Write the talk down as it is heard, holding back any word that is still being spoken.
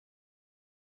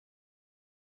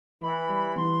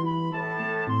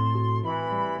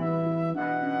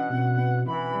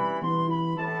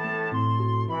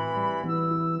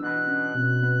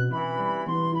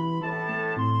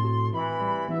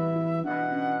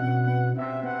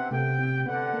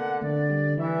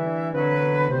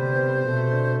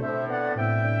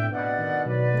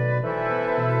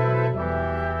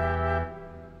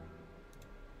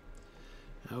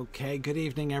Okay, good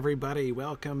evening, everybody.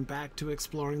 Welcome back to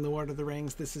Exploring the Lord of the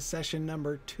Rings. This is session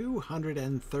number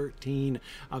 213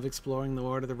 of Exploring the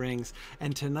Lord of the Rings.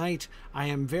 And tonight, I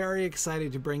am very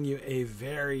excited to bring you a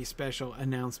very special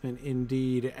announcement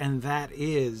indeed, and that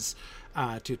is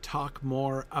to talk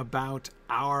more about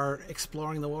our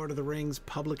Exploring the Lord of the Rings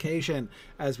publication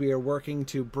as we are working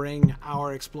to bring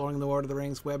our Exploring the Lord of the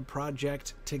Rings web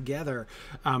project together.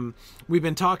 We've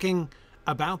been talking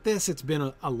about this. It's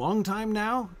been a long time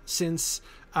now since,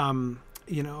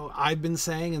 I've been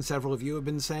saying, and several of you have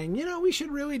been saying, we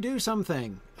should really do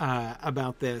something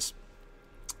about this.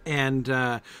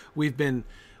 And we've been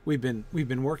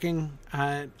working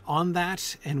on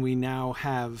that, and we now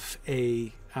have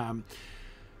a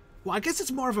well, I guess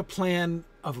it's more of a plan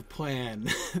of a plan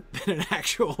than an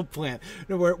actual plan.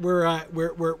 No,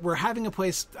 we're having a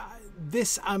place.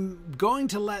 This, I'm going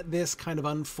to let this kind of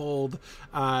unfold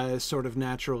sort of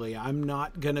naturally. I'm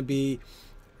not going to be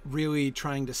really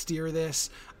trying to steer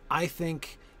this. I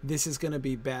think this is going to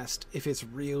be best if it's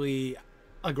really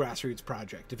a grassroots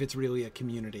project, if it's really a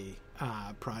community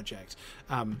project,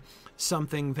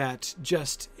 something that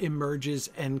just emerges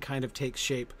and kind of takes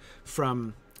shape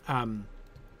from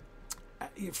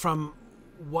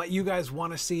what you guys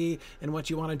want to see and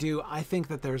what you want to do. I think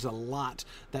that there's a lot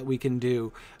that we can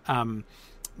do,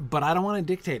 but I don't want to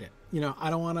dictate it.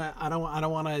 I don't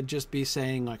want to just be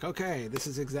saying like, okay, this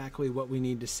is exactly what we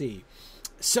need to see.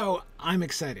 So I'm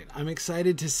excited. I'm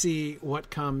excited to see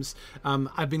what comes.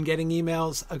 I've been getting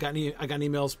emails. I got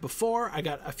emails before. I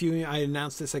got a few. I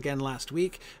announced this again last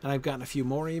week, and I've gotten a few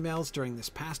more emails during this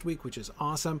past week, which is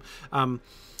awesome. But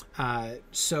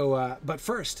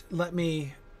first, let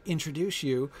me introduce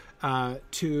you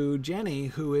to Jenny,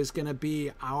 who is going to be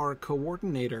our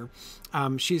coordinator.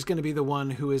 She's going to be the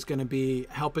one who is going to be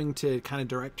helping to kind of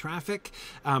direct traffic,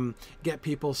 get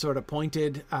people sort of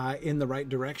pointed in the right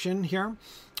direction here.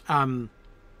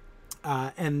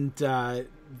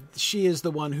 She is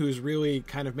the one who's really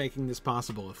kind of making this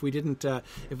possible. If we didn't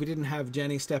have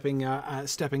Jenny stepping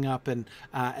up and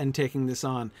taking this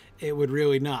on, it would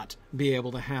really not be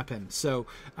able to happen. So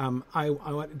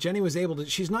Jenny was able to.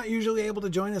 She's not usually able to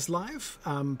join us live,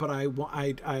 but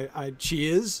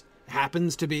she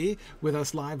happens to be with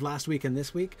us live last week and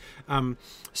this week.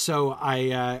 So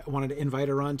I wanted to invite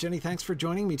her on. Jenny, thanks for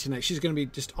joining me tonight. She's going to be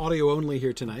just audio only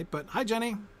here tonight. But hi,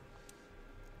 Jenny.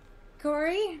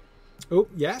 Corey? Oh,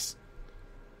 yes?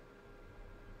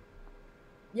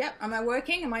 Yep. Am I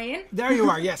working? Am I in? There you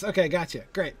are. Yes. Okay. Gotcha.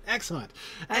 Great. Excellent.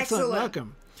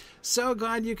 Welcome. So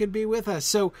glad you could be with us.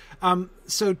 So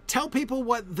tell people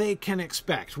what they can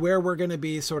expect, where we're going to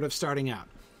be sort of starting out.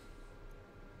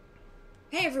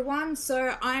 Hey, everyone.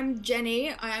 So I'm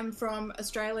Jenny. I am from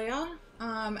Australia.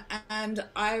 And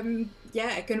I'm,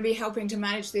 going to be helping to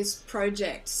manage this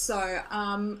project. So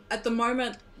at the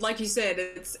moment, like you said,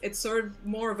 it's sort of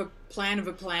more of a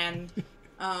plan,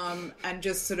 and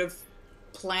just sort of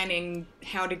planning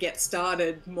how to get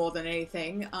started more than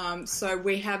anything. So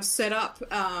we have set up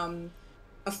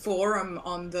a forum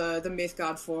on the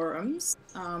Mythgard forums.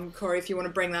 Corey, if you want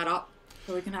to bring that up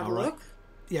so we can have a look.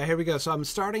 Yeah, here we go. So I'm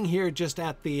starting here just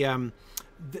at the...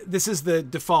 this is the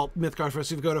default Mythgard for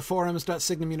us. If you go to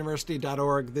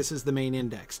forums.signumuniversity.org, this is the main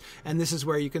index. And this is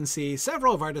where you can see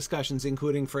several of our discussions,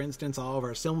 including, for instance, all of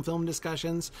our film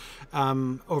discussions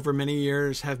over many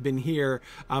years have been here.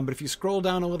 But if you scroll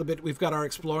down a little bit, we've got our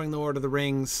Exploring the Lord of the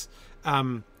Rings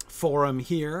forum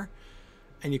here.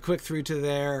 And you click through to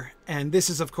there. And this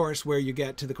is, of course, where you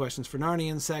get to the Questions for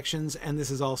Narnian sections. And this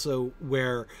is also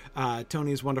where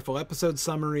Tony's wonderful episode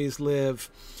summaries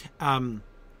live.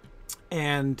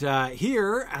 And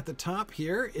here at the top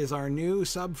here is our new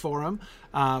sub-forum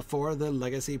for the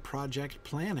Legacy Project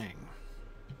Planning.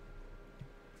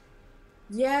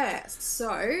 Yeah,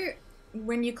 so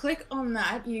when you click on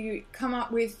that, you come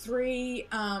up with 3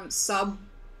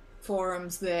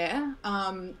 sub-forums there.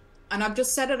 And I've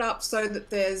just set it up so that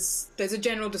there's a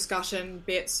general discussion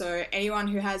bit, so anyone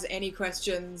who has any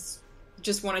questions,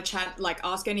 just want to chat, like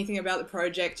ask anything about the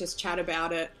project, just chat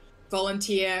about it.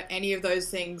 Volunteer, any of those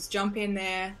things, jump in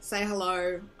there, say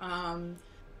hello,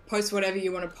 post whatever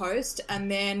you want to post.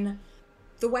 And then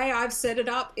the way I've set it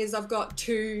up is I've got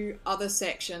 2 other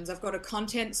sections. I've got a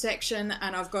content section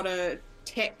and I've got a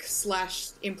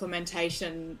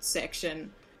tech/implementation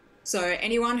section. So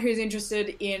anyone who's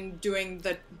interested in doing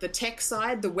the tech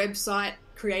side, the website,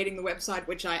 creating the website,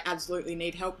 which I absolutely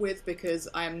need help with because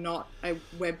I am not a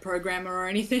web programmer or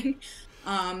anything,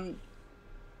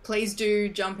 please do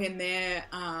jump in there.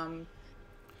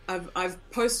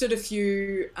 I've posted a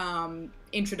few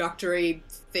introductory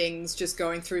things, just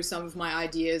going through some of my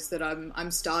ideas that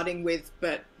I'm starting with,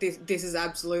 but this is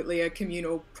absolutely a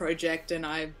communal project, and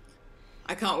I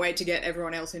can't wait to get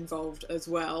everyone else involved as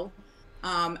well.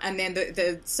 And then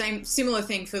the similar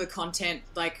thing for the content,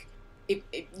 like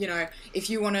if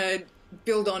you want to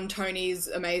build on Tony's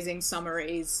amazing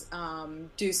summaries,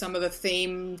 do some of the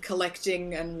theme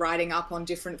collecting and writing up on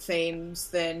different themes,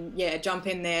 then yeah, jump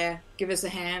in there, give us a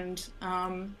hand.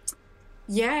 And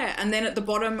then at the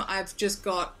bottom, I've just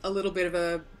got a little bit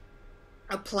of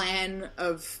a plan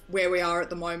of where we are at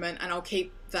the moment, and I'll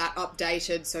keep that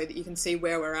updated so that you can see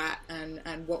where we're at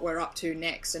and what we're up to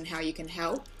next and how you can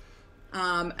help.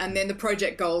 And then the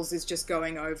project goals is just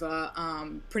going over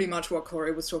pretty much what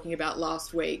Corey was talking about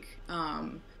last week.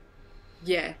 Why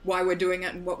we're doing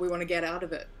it and what we want to get out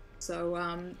of it. So,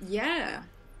 yeah.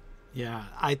 Yeah,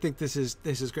 I think this is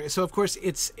great. So, of course,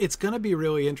 it's going to be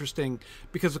really interesting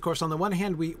because, of course, on the one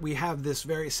hand, we have this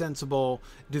very sensible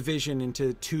division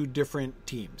into two different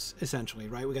teams, essentially,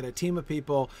 right? We got a team of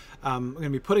people. We're going to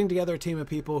be putting together a team of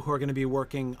people who are going to be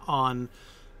working on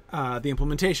the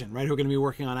implementation, right? Who are going to be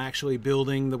working on actually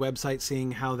building the website,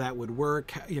 seeing how that would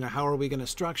work. How are we going to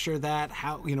structure that?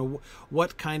 How,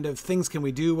 what kind of things can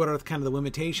we do? What are kind of the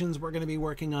limitations we're going to be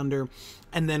working under?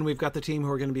 And then we've got the team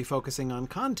who are going to be focusing on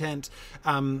content,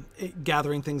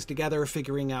 gathering things together,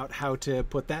 figuring out how to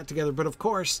put that together. But of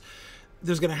course,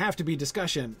 there's going to have to be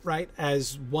discussion, right?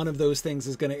 As one of those things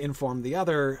is going to inform the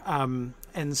other.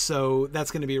 And so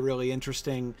that's going to be really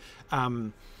interesting.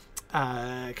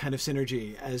 Kind of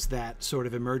synergy as that sort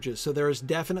of emerges. So there's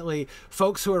definitely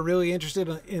folks who are really interested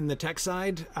in the tech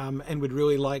side and would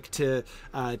really like to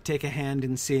take a hand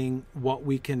in seeing what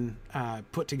we can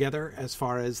put together as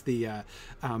far as the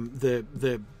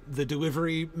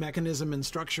delivery mechanism and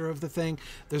structure of the thing.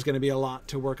 There's going to be a lot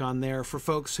to work on there for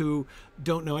folks who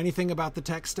don't know anything about the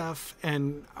tech stuff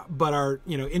but are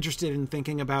interested in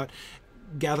thinking about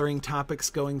gathering topics,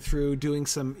 going through, doing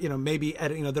some, maybe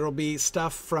there'll be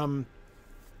stuff from,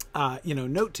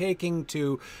 note taking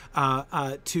to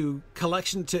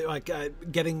collection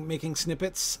to making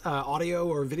snippets, audio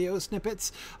or video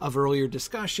snippets of earlier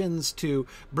discussions, to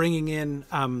bringing in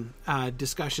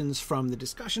discussions from the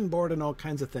discussion board and all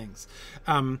kinds of things.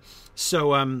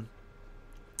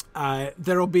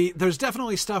 There's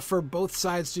definitely stuff for both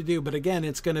sides to do, but again,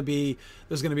 there's going to be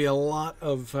a lot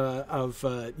of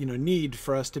need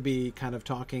for us to be kind of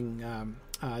talking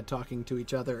to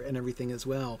each other and everything as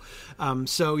well. I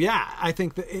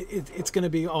think that it's going to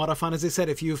be a lot of fun. As I said,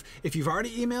 if you've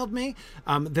already emailed me,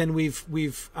 then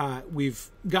we've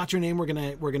got your name.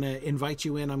 We're gonna invite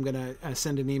you in. I'm gonna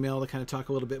send an email to kind of talk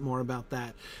a little bit more about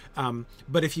that.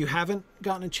 But if you haven't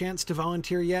gotten a chance to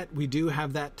volunteer yet, we do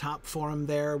have that top forum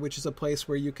there, which is a place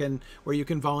where you can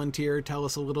volunteer. Tell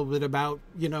us a little bit about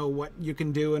what you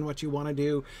can do and what you want to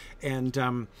do,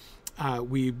 and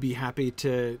we'd be happy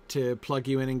to plug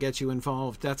you in and get you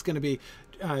involved. That's going to be,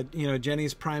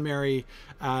 Jenny's primary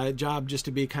job, just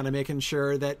to be kind of making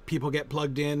sure that people get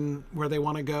plugged in where they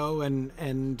want to go, and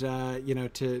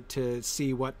to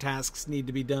see what tasks need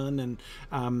to be done,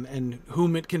 and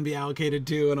whom it can be allocated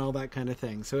to, and all that kind of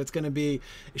thing. So it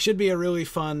should be a really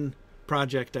fun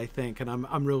project, I think, and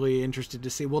I'm really interested to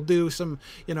see. We'll do some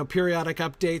periodic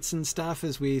updates and stuff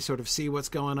as we sort of see what's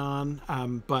going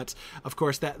on, but of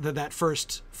course that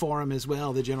first forum as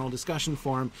well, the general discussion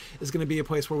forum, is going to be a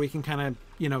place where we can kind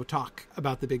of talk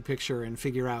about the big picture and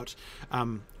figure out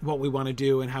what we want to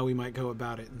do and how we might go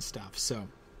about it and stuff. So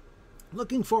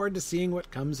looking forward to seeing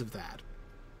what comes of that.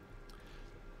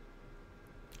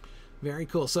 Very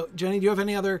cool. So Jenny, do you have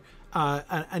any other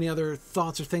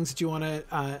thoughts or things that you want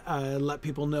to let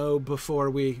people know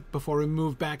before we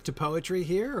move back to poetry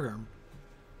here? Or?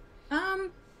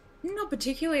 Not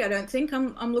particularly. I don't think.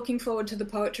 I'm looking forward to the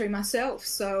poetry myself.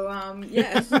 So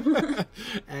yeah.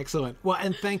 Excellent. Well,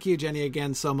 and thank you, Jenny,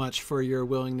 again so much for your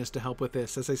willingness to help with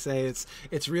this. As I say,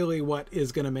 it's really what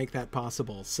is going to make that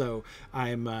possible. So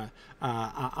I'm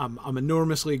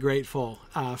enormously grateful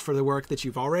for the work that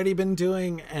you've already been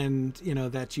doing, and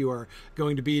that you are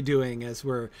going to be doing as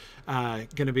we're going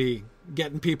to be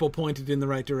getting people pointed in the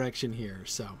right direction here.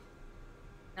 So.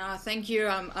 Thank you.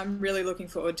 I'm really looking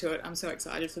forward to it. I'm so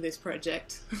excited for this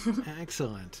project.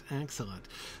 Excellent, excellent.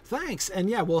 Thanks, and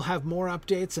yeah, we'll have more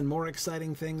updates and more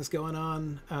exciting things going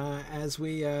on as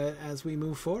we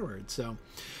move forward. So,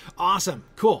 awesome,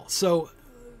 cool. So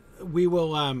we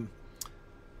will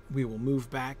move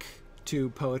back to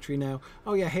poetry now.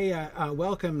 Oh yeah, hey,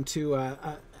 welcome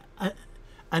to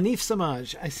Anif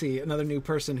Samaj. I see another new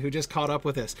person who just caught up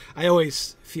with us. I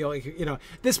always feel like,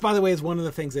 this, by the way, is one of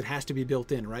the things that has to be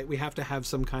built in, right? We have to have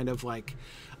some kind of I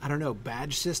don't know,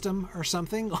 badge system or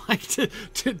something to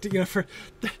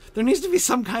there needs to be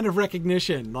some kind of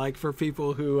recognition, for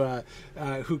people who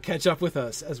catch up with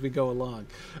us as we go along.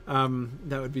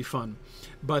 That would be fun.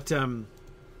 But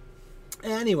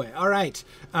anyway, all right.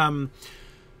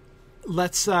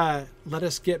 Let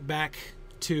us get back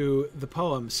to the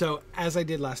poem. So, as I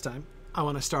did last time, I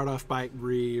want to start off by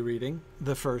rereading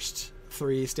the first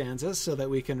 3 stanzas so that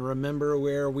we can remember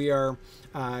where we are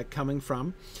coming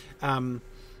from. So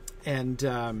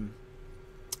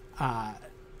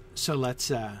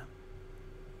let's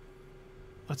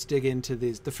dig into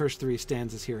the first 3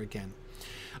 stanzas here again.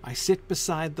 I sit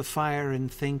beside the fire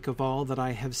and think of all that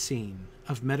I have seen,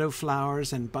 of meadow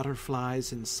flowers and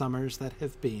butterflies in summers that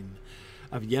have been,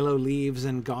 of yellow leaves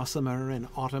and gossamer in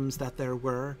autumns that there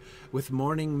were, with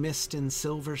morning mist and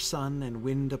silver sun and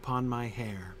wind upon my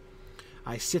hair.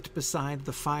 I sit beside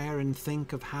the fire and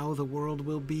think of how the world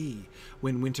will be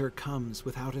when winter comes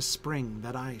without a spring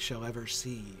that I shall ever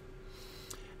see.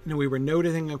 And we were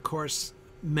noting, of course,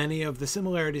 many of the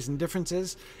similarities and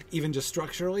differences, even just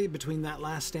structurally, between that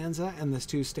last stanza and the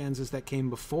 2 stanzas that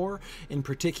came before. In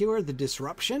particular, the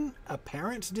disruption,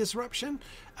 apparent disruption.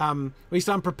 At least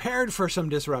I'm prepared for some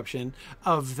disruption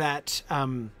of that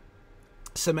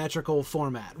symmetrical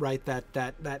format, right?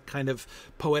 That kind of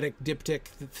poetic diptych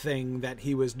thing that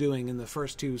he was doing in the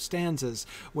first 2 stanzas,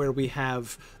 where we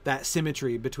have that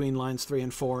symmetry between lines 3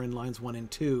 and 4 and lines 1 and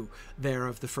 2 there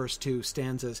of the first 2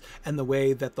 stanzas, and the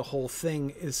way that the whole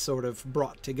thing is sort of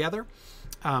brought together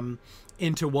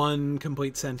into one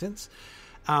complete sentence.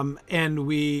 And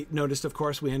we noticed, of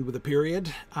course, we end with a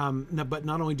period. But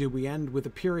not only do we end with a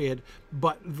period,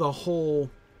 but the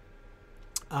whole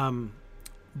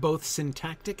both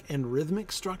syntactic and rhythmic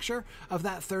structure of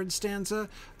that 3rd stanza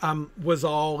was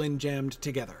all enjammed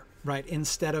together, right?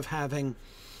 Instead of having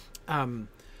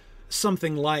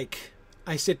something like,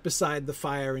 I sit beside the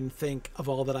fire and think of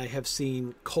all that I have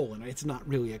seen, colon. It's not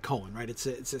really a colon, right? It's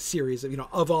a series of,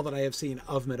 of all that I have seen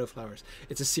of meadow flowers.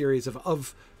 It's a series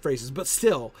of phrases, but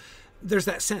still, there's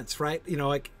that sense, right?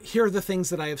 Here are the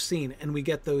things that I have seen, and we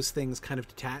get those things kind of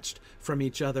detached from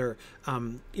each other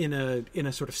in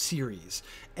a sort of series.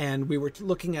 And we were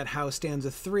looking at how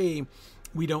stanza 3,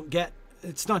 we don't get.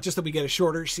 It's not just that we get a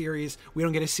shorter series; we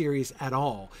don't get a series at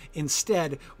all.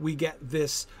 Instead, we get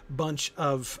this bunch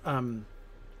of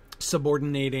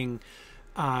subordinating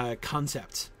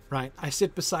concepts. Right. I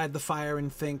sit beside the fire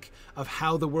and think of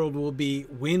how the world will be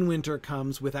when winter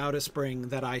comes without a spring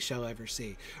that I shall ever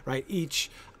see. Right.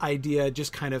 Each idea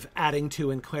just kind of adding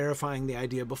to and clarifying the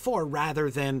idea before,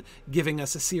 rather than giving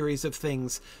us a series of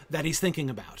things that he's thinking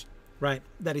about. Right.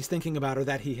 That he's thinking about or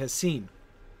that he has seen.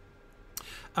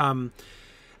 And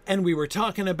we were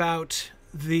talking about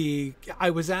I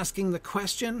was asking the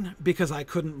question because I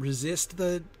couldn't resist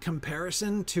the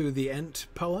comparison to the Ent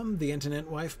poem, the Ent and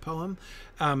Entwife poem,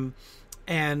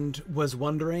 and was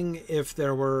wondering if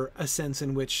there were a sense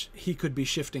in which he could be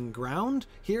shifting ground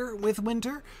here with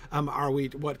winter.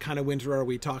 What kind of winter are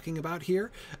we talking about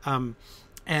here?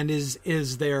 And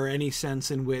is there any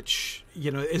sense in which,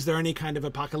 is there any kind of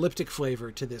apocalyptic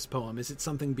flavor to this poem? Is it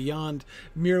something beyond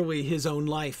merely his own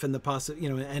life and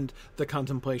and the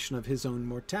contemplation of his own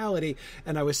mortality?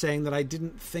 And I was saying that I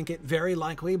didn't think it very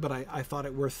likely, but I thought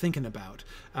it worth thinking about.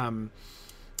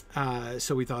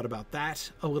 So we thought about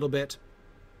that a little bit.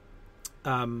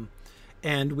 And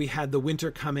we had the winter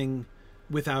coming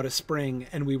without a spring,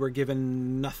 and we were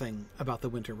given nothing about the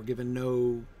winter. We're given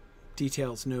no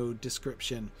details, no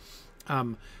description.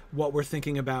 What we're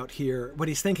thinking about here, what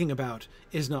he's thinking about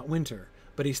is not winter,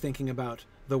 but he's thinking about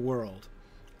the world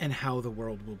and how the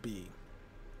world will be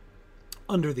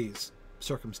under these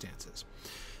circumstances.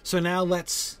 So now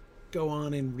let's go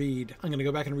on and read. I'm going to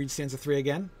go back and read stanza 3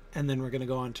 again, and then we're going to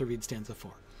go on to read stanza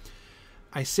 4.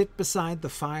 I sit beside the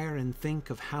fire and think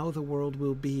of how the world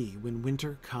will be when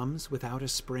winter comes without a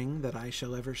spring that I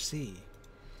shall ever see.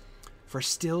 For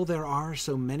still there are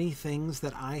so many things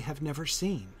that I have never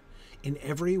seen. In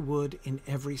every wood, in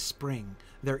every spring,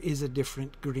 there is a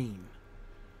different green.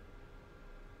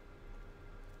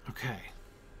 Okay.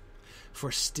 For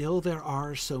still there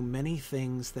are so many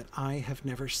things that I have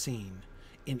never seen.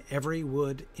 In every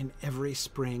wood, in every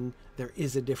spring, there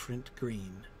is a different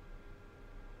green.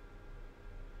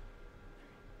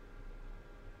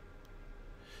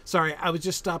 Sorry, I was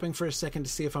just stopping for a second to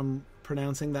see if I'm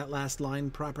pronouncing that last line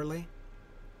properly.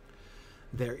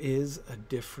 There is a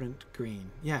different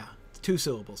green. Yeah, it's 2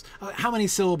 syllables. How many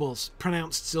syllables,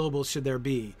 pronounced syllables, should there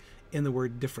be in the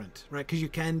word different, right? Because you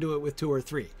can do it with 2 or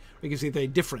 3. You can say they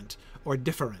different or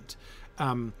different.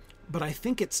 But I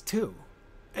think it's 2.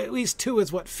 At least 2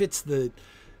 is what fits the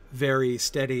very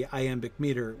steady iambic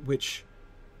meter, which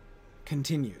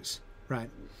continues, right?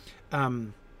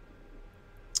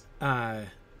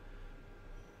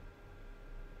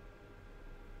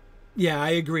 Yeah, I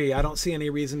agree. I don't see any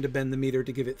reason to bend the meter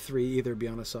to give it 3 either,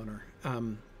 Bjarne Sonner.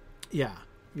 Yeah,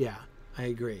 I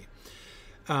agree.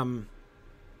 The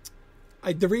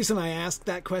reason I asked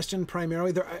that question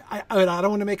primarily, I don't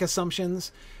want to make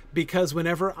assumptions, because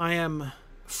whenever I am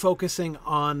focusing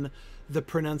on the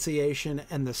pronunciation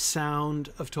and the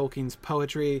sound of Tolkien's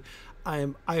poetry, I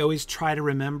always try to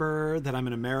remember that I'm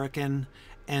an American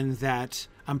and that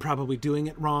I'm probably doing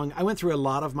it wrong. I went through a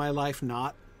lot of my life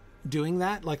not doing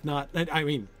that. I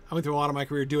went through a lot of my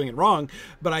career doing it wrong,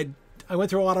 but I went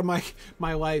through a lot of my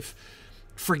life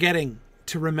forgetting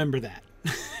to remember that,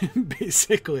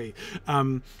 basically,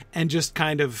 and just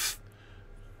kind of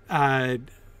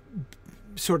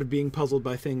sort of being puzzled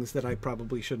by things that I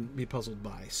probably shouldn't be puzzled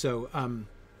by. So,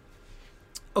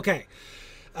 okay.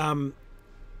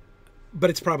 But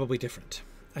it's probably different,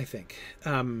 I think.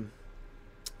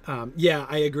 Yeah,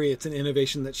 I agree. It's an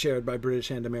innovation that's shared by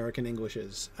British and American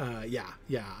Englishes. I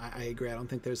agree. I don't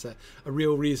think there's a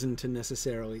real reason to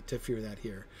necessarily to fear that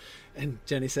here. And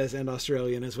Jenny says, and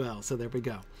Australian as well. So there we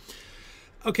go.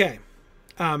 Okay.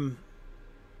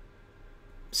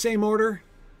 Same order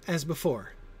as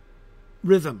before.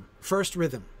 Rhythm. First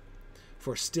rhythm.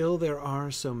 For still there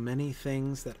are so many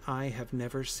things that I have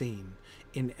never seen.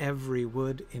 In every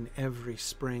wood, in every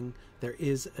spring, there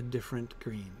is a different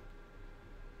green.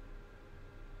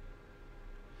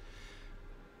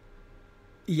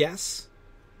 Yes,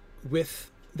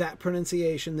 with that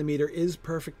pronunciation, the meter is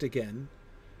perfect again.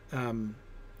 Bjorning,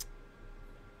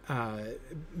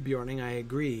 I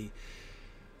agree.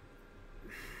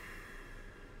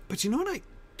 But you know what I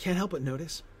can't help but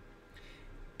notice?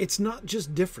 It's not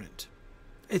just different.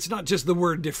 It's not just the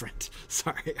word different.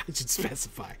 Sorry, I should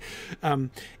specify.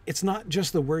 It's not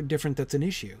just the word different that's an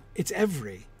issue. It's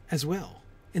every as well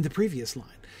in the previous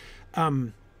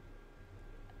line.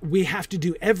 We have to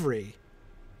do every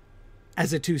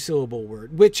as a 2-syllable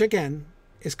word, which again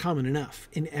is common enough.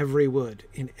 In every wood,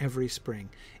 in every spring.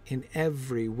 In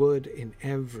every wood, in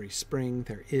every spring,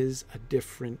 there is a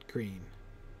different green.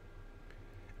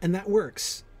 And that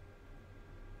works.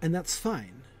 And that's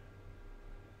fine.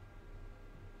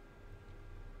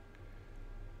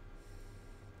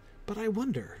 But I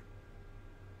wonder,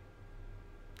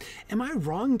 am I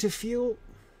wrong to feel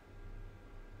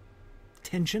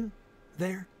tension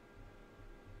there?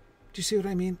 Do you see what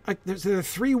I mean? There are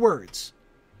 3 words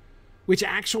which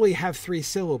actually have 3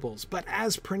 syllables, but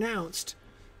as pronounced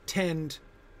tend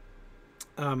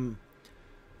to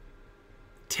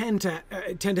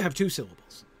have 2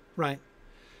 syllables, right?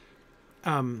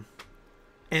 And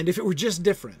if it were just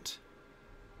different,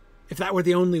 if that were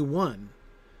the only one,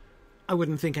 I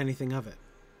wouldn't think anything of it.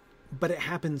 But it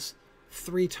happens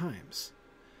 3 times.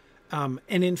 And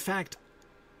in fact,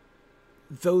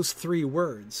 those 3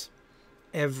 words,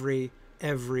 every,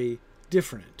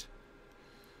 different,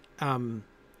 are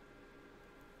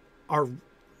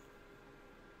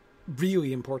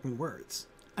really important words.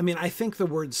 I mean, I think the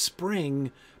word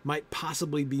spring might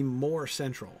possibly be more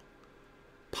central.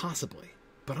 Possibly.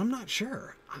 But I'm not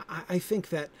sure. I think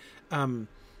that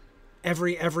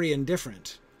every, and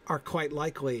different are quite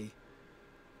likely,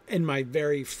 in my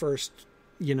very first,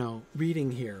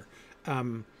 reading here,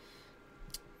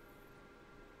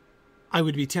 I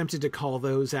would be tempted to call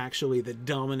those actually the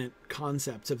dominant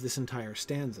concepts of this entire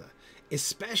stanza,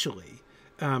 especially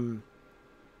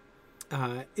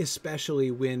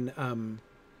when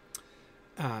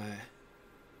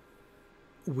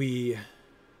we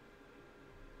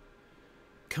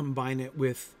combine it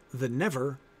with the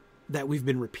never that we've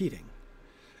been repeating.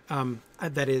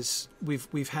 That is,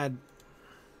 we've had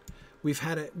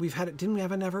it. Didn't we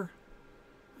have a never?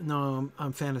 No,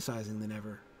 I'm fantasizing the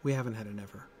never. We haven't had a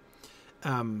never.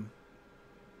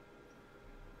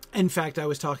 In fact, I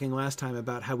was talking last time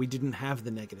about how we didn't have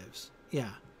the negatives.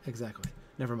 Yeah, exactly.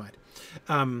 Never mind.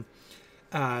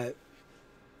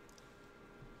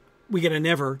 We get a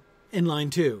never in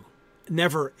line 2.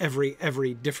 Never,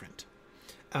 every, different.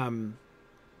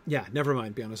 Yeah, never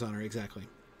mind, Bjarne Sonner, exactly.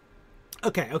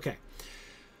 Okay.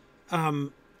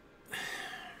 Bjarnason,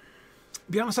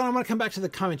 I want to come back to the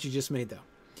comment you just made,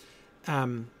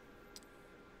 though.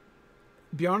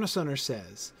 Bjarnasoner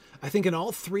says, I think in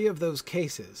all three of those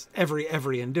cases, every,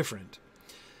 and different,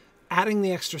 adding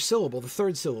the extra syllable, the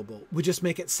third syllable, would just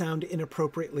make it sound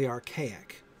inappropriately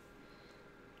archaic.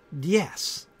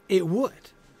 Yes, it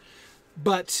would.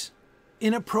 But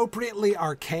inappropriately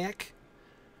archaic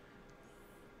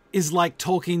is like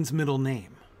Tolkien's middle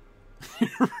name.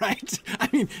 Right? I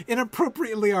mean,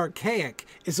 inappropriately archaic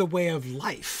is a way of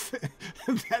life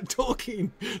that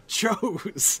Tolkien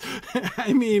chose.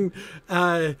 I mean,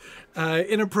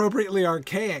 inappropriately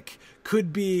archaic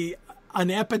could be an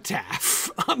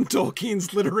epitaph on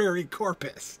Tolkien's literary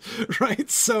corpus, right?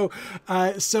 So,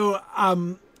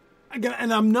 and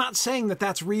I'm not saying that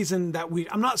that's reason that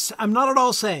I'm not at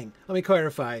all saying, let me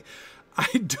clarify, I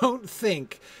don't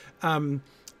think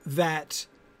that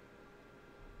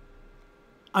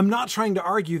I'm not trying to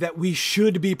argue that we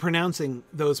should be pronouncing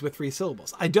those with 3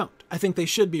 syllables. I don't. I think they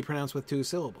should be pronounced with 2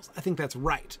 syllables. I think that's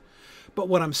right. But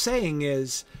what I'm saying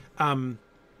is, there's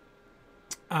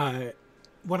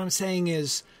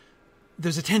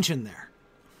a tension there.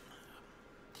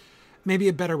 Maybe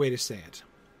a better way to say it.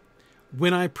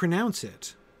 When I pronounce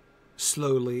it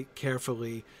slowly,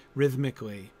 carefully,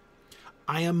 rhythmically,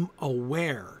 I am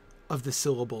aware of the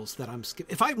syllables that I'm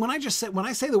skipping. When I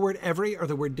say the word every or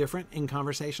the word different in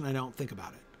conversation, I don't think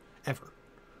about it ever.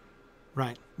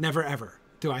 Right? Never ever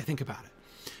do I think about it.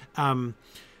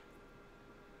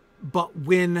 But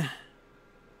when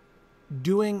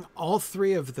doing all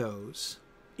 3 of those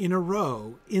in a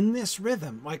row in this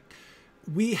rhythm, like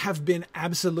we have been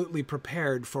absolutely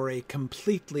prepared for a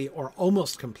completely or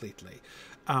almost completely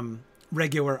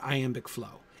regular iambic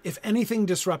flow. If anything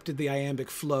disrupted the iambic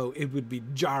flow, it would be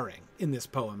jarring in this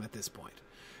poem at this point.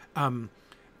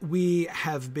 We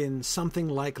have been something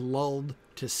like lulled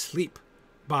to sleep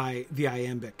by the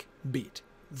iambic beat.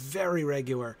 Very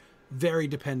regular, very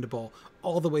dependable,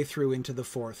 all the way through into the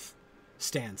 4th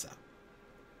stanza.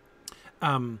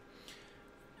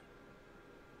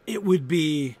 It would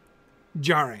be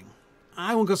jarring.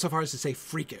 I won't go so far as to say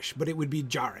freakish, but it would be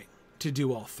jarring to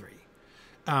do all 3.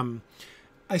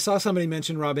 I saw somebody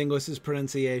mention Rob Inglis's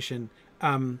pronunciation.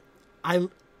 I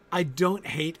don't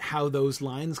hate how those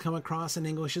lines come across in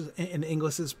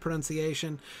Inglis's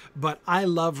pronunciation, but I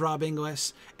love Rob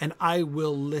Inglis, and I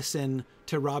will listen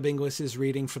to Rob Inglis's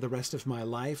reading for the rest of my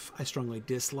life. I strongly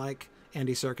dislike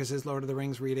Andy Serkis's Lord of the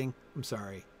Rings reading. I'm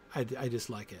sorry. I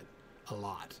dislike it a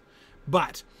lot.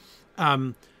 But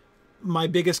my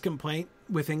biggest complaint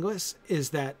with Inglis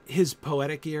is that his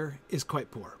poetic ear is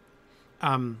quite poor.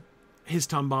 His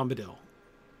Tom Bombadil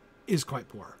is quite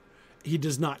poor. He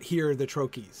does not hear the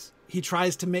trochees. He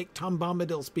tries to make Tom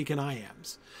Bombadil speak in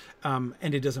iambs, and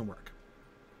it doesn't work.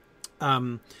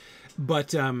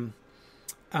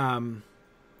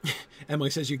 Emily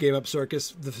says you gave up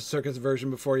the circus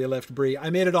version before you left Bree. I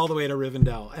made it all the way to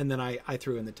Rivendell, and then I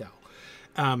threw in the towel.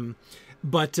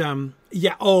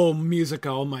 Musica,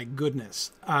 oh my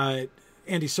goodness.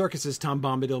 Andy Serkis's Tom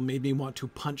Bombadil made me want to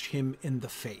punch him in the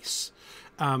face.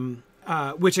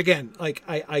 Which again, like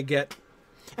I get,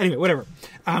 anyway, whatever.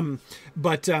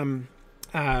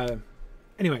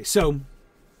 Anyway, so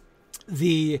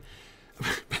the,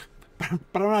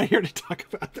 but I'm not here to talk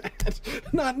about that.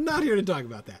 Not here to talk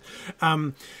about that.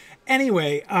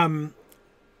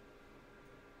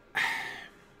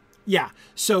 Yeah.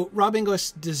 So Rob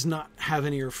Inglis does not have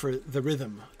an ear for the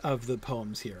rhythm of the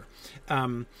poems here.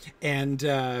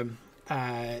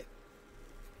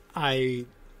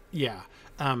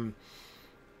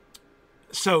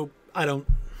 So I don't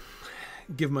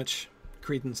give much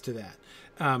credence to that.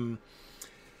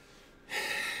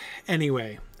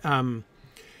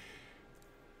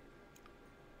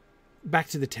 Back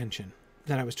to the tension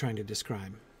that I was trying to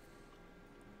describe.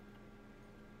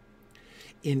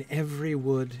 In every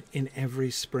wood, in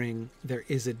every spring, there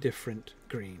is a different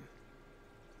green.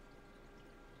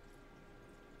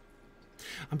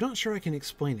 I'm not sure I can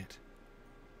explain it.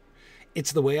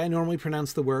 It's the way I normally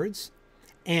pronounce the words,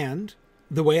 and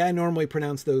the way I normally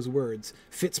pronounce those words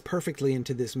fits perfectly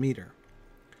into this meter.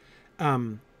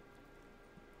 But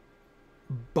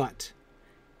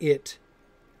it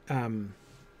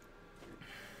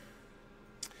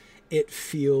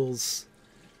feels...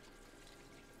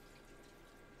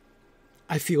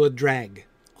 I feel a drag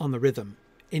on the rhythm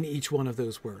in each one of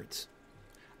those words.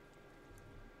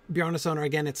 Bjarnasoner,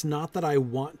 again, it's not that I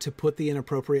want to put the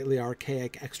inappropriately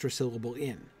archaic extra syllable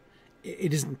in.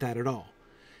 It isn't that at all.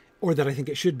 Or that I think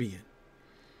it should be in.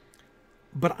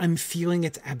 But I'm feeling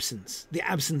its absence, the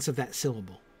absence of that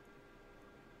syllable.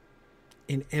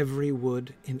 in every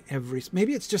wood, in every...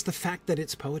 Maybe it's just the fact that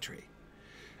it's poetry.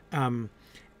 And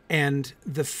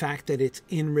the fact that it's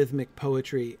in rhythmic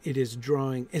poetry, it is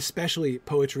drawing, especially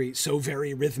poetry so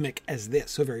very rhythmic as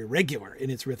this, so very regular in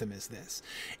its rhythm as this.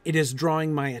 It is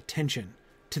drawing my attention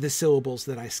to the syllables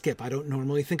that I skip. I don't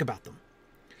normally think about them.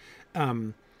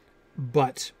 And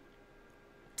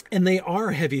they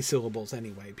are heavy syllables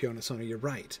anyway, Pionosono, you're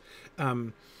right.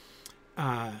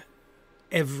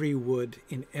 Every wood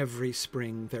in every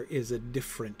spring, there is a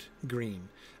different green.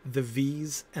 The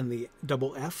V's and the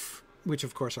double F, which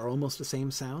of course are almost the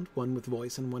same sound, one with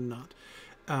voice and one not.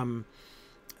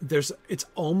 It's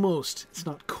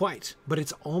not quite, but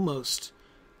it's almost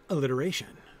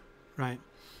alliteration, right?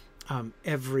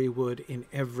 Every wood in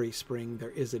every spring, there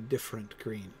is a different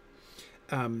green.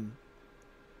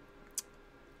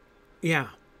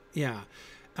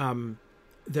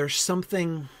 There's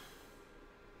something,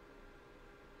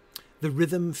 the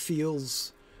rhythm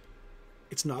feels,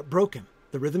 it's not broken.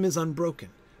 The rhythm is unbroken,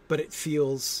 but it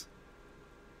feels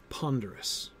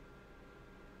ponderous,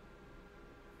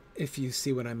 if you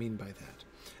see what I mean by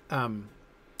that.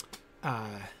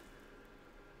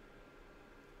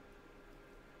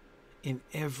 In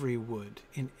every wood,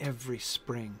 in every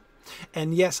spring.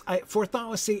 And yes, for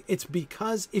Thalassy, it's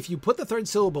because if you put the third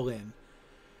syllable in,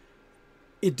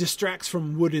 it distracts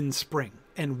from wood and spring.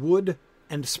 And wood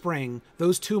and spring,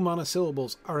 those two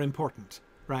monosyllables are important,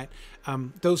 right?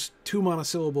 Those two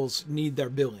monosyllables need their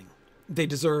billing. They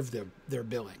deserve their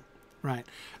billing, right?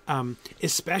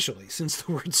 Especially since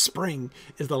the word spring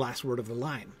is the last word of the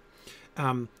line.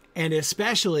 And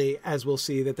especially as we'll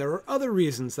see that there are other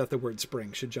reasons that the word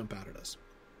spring should jump out at us.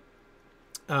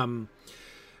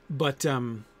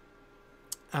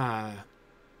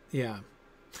 Yeah.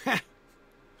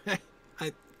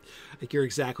 I think you're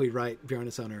exactly right,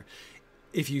 Bjarnasonar.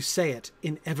 If you say it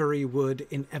in every wood,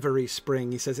 in every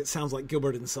spring, he says it sounds like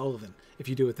Gilbert and Sullivan if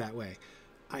you do it that way.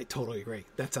 I totally agree.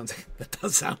 That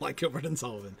does sound like Gilbert and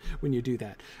Sullivan when you do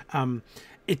that.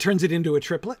 It turns it into a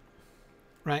triplet,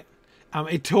 right?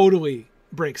 It totally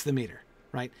breaks the meter,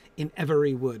 right? In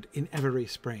every wood, in every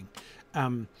spring.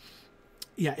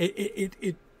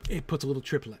 It puts a little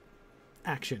triplet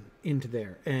action into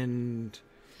there. And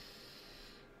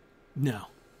no.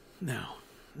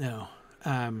 No,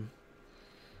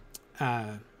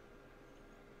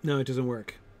 it doesn't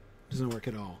work. It doesn't work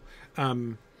at all.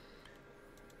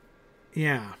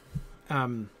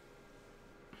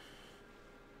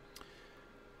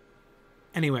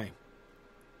 Anyway,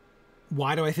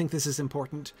 why do I think this is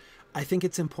important? I think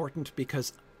it's important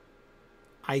because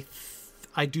I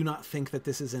do not think that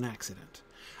this is an accident.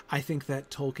 I think that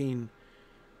Tolkien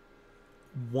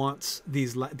wants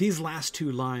these last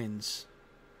two lines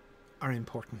are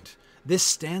important. This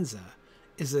stanza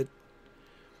is I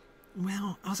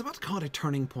was about to call it a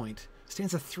turning point.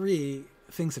 Stanza 3,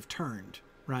 things have turned,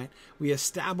 right? We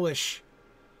establish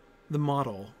the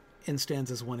model in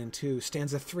stanzas 1 and 2.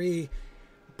 Stanza 3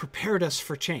 prepared us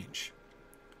for change,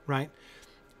 right?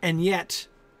 And yet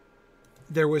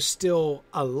there was still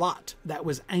a lot that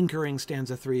was anchoring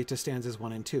stanza 3 to stanzas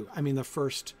 1 and 2. I mean, the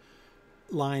first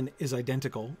line is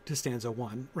identical to stanza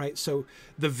 1, right? So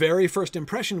the very first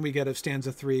impression we get of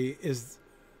stanza 3 is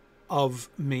of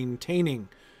maintaining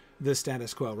the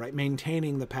status quo, right?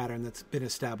 Maintaining the pattern that's been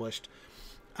established.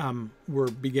 We're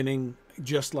beginning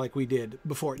just like we did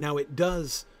before. Now it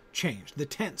does change. The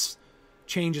tense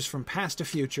changes from past to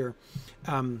future.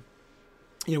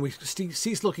 We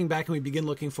cease looking back and we begin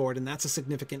looking forward, and that's a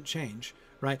significant change,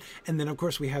 right? And then, of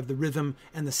course, we have the rhythm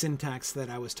and the syntax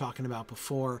that I was talking about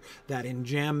before, that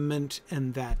enjambment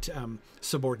and that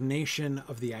subordination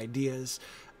of the ideas,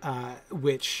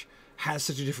 which has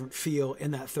such a different feel in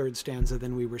that third stanza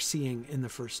than we were seeing in the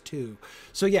first two.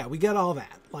 So yeah, we get all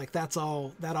that. Like that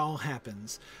all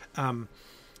happens. But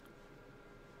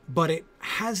it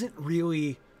hasn't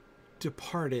really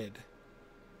departed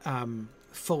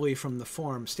fully from the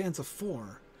form. Stanza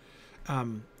 4,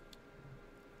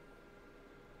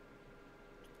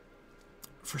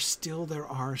 for still there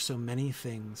are so many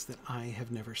things that I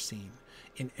have never seen.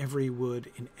 In every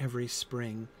wood, in every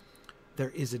spring,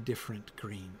 there is a different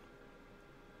green.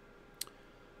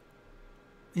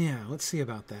 Yeah, let's see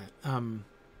about that.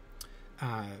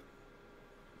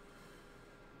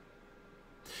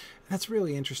 That's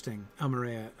really interesting,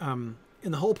 Almaria.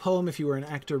 In the whole poem, if you were an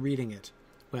actor reading it,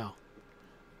 well,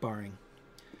 barring.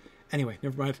 Anyway,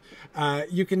 never mind.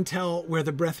 You can tell where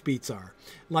the breath beats are.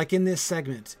 Like in this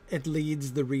segment, it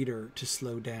leads the reader to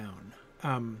slow down.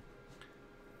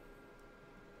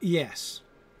 Yes,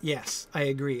 I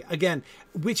agree. Again,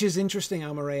 which is interesting,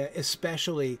 Almaria,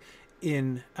 especially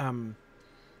in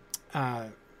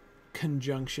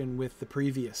conjunction with the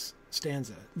previous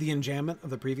stanza, the enjambment of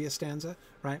the previous stanza,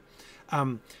 right?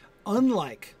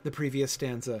 Unlike the previous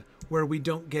stanza, where we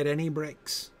don't get any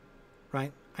breaks,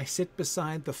 right? I sit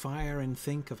beside the fire and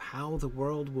think of how the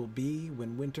world will be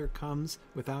when winter comes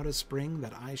without a spring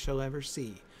that I shall ever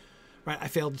see. Right? I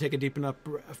failed to take a deep enough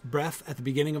breath at the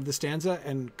beginning of the stanza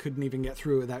and couldn't even get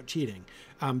through without cheating,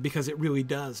 because it really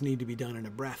does need to be done in a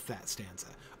breath, that stanza,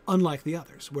 unlike the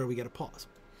others where we get a pause.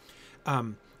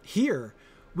 Here,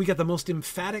 we get the most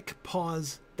emphatic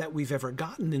pause that we've ever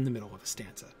gotten in the middle of a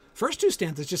stanza. First two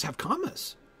stanzas just have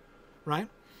commas, right?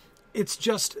 It's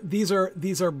just, these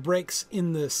are breaks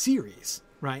in the series,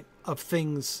 right, of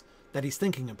things that he's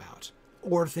thinking about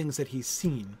or things that he's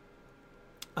seen.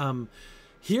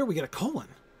 Here we get a colon,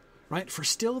 right? For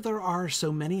still there are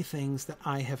so many things that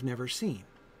I have never seen.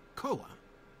 Colon.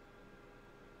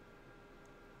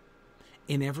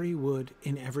 In every wood,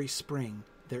 in every spring,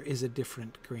 there is a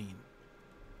different green.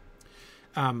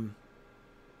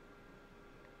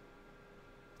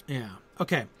 Yeah.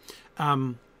 Okay.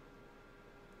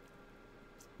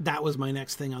 That was my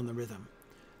next thing on the rhythm.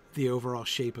 The overall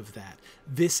shape of that.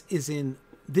 This is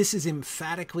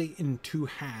emphatically in two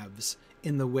halves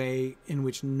in the way in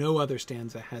which no other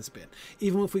stanza has been.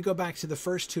 Even if we go back to the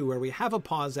first two, where we have a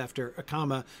pause after a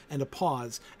comma and a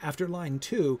pause after line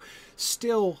 2,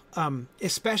 still,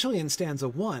 especially in stanza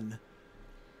 1,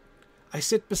 I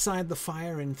sit beside the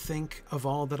fire and think of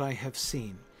all that I have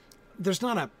seen. There's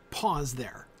not a pause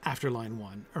there after line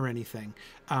 1 or anything.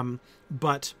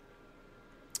 But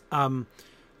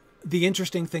the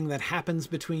interesting thing that happens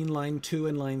between line 2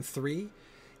 and line 3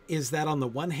 is that on the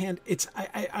one hand,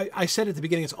 I said at the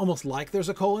beginning, it's almost like there's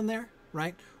a colon there,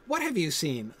 right? What have you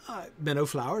seen? Meadow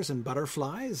flowers and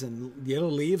butterflies and yellow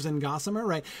leaves and gossamer,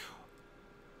 right?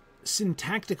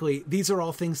 Syntactically, these are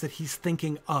all things that he's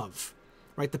thinking of,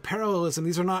 right? The parallelism,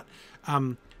 these are not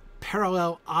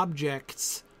parallel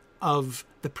objects of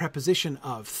the preposition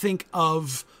of. Think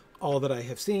of all that I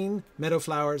have seen, meadow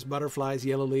flowers, butterflies,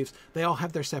 yellow leaves. They all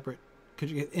have their separate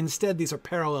conjugate. Instead, these are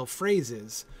parallel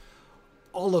phrases,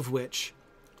 all of which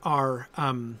are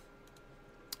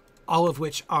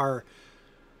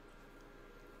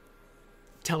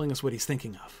telling us what he's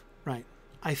thinking of, right?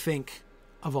 I think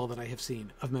of all that I have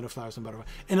seen of meadow flowers and butterflies.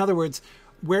 In other words,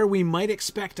 where we might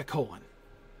expect a colon,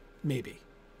 maybe,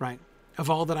 right? Of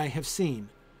all that I have seen,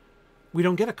 we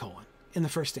don't get a colon in the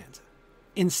first stanza.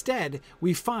 Instead,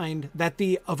 we find that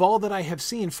the of all that I have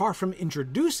seen, far from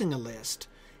introducing a list,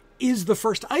 is the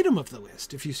first item of the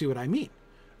list, if you see what I mean,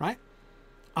 right?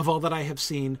 Of all that I have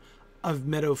seen of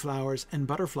meadow flowers and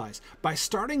butterflies. By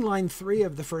starting line 3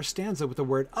 of the first stanza with the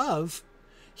word of,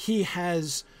 he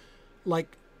has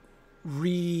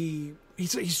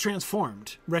he's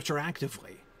transformed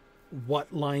retroactively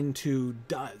what line 2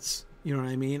 does. You know what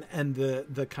I mean? And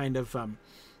the kind of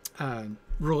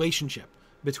relationship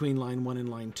between line 1 and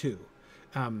line 2.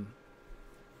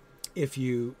 If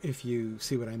you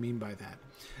see what I mean by that.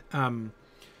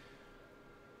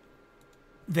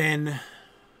 Then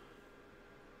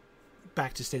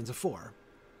back to stanza 4.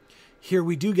 Here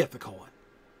we do get the colon,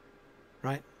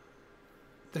 right?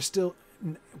 There's still,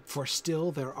 for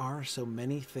still there are so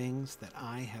many things that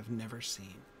I have never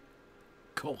seen.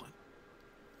 Colon.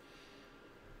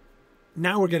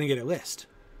 Now we're going to get a list.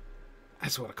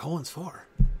 That's what a colon's for.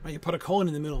 Right? You put a colon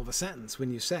in the middle of a sentence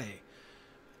when you say,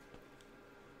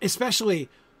 especially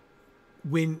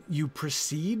when you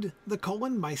precede the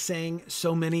colon by saying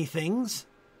so many things,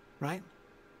 right?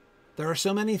 There are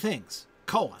so many things,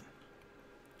 colon.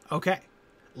 Okay.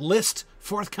 List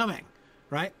forthcoming,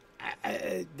 right?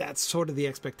 That's sort of the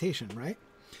expectation, right?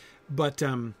 But,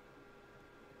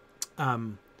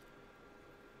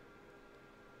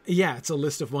 yeah, it's a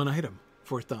list of one item,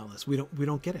 fourth dot list. We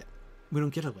don't get it. We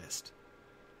don't get a list.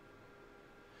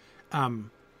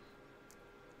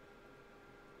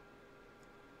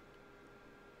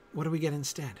 What do we get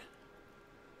instead?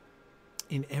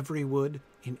 In every wood,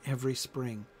 in every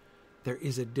spring, there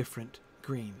is a different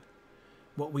green.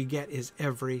 What we get is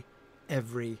every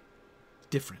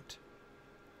different.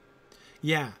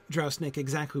 Yeah, Drousnik,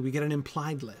 exactly. We get an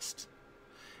implied list.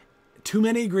 Too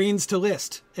many greens to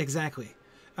list. Exactly.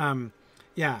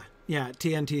 Yeah,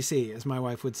 TNTC, as my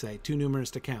wife would say, too numerous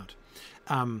to count.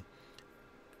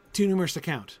 Too numerous to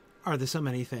count are the so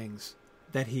many things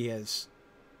that he has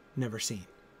never seen,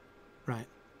 right?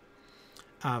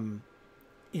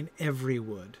 In every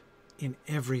wood, in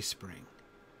every spring,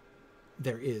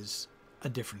 there is a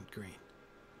different green.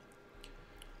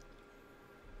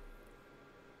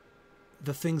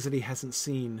 The things that he hasn't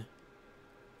seen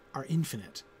are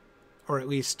infinite, or at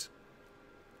least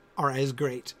are as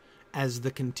great as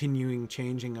the continuing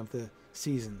changing of the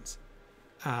seasons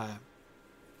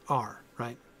are,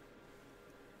 right?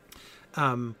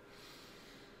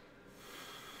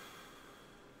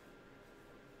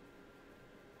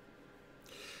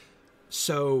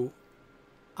 So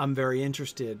I'm very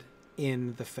interested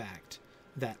in the fact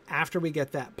that after we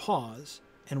get that pause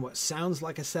and what sounds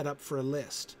like a setup for a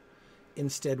list,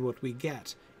 instead what we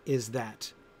get is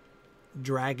that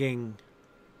dragging,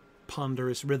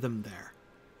 ponderous rhythm there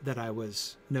that I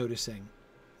was noticing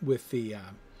with the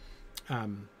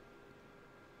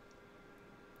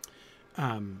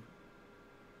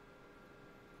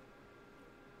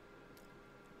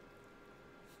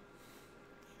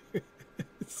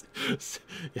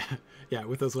yeah,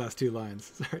 with those last two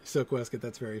lines. Sorry, Silk Westcott,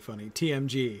 that's very funny.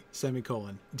 TMG,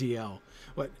 semicolon, DL.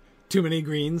 What, too many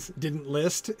greens, didn't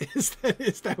list? Is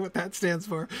that what that stands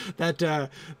for? That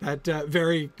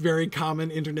very, very common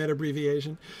internet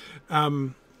abbreviation.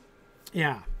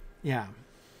 Yeah.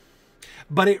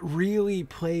 But it really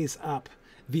plays up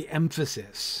the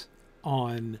emphasis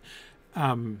on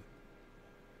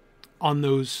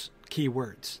those key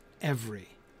words. Every,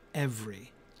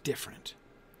 different.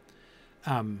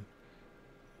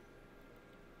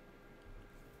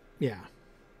 Yeah.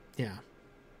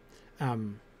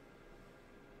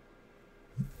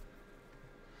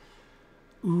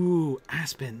 Ooh,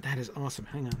 Aspen, that is awesome.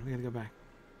 Hang on, we gotta go back.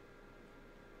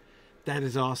 That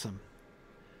is awesome.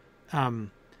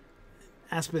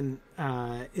 Aspen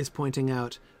is pointing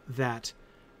out that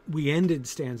we ended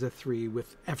stanza 3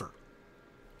 with ever,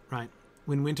 right?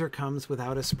 When winter comes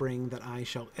without a spring that I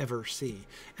shall ever see.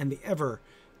 And the ever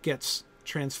gets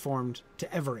transformed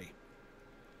to every.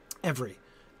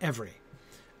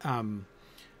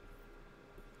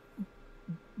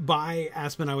 By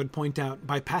Aspen, I would point out,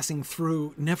 by passing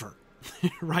through never,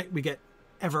 right? We get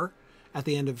ever at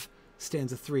the end of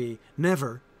stanza 3,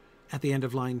 never at the end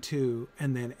of line 2,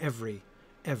 and then every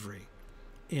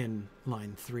in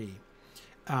line 3.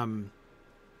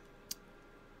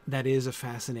 That is a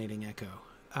fascinating echo.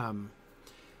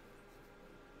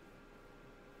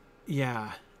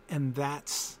 Yeah, and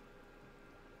that's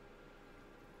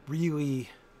really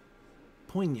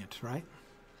poignant, right?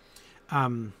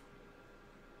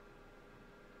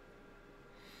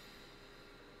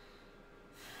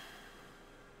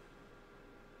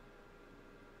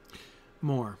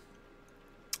 More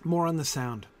on the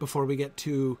sound before we get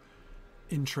too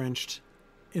entrenched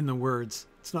in the words.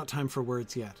 It's not time for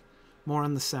words yet. More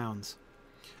on the sounds.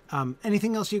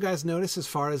 Anything else you guys notice as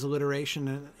far as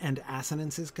alliteration and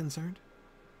assonance is concerned?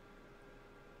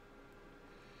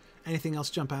 Anything else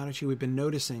jump out at you? We've been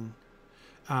noticing.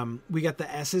 We got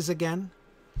the S's again.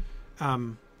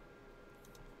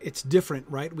 It's different,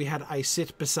 right? We had I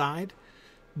sit beside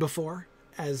before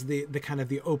as the kind of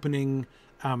the opening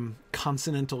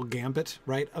consonantal gambit,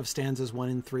 right, of stanzas 1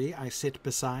 and 3. I sit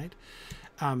beside.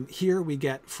 Here we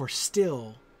get for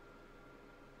still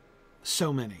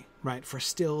so many, right? For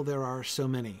still there are so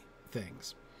many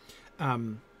things.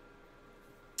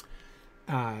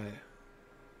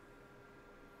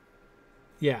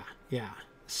 Yeah.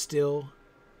 Still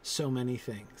so many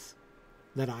things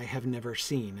that I have never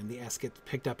seen. And the S gets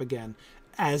picked up again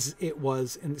as it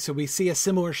was. And so we see a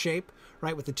similar shape,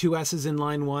 right? With the two S's in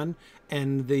line 1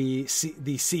 and the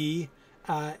C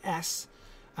S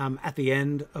at the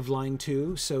end of line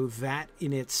 2. So that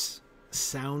in its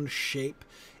sound shape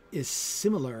is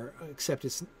similar, except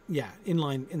it's,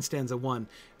 in stanza 1.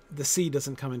 The C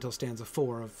doesn't come until stanza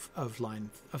 4 of line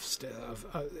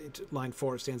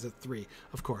 4, stanza 3,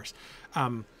 of course.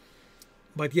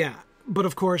 But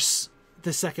of course,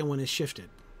 the second one is shifted.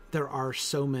 There are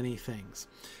so many things.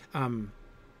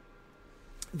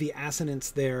 The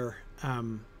assonance there,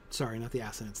 sorry, not the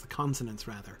assonance, the consonants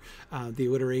rather, the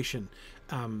alliteration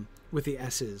with the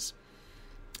S's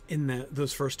in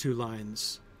those first two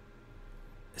lines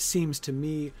seems to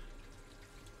me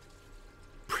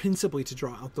principally to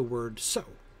draw out the word so,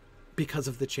 because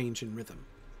of the change in rhythm.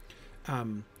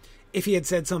 If he had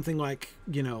said something like,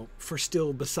 for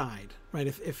still beside, right?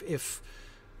 If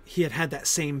he had that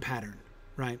same pattern,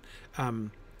 right?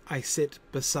 I sit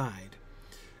beside.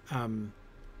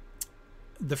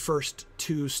 The first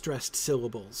two stressed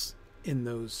syllables in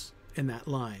that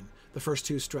line, the first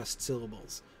two stressed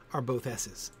syllables are both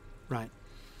S's, right?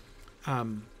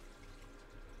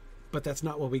 But that's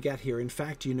not what we get here. In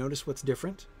fact, you notice what's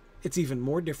different? It's even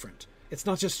more different. It's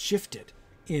not just shifted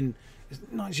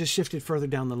further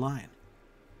down the line.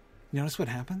 You notice what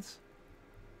happens?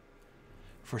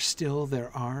 For still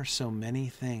there are so many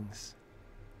things.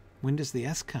 When does the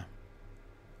S come?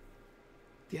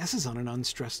 The S is on an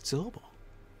unstressed syllable.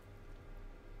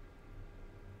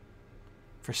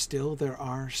 for still there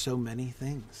are so many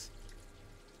things.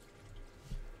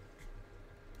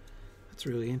 That's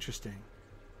really interesting.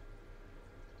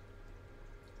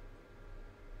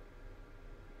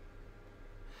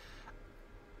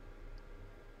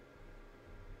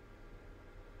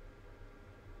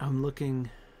 I'm looking...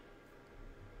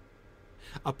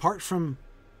 Apart from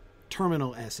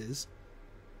terminal S's,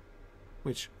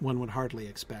 which one would hardly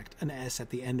expect an S at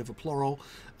the end of a plural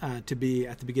to be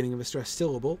at the beginning of a stressed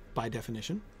syllable, by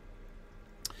definition.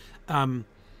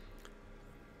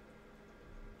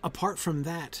 Apart from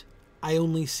that, I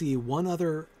only see one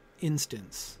other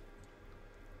instance.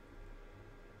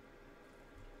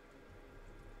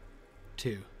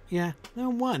 Two. Yeah, no,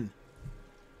 one.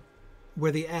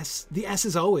 Where the S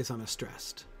is always on a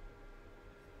stressed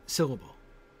syllable,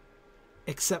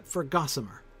 except for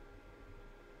gossamer.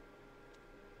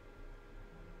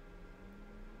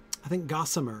 I think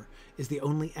gossamer is the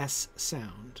only S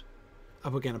sound,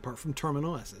 up again apart from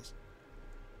terminal S's,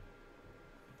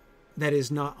 that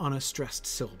is not on a stressed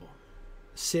syllable.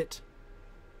 Sit,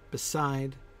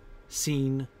 beside,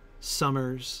 seen,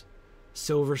 summers,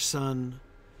 silver sun,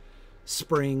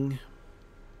 spring,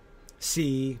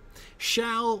 see.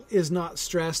 Shall is not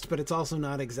stressed, but it's also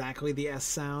not exactly the S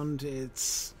sound.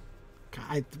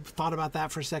 I thought about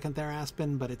that for a second there,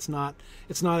 Aspen, but it's not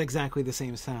exactly the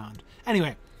same sound.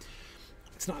 Anyway,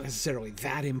 it's not necessarily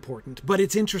that important, but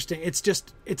it's interesting.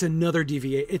 It's another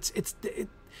deviation.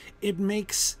 It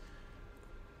makes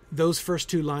those first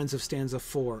two lines of stanza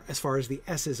 4, as far as the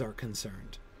S's are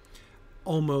concerned,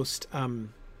 almost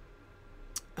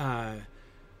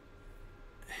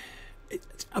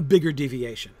it's a bigger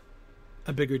deviation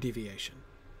than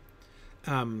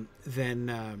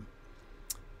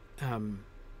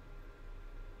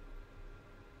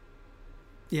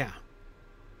yeah.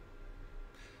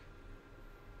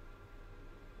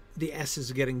 The S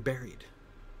is getting buried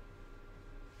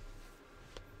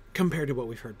compared to what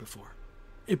we've heard before.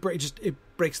 It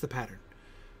breaks the pattern,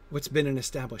 what's been an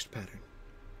established pattern.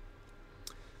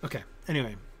 Okay.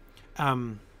 Anyway,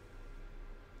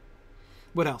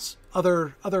 what else?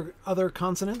 Other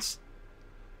consonants?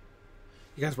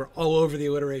 You guys were all over the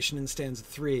alliteration in stanza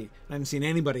 3. I haven't seen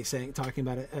anybody talking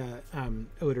about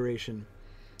alliteration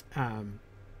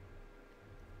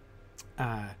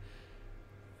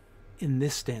in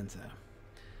this stanza.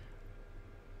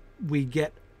 We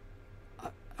get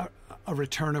a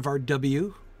return of our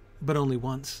W, but only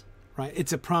once, right?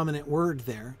 It's a prominent word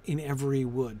there in every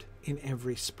wood, in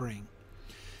every spring.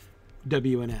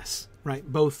 W and S,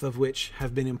 right? Both of which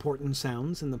have been important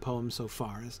sounds in the poem so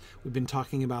far. As we've been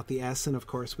talking about the S, and of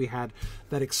course we had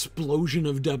that explosion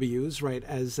of W's, right?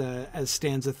 As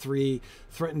stanza 3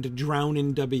 threatened to drown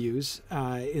in W's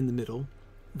in the middle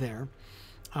there.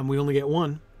 We only get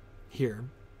one here,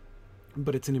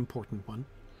 but it's an important one.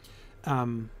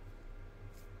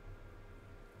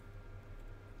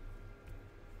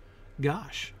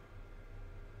 Gosh.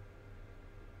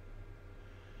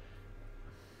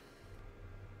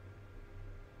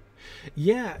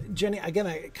 Yeah, Jenny, again,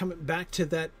 I come back to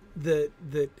that,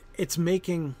 it's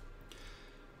making,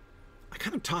 I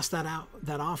kind of tossed that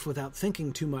off without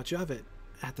thinking too much of it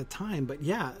at the time, but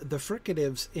yeah, the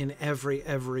fricatives in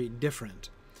every different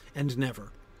and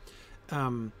never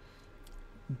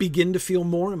begin to feel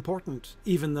more important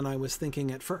even than I was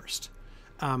thinking at first,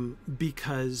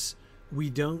 because we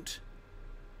don't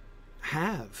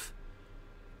have,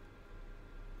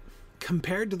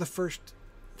 compared to the first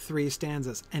 3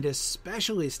 stanzas, and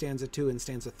especially stanza 2 and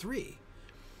stanza 3,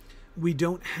 we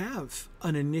don't have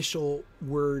an initial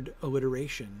word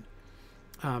alliteration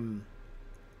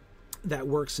that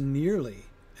works nearly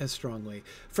as strongly.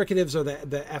 Fricatives are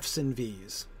the F's and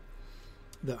V's,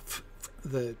 the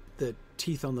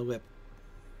teeth on the lip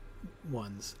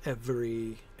ones,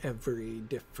 every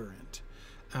different.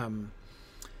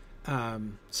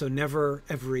 So never,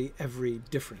 every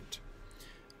different.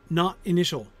 Not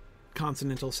initial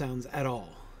consonantal sounds at all,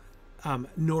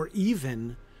 nor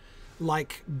even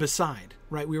like beside,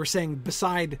 right? We were saying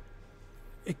beside,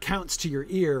 it counts to your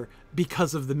ear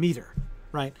because of the meter,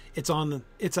 right? It's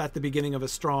at the beginning of a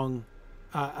strong,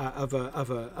 of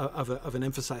an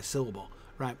emphasized syllable,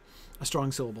 right? A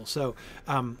strong syllable. So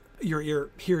your ear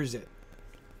hears it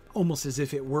almost as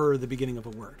if it were the beginning of a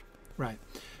word, right?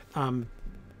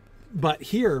 But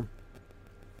here,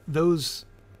 those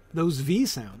V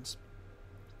sounds,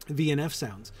 V and F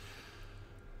sounds,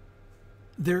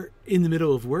 they're in the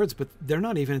middle of words, but they're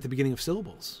not even at the beginning of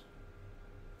syllables.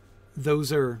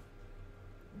 Those are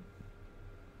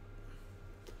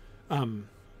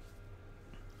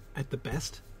at the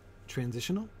best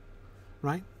transitional,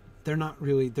 right? They're not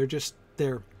really,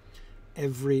 they're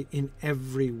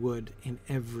every wood, in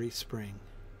every spring.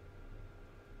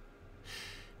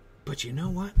 But you know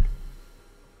what?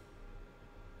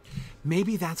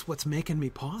 Maybe that's what's making me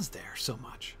pause there so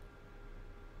much.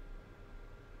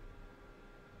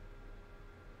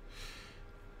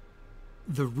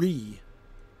 The re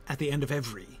at the end of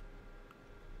every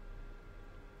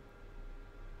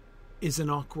is an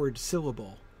awkward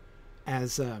syllable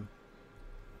as that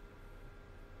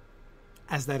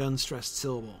unstressed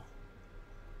syllable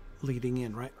leading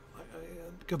in, right?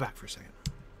 Go back for a second.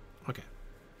 Okay.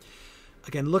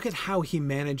 Again, look at how he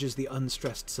manages the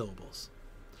unstressed syllables.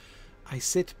 I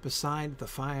sit beside the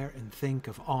fire and think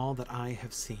of all that I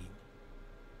have seen.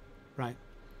 Right?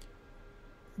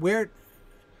 Where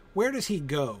does he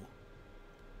go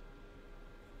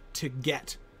to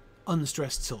get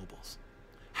unstressed syllables?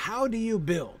 How do you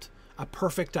build a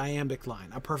perfect iambic line,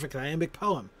 a perfect iambic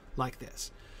poem like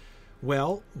this?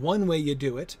 Well, one way you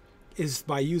do it is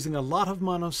by using a lot of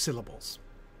monosyllables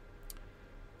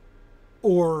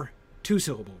or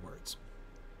two-syllable words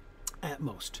at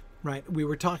most, right? We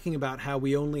were talking about how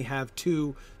we only have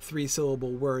 2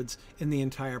 3-syllable words in the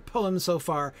entire poem so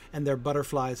far, and they're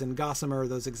butterflies and gossamer,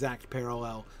 those exact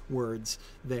parallel words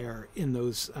there in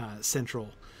those central,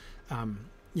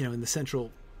 in the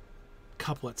central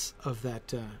couplets of that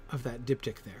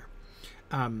diptych there.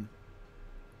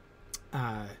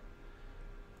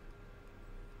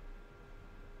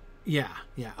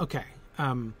 Okay.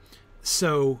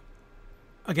 So,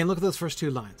 again, look at those first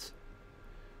 2 lines.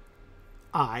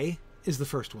 I is the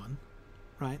first one,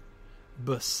 right?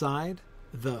 Beside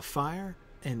the fire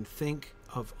and think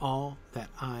of all that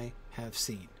I have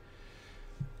seen.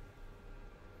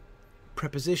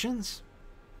 Prepositions,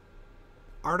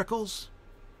 articles,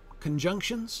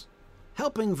 conjunctions,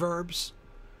 helping verbs,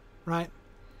 right?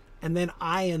 And then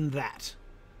I and that.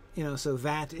 So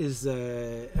that is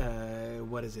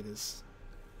what is it?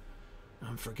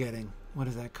 I'm forgetting. What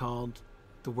is that called?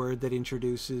 The word that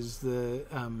introduces the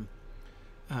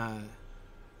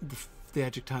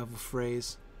adjectival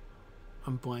phrase.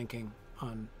 I'm blanking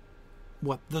on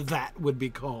what that would be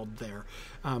called there.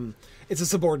 It's a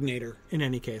subordinator in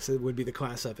any case. It would be the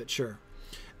class of it, sure.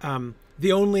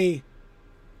 The only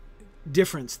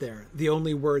difference there, the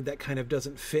only word that kind of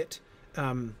doesn't fit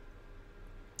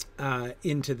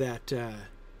into that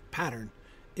pattern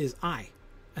is I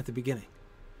at the beginning.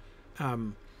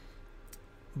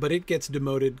 But it gets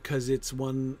demoted because it's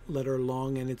one letter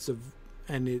long, and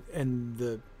and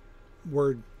the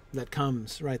word that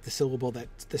comes, right, the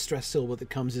stressed syllable that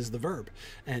comes is the verb,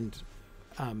 and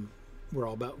we're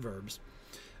all about verbs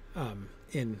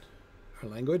in our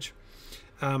language.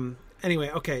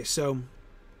 Anyway, okay, so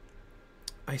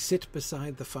I sit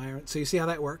beside the fire. So you see how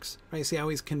that works, right? You see how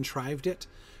he's contrived it,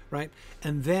 right?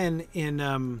 And then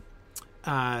in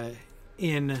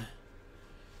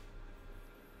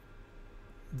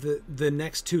the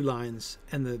next 2 lines,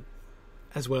 and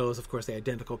as well as, of course, the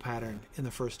identical pattern in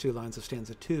the first 2 lines of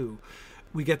stanza 2,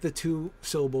 we get the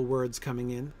 2-syllable words coming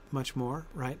in much more,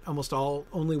 right? All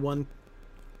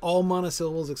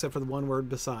monosyllables except for the one word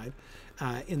beside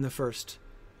in the first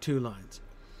 2 lines.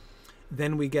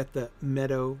 Then we get the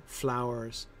meadow,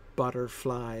 flowers,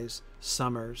 butterflies,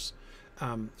 summers.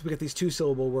 So we get these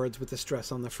 2-syllable words with the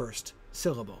stress on the first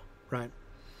syllable, right?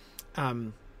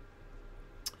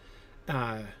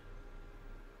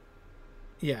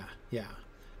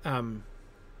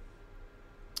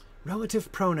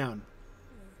 Relative pronoun.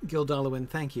 Gildalwyn,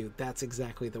 thank you. That's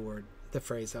exactly the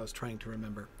phrase I was trying to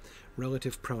remember.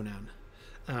 Relative pronoun.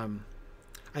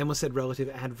 I almost said relative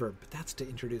adverb, but that's to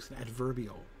introduce an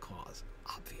adverbial clause,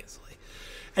 obviously.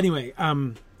 Anyway,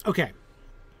 okay.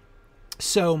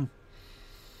 So,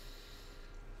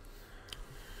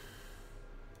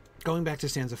 going back to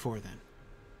stanza 4 then.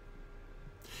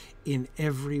 In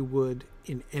every wood,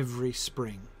 in every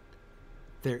spring,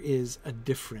 there is a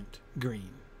different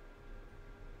green.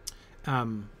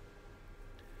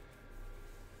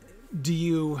 Do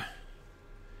you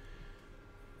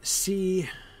see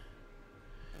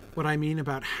what I mean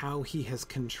about how he has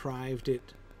contrived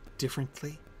it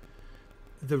differently?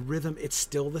 The rhythm, it's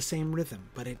still the same rhythm,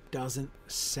 but it doesn't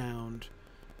sound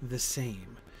the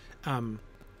same.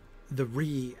 The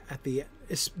re at the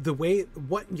the way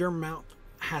what your mouth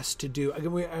has to do.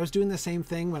 I was doing the same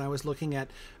thing when I was looking at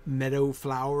meadow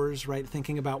flowers, right?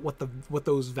 Thinking about what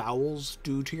those vowels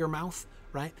do to your mouth,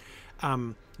 right?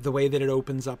 The way that it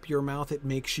opens up your mouth, it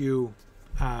makes you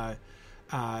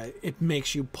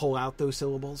pull out those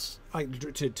syllables,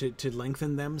 like to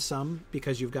lengthen them some,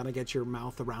 because you've got to get your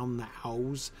mouth around the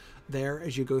ows there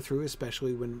as you go through,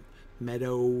 especially when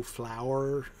meadow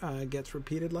flower gets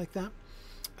repeated like that.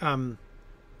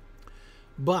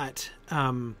 But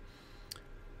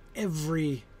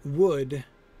every wood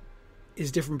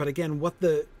is different. But again, what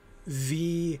the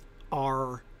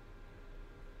VR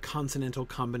consonantal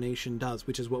combination does,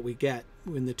 which is what we get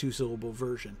in the 2-syllable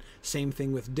version. Same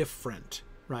thing with different,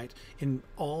 right? In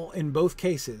both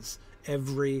cases,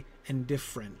 every and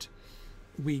different,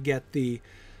 we get the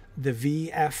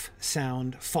VF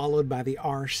sound followed by the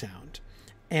R sound.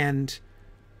 And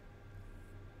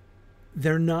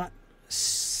they're not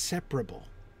separable,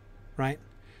 right?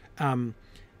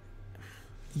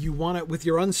 You want it with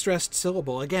your unstressed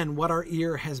syllable. Again, what our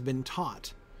ear has been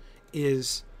taught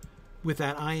is with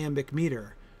that iambic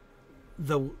meter,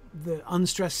 the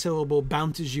unstressed syllable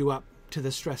bounces you up to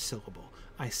the stressed syllable.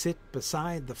 I sit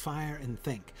beside the fire and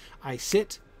think. I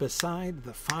sit beside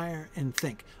the fire and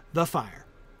think. The fire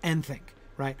and think,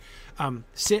 right?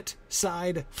 Sit,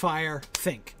 side, fire,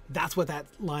 think. That's what that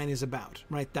line is about,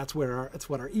 right? That's what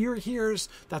our ear hears.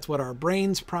 That's what our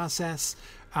brains process.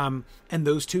 And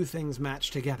those two things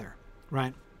match together,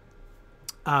 right?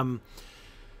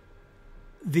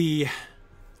 The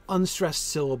unstressed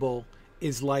syllable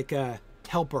is like a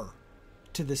helper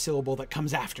to the syllable that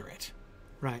comes after it,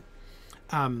 right?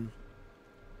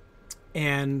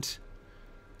 And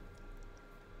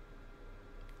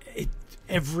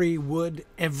every wood,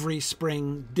 every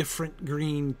spring, different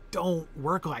green don't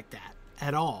work like that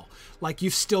at all. Like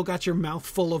you've still got your mouth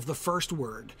full of the first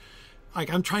word.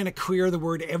 Like I'm trying to clear the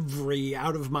word every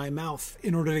out of my mouth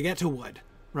in order to get to wood,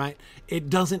 right? It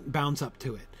doesn't bounce up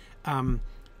to it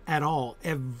at all.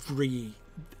 Every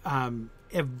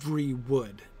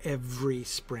wood, every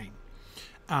spring.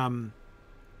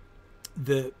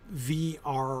 The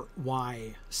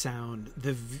VRY sound,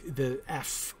 the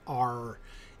FRENT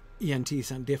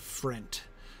sound, different.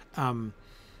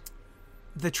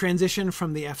 The transition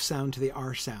from the F sound to the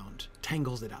R sound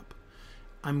tangles it up.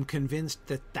 I'm convinced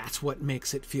that that's what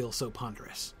makes it feel so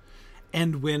ponderous.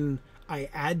 And when I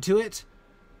add to it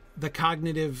the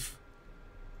cognitive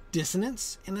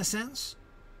dissonance, in a sense,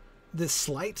 it's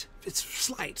slight,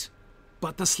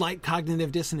 but the slight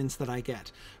cognitive dissonance that I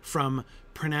get from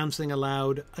pronouncing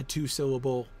aloud a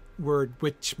 2-syllable word,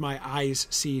 which my eyes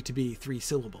see to be 3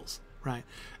 syllables, right?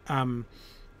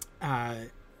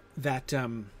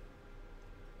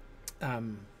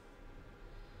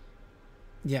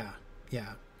 Yeah.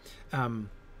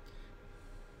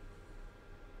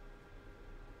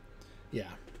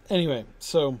 Anyway,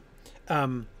 so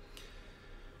I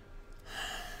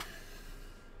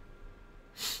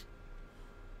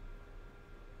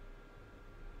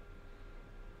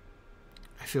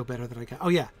feel better that I got.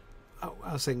 I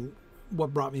was saying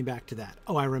what brought me back to that.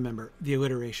 I remember the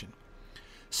alliteration.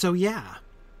 So yeah,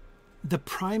 the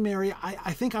primary,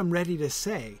 I think I'm ready to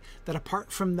say that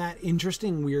apart from that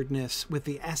interesting weirdness with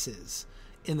the S's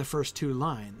in the first 2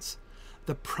 lines,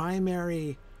 the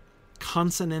primary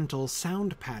consonantal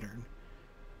sound pattern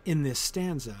in this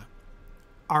stanza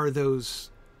are those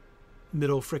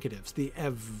middle fricatives, the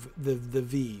ev, the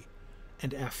V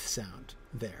and F sound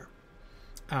there.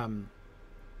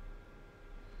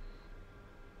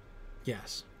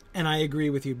 Yes. And I agree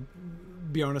with you,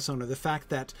 Bjarnasonar. The fact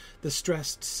that the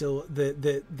stressed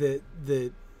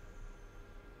the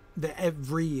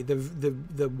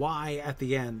Y at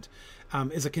the end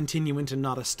is a continuant and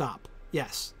not a stop.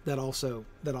 Yes, that also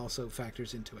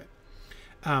factors into it.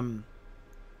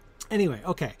 Anyway,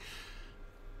 okay.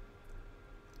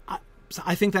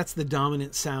 I think that's the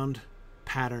dominant sound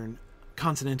pattern,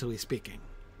 consonantally speaking.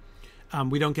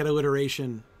 We don't get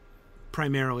alliteration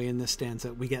primarily in this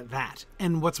stanza. We get that.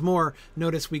 And what's more,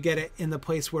 notice we get it in the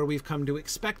place where we've come to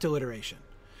expect alliteration.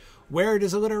 Where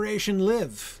does alliteration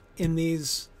live in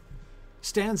these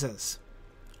stanzas?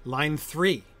 Line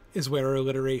 3 is where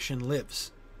alliteration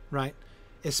lives, right?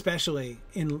 Especially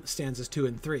in stanzas 2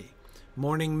 and 3.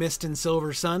 Morning mist and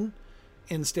silver sun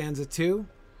in stanza 2.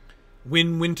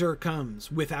 When winter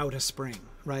comes without a spring,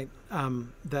 right?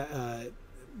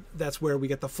 That's where we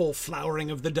get the full flowering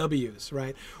of the W's,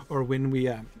 right? Or when we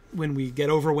get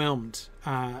overwhelmed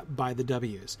by the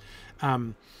W's.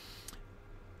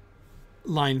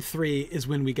 Line 3 is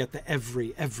when we get the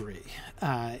every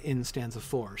in stanza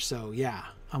 4. So yeah,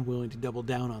 I'm willing to double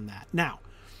down on that. Now,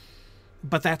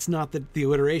 but that's not the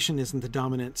alliteration isn't the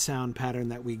dominant sound pattern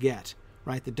that we get,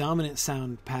 right? The dominant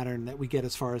sound pattern that we get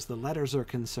as far as the letters are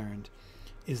concerned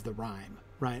is the rhyme,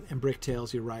 right? And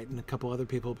Bricktails, you're right, and a couple other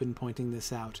people have been pointing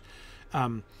this out.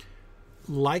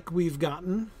 Like we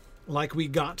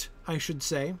got, I should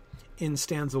say, in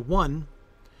stanza 1,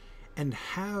 and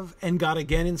got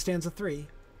again in stanza 3,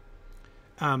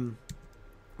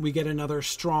 we get another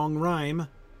strong rhyme,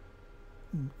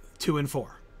 2 and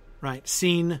 4, right?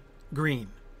 Seen, green.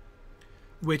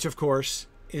 which of course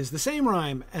is the same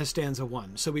rhyme as stanza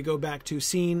 1. So we go back to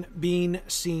seen, bean,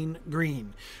 seen,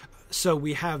 green. So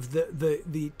we have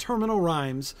the terminal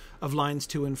rhymes of lines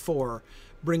 2 and 4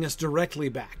 bring us directly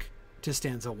back to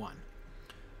stanza 1.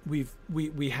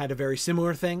 We had a very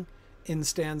similar thing in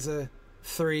stanza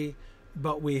 3,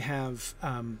 but we have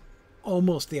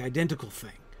almost the identical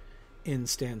thing in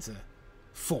stanza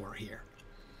 4 here.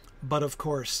 But of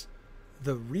course,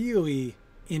 the really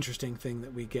interesting thing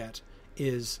that we get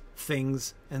is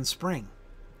things and spring,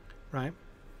 right?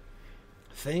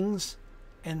 Things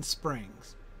and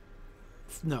springs.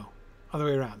 No, other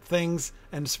way around. Things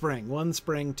and spring. One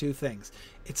spring, two things.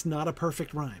 It's not a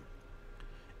perfect rhyme.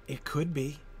 It could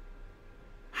be.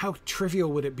 How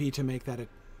trivial would it be to make that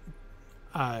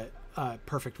a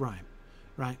perfect rhyme,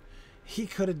 right? He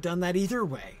could have done that either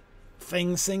way.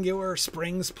 Things singular,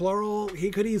 springs plural.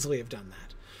 He could easily have done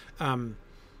that.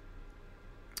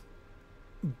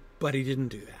 But he didn't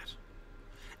do that.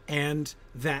 And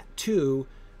that, too,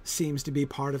 seems to be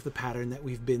part of the pattern that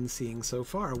we've been seeing so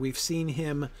far. We've seen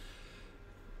him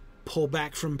pull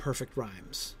back from perfect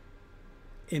rhymes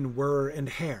in were and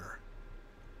hair.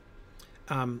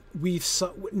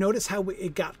 Notice how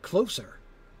it got closer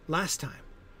last time,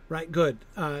 right? Good.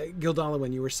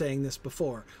 Gildoliwan, you were saying this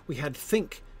before. We had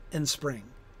think and spring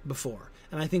before.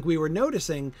 And I think we were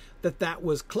noticing that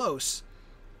was close,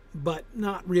 but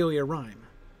not really a rhyme.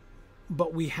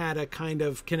 But we had a kind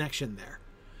of connection there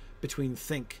between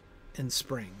think and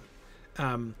spring.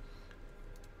 And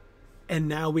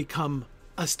now we come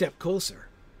a step closer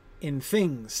in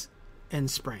things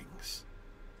and springs.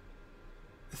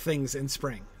 Things and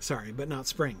spring, sorry, but not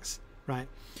springs, right?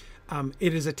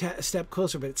 It is a step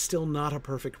closer, but it's still not a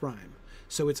perfect rhyme.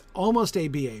 So it's almost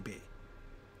ABAB,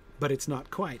 but it's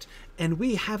not quite. And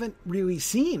we haven't really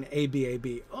seen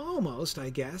ABAB, almost, I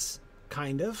guess,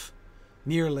 kind of,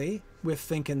 nearly, with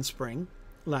think and spring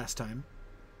last time.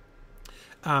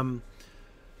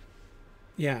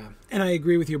 Yeah, and I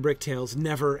agree with you, Bricktails.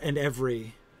 Never and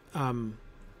every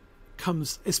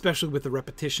comes, especially with the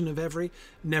repetition of every.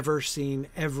 Never seen,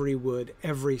 every would,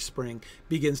 every spring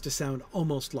begins to sound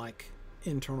almost like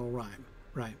internal rhyme,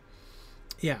 right?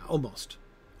 Yeah, almost.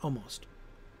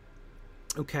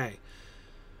 Okay.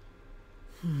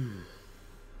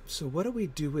 So what do we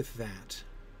do with that?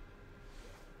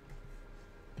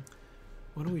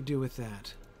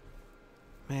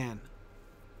 Man,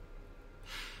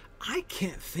 I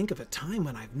can't think of a time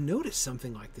when I've noticed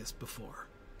something like this before,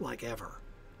 like ever.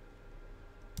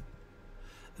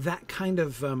 That kind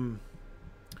of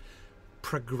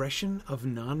progression of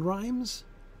non-rhymes,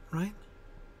 right?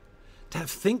 To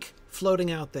have think floating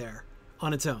out there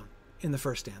on its own in the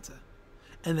first stanza,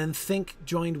 and then think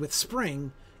joined with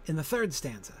spring in the third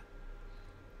stanza.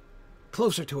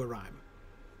 Closer to a rhyme.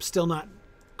 Still not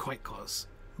quite close,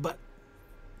 but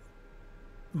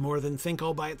more than think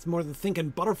all by it's more than think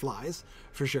and butterflies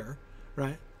for sure,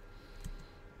 right?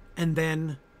 And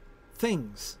then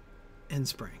things and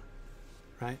spring,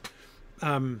 right?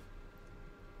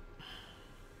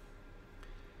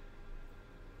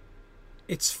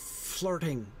 It's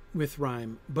flirting with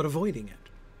rhyme but avoiding it,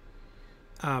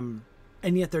 and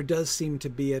yet there does seem to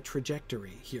be a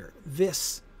trajectory here.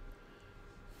 This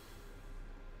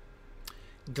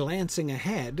glancing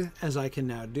ahead, as I can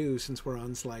now do since we're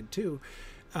on slide 2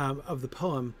 of the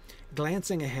poem,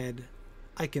 glancing ahead,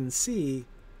 I can see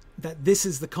that this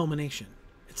is the culmination.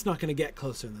 It's not going to get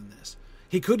closer than this.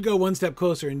 He could go one step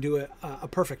closer and do a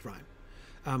perfect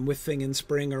rhyme with thing and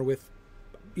spring, or with,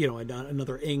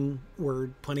 another ing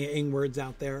word, plenty of ing words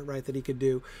out there, right, that he could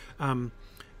do.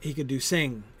 He could do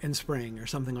sing and spring or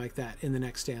something like that in the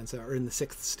next stanza or in the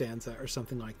 6th stanza or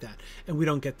something like that. And we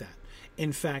don't get that.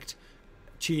 In fact,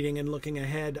 cheating and looking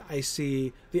ahead, I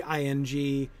see the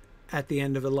ing at the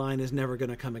end of a line is never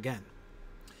going to come again.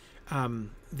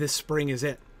 This spring is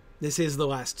it. This is the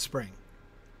last spring.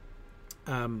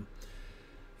 In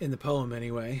the poem,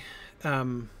 anyway.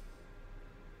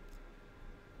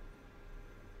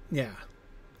 Yeah.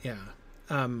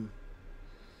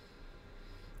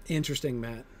 Interesting,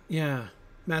 Matt. Yeah.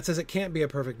 Matt says it can't be a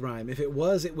perfect rhyme. If it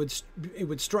was, it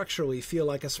would structurally feel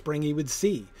like a spring he would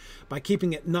see. By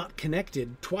keeping it not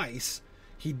connected twice,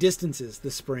 he distances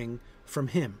the spring from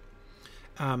him.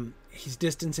 He's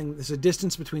distancing. There's a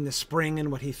distance between the spring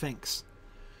and what he thinks.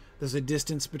 There's a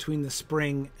distance between the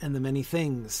spring and the many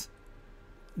things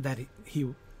that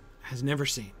he has never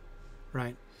seen,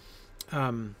 right?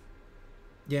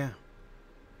 Yeah.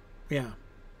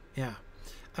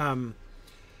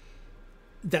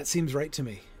 That seems right to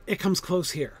me. It comes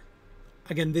close here.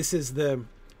 Again, this is the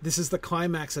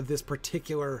climax of this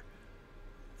particular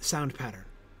sound pattern,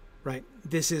 right?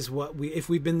 This is what if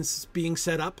we've been being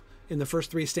set up in the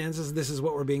first three stanzas, this is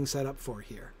what we're being set up for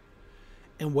here.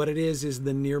 And what it is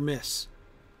the near miss,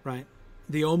 right?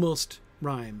 The almost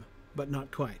rhyme, but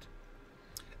not quite.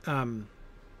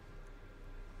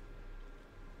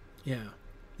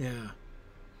 Yeah,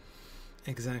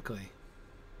 exactly.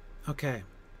 Okay.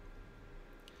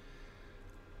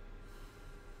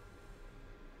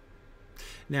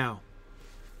 Now,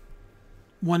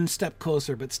 one step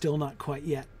closer, but still not quite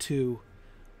yet to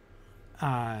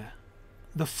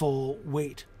the full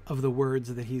weight of the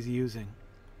words that he's using.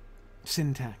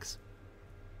 Syntax.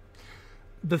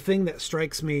 The thing that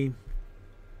strikes me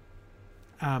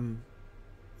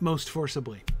most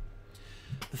forcibly.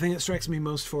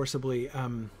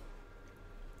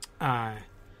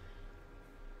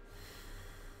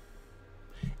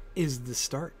 Is the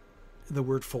start, the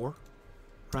word for,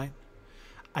 right?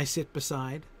 I sit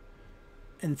beside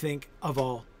and think of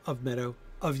meadow,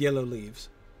 of yellow leaves.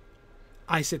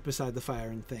 I sit beside the fire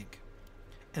and think.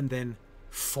 And then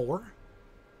for?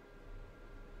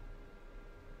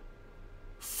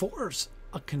 For's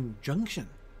a conjunction.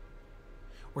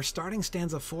 We're starting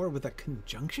stanza 4 with a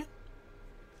conjunction?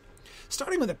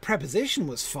 Starting with a preposition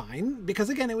was fine, because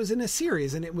again, it was in a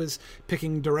series and it was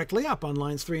picking directly up on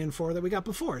lines 3 and 4 that we got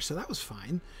before, so that was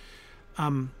fine.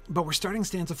 But we're starting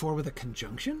stanza 4 with a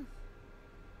conjunction?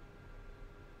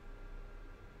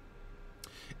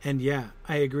 And yeah,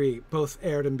 I agree. Both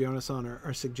Aird and Bjarnason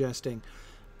are suggesting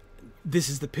this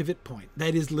is the pivot point.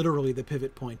 That is literally the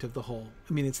pivot point of the whole.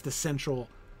 I mean, it's the central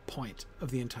point of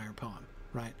the entire poem,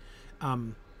 right?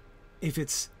 If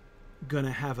it's going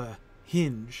to have a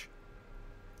hinge,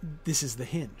 this is the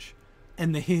hinge.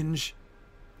 And the hinge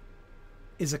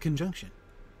is a conjunction.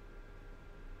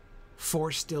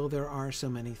 For still there are so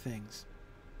many things.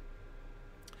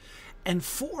 And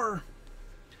for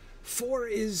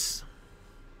is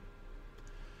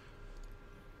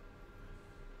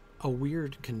a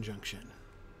weird conjunction,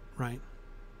 right?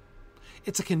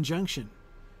 It's a conjunction,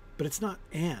 but it's not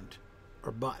and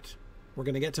or but. We're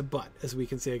going to get to but, as we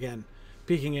can see again.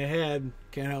 Peeking ahead,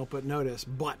 can't help but notice,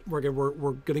 but we're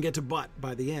going to get to but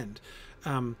by the end.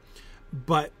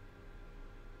 But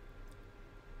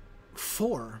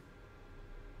for,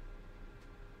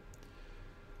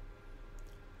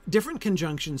 different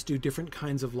conjunctions do different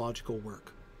kinds of logical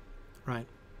work, right?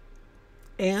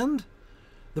 And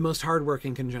the most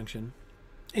hardworking conjunction,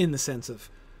 in the sense of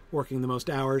working the most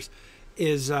hours,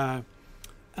 is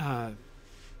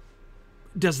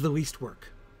does the least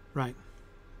work, right?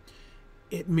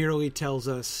 It merely tells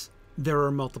us there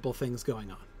are multiple things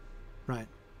going on, right?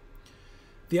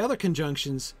 The other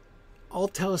conjunctions all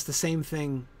tell us the same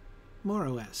thing, more or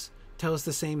less. Tell us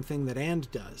the same thing that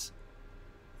and does,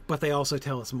 but they also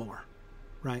tell us more,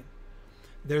 right?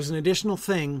 There's an additional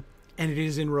thing, and it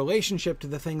is in relationship to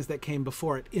the things that came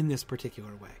before it in this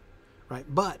particular way, right?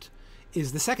 But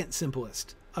is the second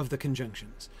simplest of the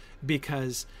conjunctions,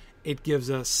 because it gives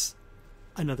us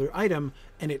another item,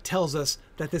 and it tells us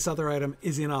that this other item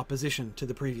is in opposition to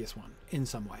the previous one in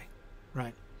some way,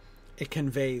 right? It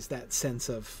conveys that sense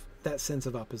of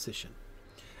opposition.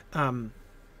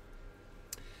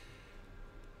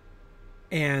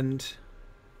 And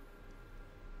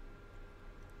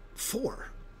for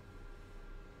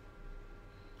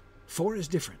is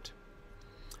different.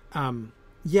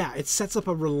 It sets up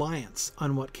a reliance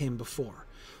on what came before.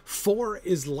 For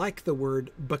is like the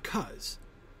word because,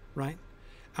 right?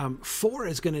 For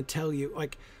is going to tell you,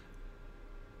 like,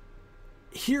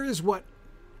 here is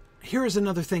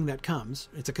another thing that comes.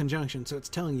 It's a conjunction, so it's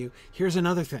telling you, here's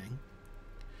another thing.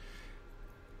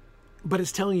 But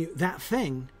it's telling you that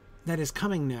thing that is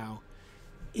coming now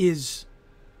is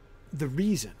the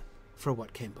reason for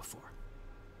what came before.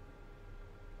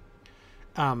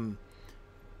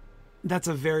 That's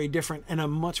a very different and a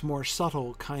much more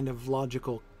subtle kind of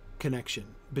logical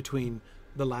connection between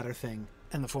the latter thing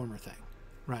and the former thing,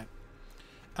 right?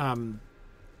 And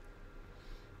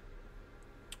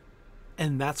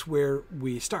that's where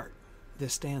we start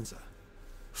this stanza.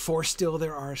 For still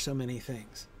there are so many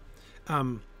things.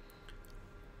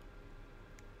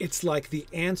 It's like the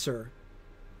answer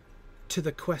to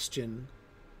the question,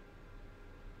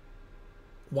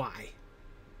 why?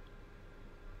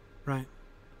 Right?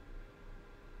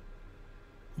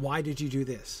 Why did you do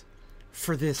this?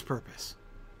 For this purpose,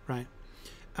 right?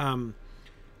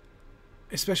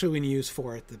 Especially when you use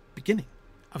for at the beginning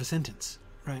of a sentence,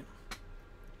 right?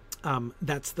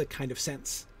 That's the kind of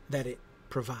sense that it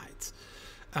provides.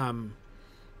 Don't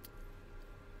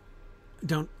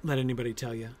let anybody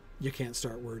tell you can't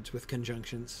start words with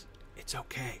conjunctions. It's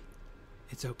okay.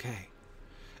 It's okay.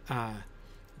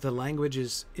 The language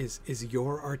is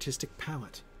your artistic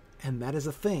palette. And that is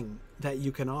a thing that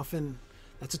you can often,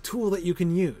 that's a tool that you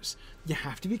can use. You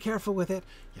have to be careful with it.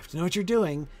 You have to know what you're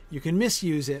doing. You can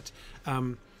misuse it.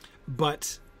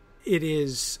 But it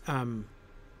is, a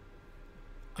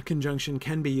conjunction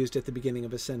can be used at the beginning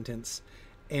of a sentence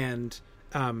and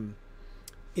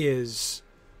it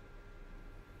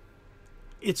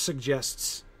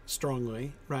suggests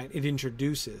strongly, right? It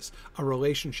introduces a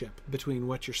relationship between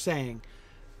what you're saying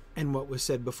and what was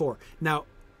said before. Now,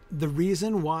 the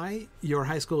reason why your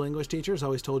high school English teachers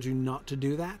always told you not to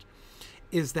do that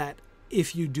is that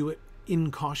if you do it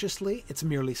incautiously, it's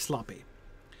merely sloppy.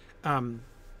 For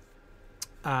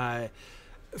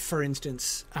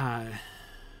instance,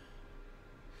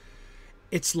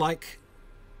 it's like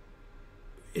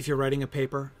if you're writing a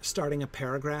paper, starting a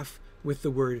paragraph with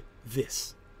the word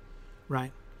 "this,"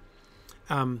 right?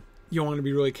 You want to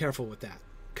be really careful with that.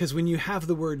 Because when you have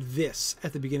the word "this"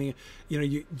 at the beginning,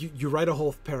 you write a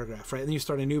whole paragraph, right? And then you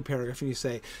start a new paragraph and you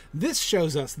say, "This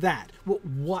shows us that." Well,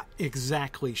 what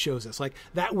exactly shows us? Like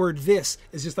that word "this"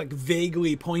 is just like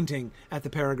vaguely pointing at the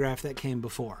paragraph that came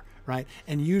before, right?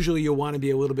 And usually you'll want to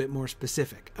be a little bit more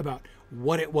specific about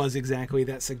what it was exactly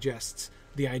that suggests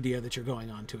the idea that you're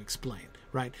going on to explain,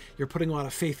 right? You're putting a lot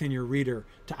of faith in your reader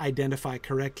to identify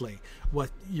correctly what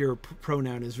your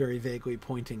pronoun is very vaguely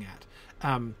pointing at.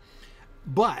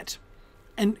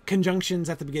 And conjunctions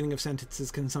at the beginning of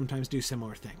sentences can sometimes do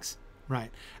similar things,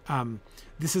 right?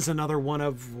 This is another one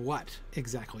of what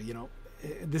exactly,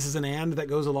 this is an and that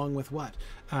goes along with what.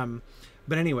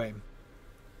 But anyway,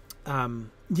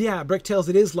 Bricktails,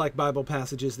 it is like Bible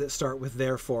passages that start with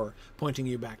therefore, pointing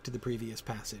you back to the previous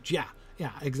passage. Yeah,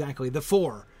 exactly. The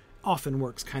for often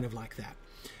works kind of like that.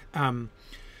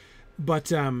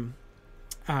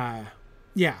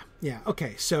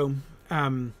 Okay, so...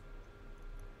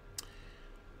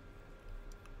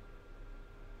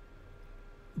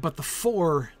 But the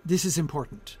for, this is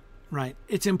important, right?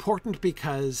 It's important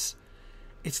because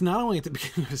it's not only at the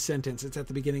beginning of a sentence, it's at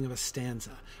the beginning of a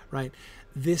stanza, right?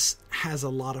 This has a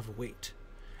lot of weight,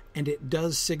 and it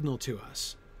does signal to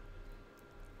us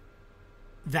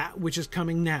that which is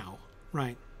coming now,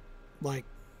 right? Like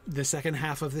the second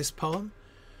half of this poem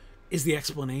is the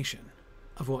explanation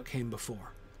of what came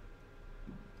before,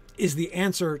 is the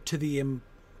answer to the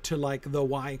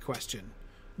why question,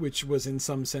 which was in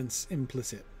some sense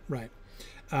implicit, right?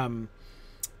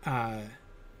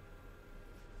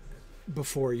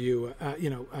 Before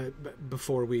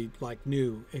before we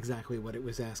knew exactly what it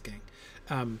was asking.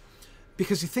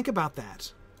 Because you think about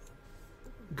that,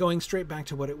 going straight back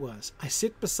to what it was. I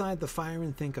sit beside the fire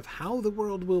and think of how the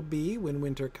world will be when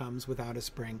winter comes without a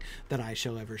spring that I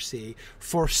shall ever see.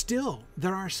 For still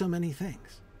there are so many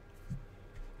things.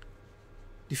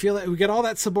 Do you feel that we get all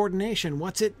that subordination?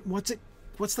 What's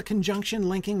the conjunction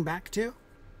linking back to?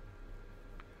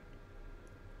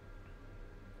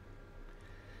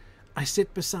 I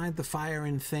sit beside the fire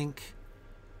and think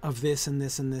of this and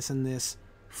this and this and this,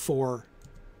 for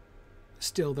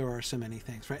still there are so many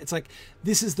things, right? It's like,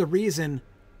 this is the reason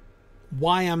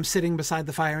why I'm sitting beside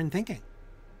the fire and thinking.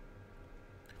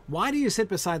 Why do you sit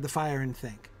beside the fire and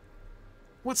think?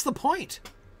 What's the point?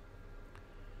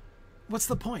 What's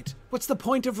the point? What's the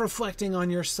point of reflecting on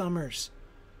your summers?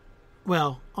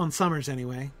 Well, on summers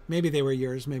anyway. Maybe they were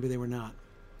yours, maybe they were not.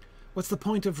 What's the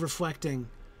point of reflecting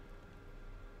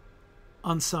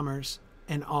on summers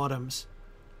and autumns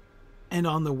and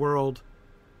on the world,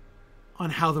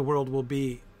 on how the world will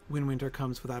be when winter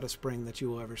comes without a spring that you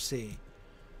will ever see?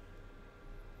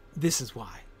 This is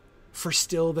why. For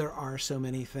still there are so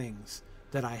many things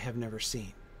that I have never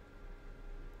seen.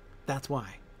 That's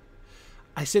why.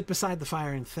 I sit beside the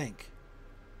fire and think.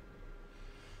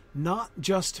 Not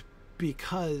just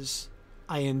because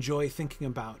I enjoy thinking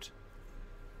about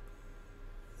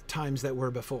times that were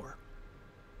before.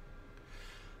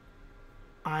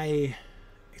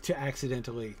 To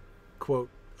accidentally quote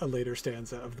a later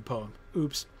stanza of the poem.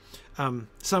 Oops.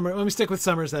 Summer. Let me stick with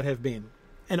summers that have been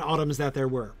and autumns that there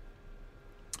were.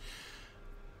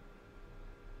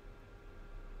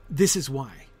 This is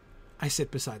why I sit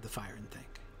beside the fire and think.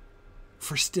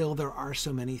 For still there are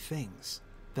so many things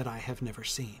that I have never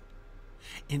seen.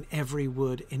 In every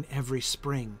wood, in every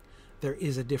spring, there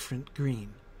is a different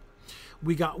green.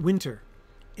 We got winter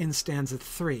in stanza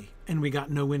 3, and we got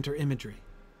no winter imagery.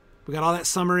 We got all that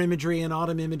summer imagery and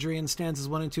autumn imagery in stanzas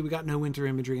 1 and 2. We got no winter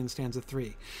imagery in stanza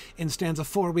 3. In stanza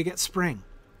 4, we get spring.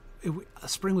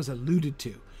 Spring was alluded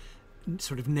to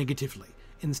sort of negatively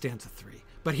in stanza 3.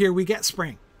 But here we get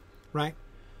spring, right?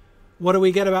 What do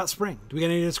we get about spring? Do we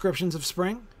get any descriptions of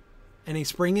spring? Any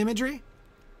spring imagery?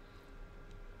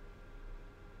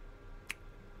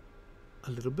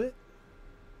 A little bit.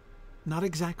 Not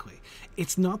exactly.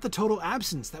 It's not the total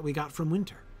absence that we got from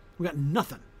winter. We got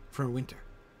nothing from winter.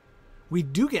 We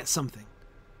do get something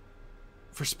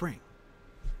for spring.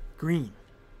 Green.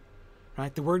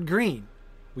 Right? The word green.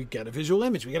 We get a visual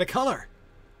image. We get a color.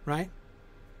 Right?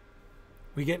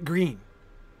 We get green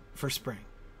for spring.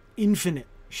 Infinite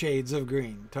shades of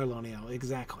green. Tarloniel.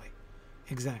 Exactly.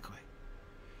 Exactly.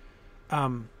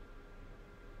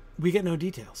 We get no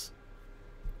details.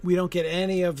 We don't get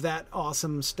any of that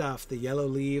awesome stuff. The yellow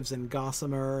leaves and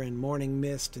gossamer and morning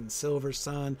mist and silver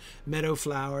sun, meadow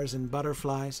flowers and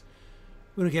butterflies.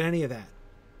 We don't get any of that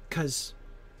because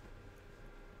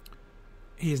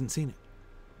he hasn't seen it.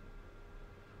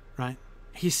 Right?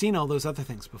 He's seen all those other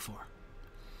things before.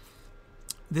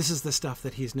 This is the stuff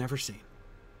that he's never seen.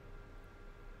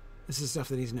 This is stuff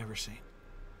that he's never seen.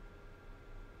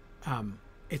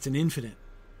 It's an infinite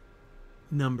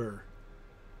number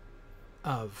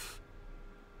of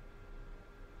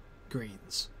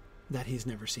greens that he's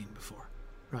never seen before,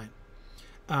 right?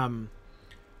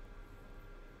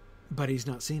 But he's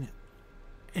not seen it,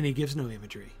 and he gives no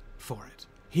imagery for it.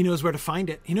 He knows where to find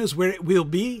it. He knows where it will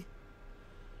be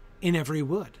in every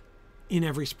wood, in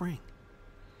every spring.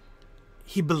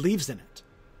 He believes in it,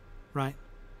 right?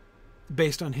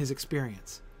 Based on his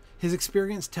experience. His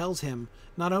experience tells him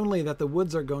not only that the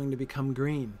woods are going to become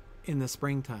green in the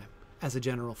springtime as a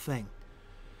general thing,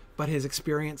 but his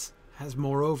experience has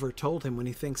moreover told him, when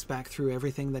he thinks back through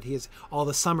everything that he is, all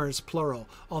the summers plural,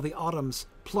 all the autumns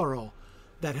plural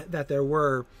that there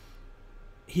were,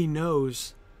 he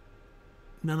knows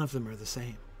none of them are the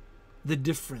same. The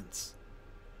different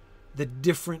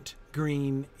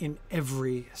green in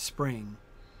every spring,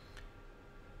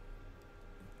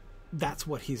 that's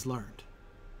what he's learned.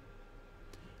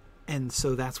 And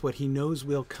so that's what he knows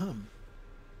will come.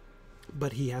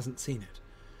 But he hasn't seen it.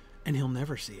 And he'll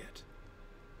never see it.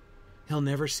 He'll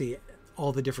never see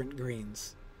all the different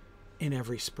greens in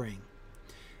every spring.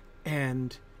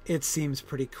 And it seems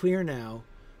pretty clear now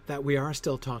that we are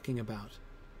still talking about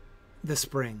the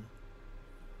spring.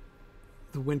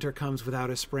 The winter comes without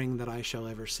a spring that I shall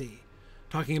ever see.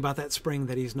 Talking about that spring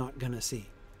that he's not going to see.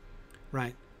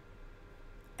 Right?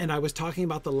 And I was talking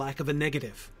about the lack of a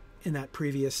negative in that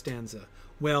previous stanza.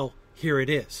 Well, here it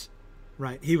is.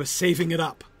 Right? He was saving it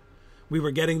up. We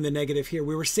were getting the negative here.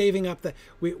 We were saving up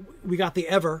we got the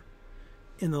ever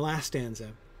in the last stanza,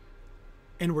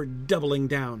 and we're doubling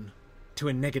down to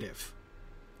a negative,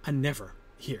 a never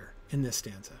here in this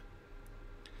stanza.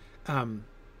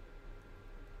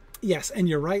 Yes, and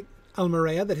you're right,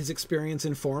 Almerea, that his experience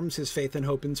informs his faith and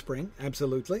hope in spring.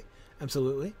 Absolutely.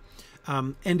 Absolutely.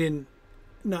 And in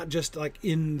not just like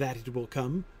in that it will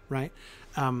come, right?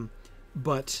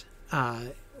 But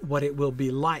what it will be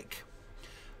like.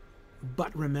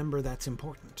 But remember, that's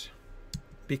important.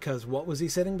 Because what was he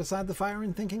sitting beside the fire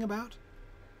and thinking about?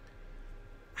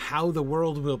 How the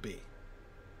world will be.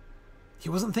 He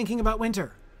wasn't thinking about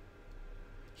winter.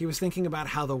 He was thinking about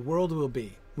how the world will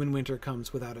be when winter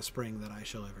comes without a spring that I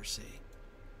shall ever see.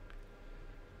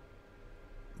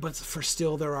 But for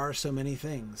still there are so many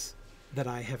things that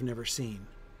I have never seen.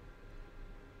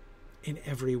 In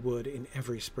every wood, in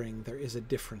every spring, there is a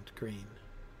different green.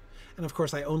 And of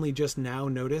course, I only just now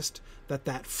noticed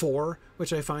that 4,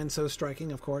 which I find so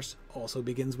striking, of course, also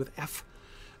begins with F.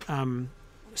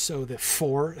 So the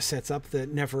 4 sets up the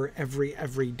never,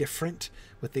 every different,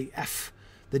 with the F,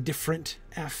 the different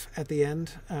F at the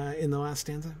end in the last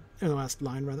stanza, or the last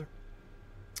line, rather.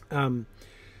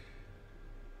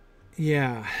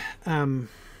 Yeah.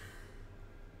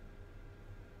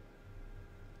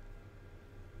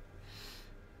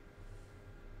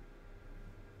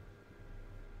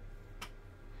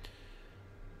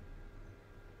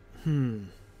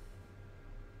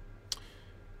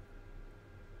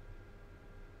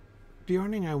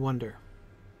 Bjorning, I wonder.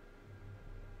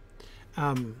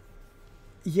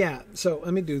 Yeah, so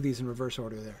let me do these in reverse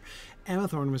order there.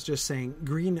 Amathorn was just saying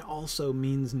green also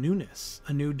means newness,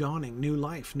 a new dawning, new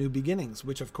life, new beginnings,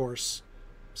 which of course,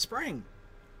 spring,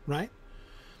 right?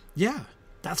 Yeah,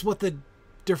 that's what the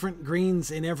different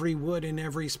greens in every wood in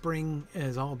every spring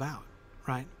is all about,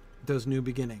 right? Those new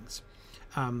beginnings.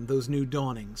 Those new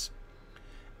dawnings.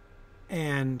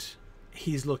 And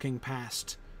he's looking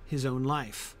past his own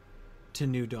life to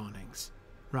new dawnings,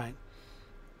 right?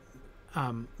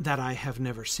 That I have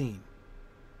never seen.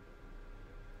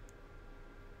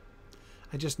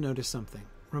 I just noticed something.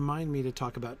 Remind me to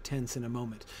talk about tense in a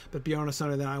moment. But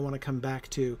Bjornason, then I want to come back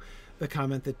to the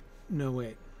comment that... No,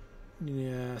 wait.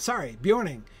 Yeah, sorry,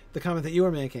 Bjorning, the comment that you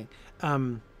were making.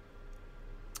 My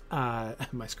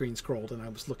screen scrolled and I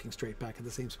was looking straight back at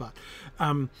the same spot.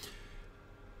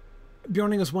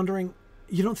 Bjorning was wondering,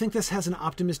 you don't think this has an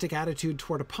optimistic attitude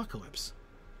toward apocalypse?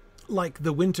 Like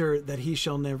the winter that he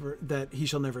shall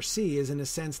never see is in a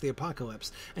sense the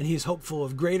apocalypse, and he is hopeful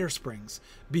of greater springs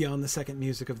beyond the second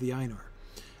music of the Ainur.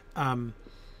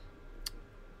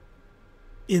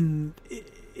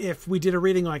 If we did a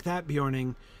reading like that,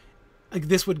 Bjorning, like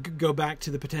this would go back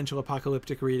to the potential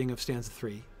apocalyptic reading of stanza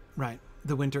 3, right?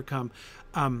 The winter come,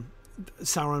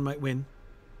 Sauron might win,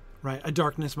 right? A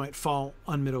darkness might fall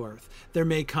on Middle-earth. There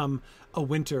may come a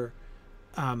winter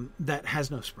that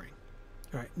has no spring.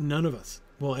 Right? None of us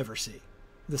will ever see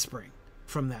the spring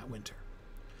from that winter.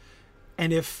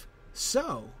 And if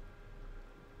so,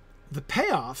 the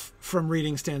payoff from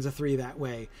reading stanza 3 that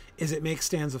way is it makes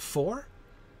stanza 4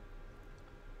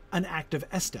 an act of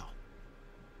Estel.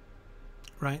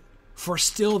 Right? For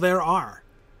still there are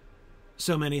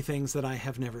so many things that I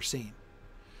have never seen.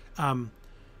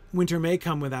 Winter may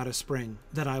come without a spring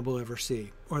that I will ever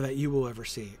see, or that you will ever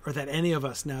see, or that any of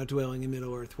us now dwelling in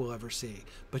Middle-earth will ever see.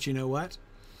 But you know what?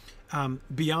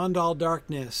 Beyond all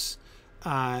darkness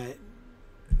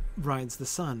rides the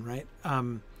sun, right?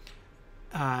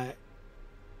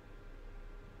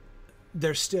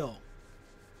 There's still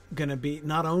going to be,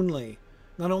 not only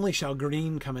shall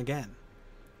green come again,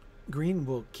 green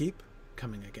will keep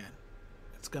coming again.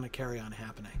 It's going to carry on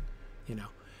happening, you know.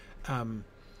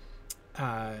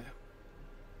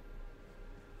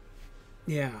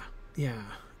 Yeah,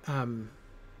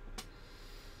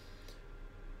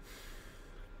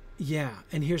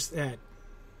 and here's that.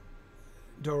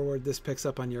 Dorward, this picks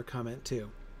up on your comment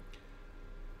too.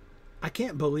 I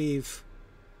can't believe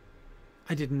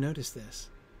I didn't notice this.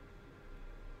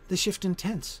 The shift in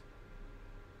tense.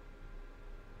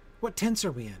 What tense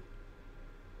are we in?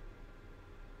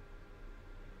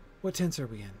 What tense are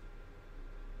we in?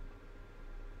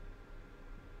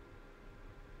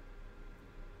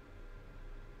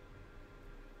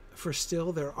 For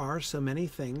still there are so many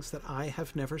things that I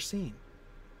have never seen.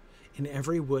 In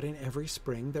every wood and every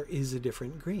spring there is a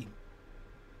different green.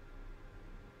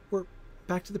 We're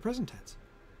back to the present tense.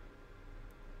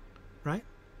 Right?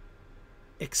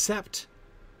 Except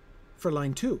for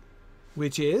line 2,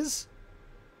 which is,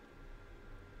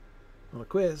 well, a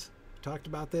quiz. We talked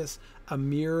about this a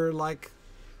mere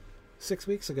 6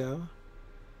 weeks ago.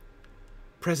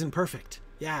 Present perfect.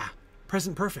 Yeah,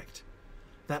 present perfect.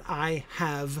 That I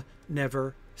have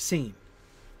never seen.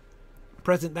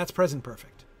 That's present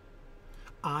perfect.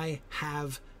 I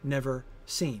have never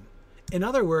seen. In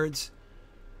other words,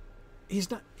 he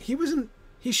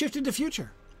shifted to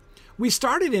future. We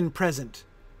started in present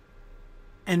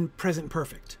and present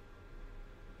perfect.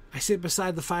 I sit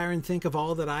beside the fire and think of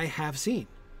all that I have seen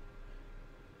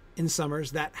in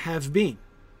summers that have been.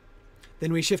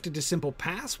 Then we shifted to simple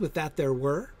past with that there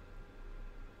were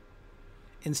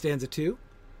in stanza 2.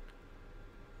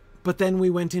 But then we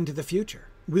went into the future.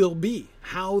 Will be.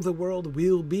 How the world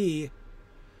will be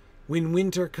when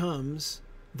winter comes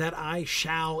that I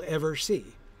shall ever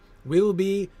see. Will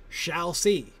be, shall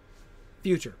see.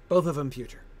 Future. Both of them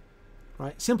future.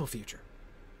 Right? Simple future.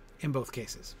 In both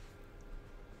cases.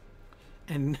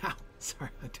 And now, sorry,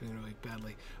 I'm doing really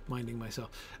badly, minding myself.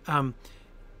 And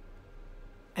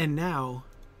now,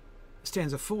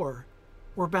 stanza 4,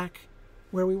 we're back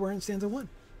where we were in stanza 1.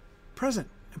 Present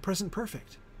and present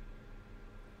perfect.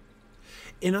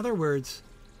 In other words,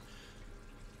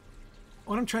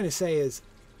 what I'm trying to say is,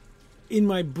 in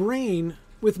my brain,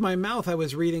 with my mouth, I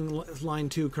was reading line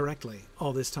 2 correctly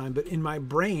all this time, but in my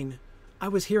brain, I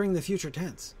was hearing the future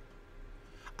tense.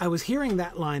 I was hearing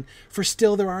that line, for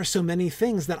still there are so many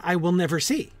things that I will never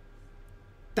see.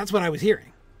 That's what I was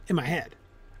hearing in my head,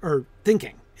 or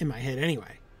thinking in my head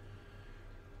anyway.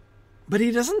 But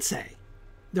he doesn't say,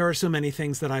 there are so many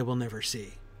things that I will never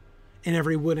see. In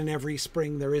every wood and every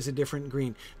spring there is a different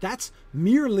green. That's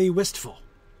merely wistful,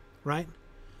 right?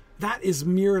 That is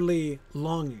merely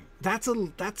longing. That's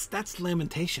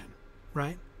lamentation,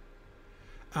 right?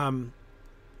 I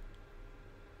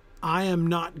am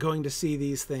not going to see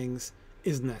these things.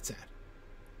 Isn't that sad?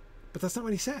 But that's not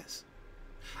what he says.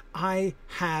 I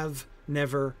have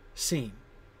never seen.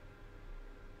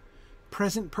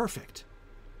 Present perfect.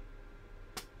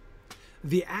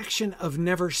 The action of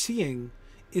never seeing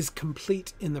is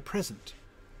complete in the present.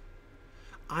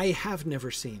 I have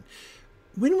never seen.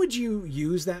 When would you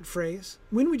use that phrase?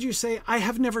 When would you say, I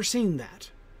have never seen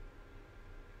that?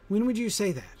 When would you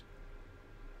say that?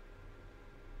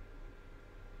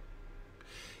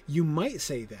 You might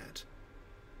say that.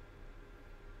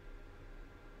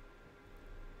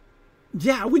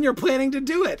 Yeah, when you're planning to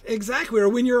do it. Exactly. Or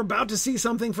when you're about to see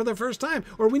something for the first time.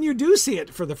 Or when you do see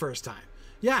it for the first time.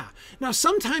 Yeah. Now,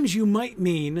 sometimes you might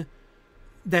mean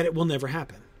that it will never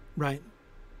happen, right?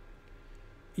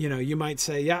 You know, you might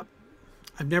say, yep,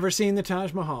 I've never seen the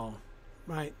Taj Mahal,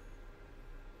 right?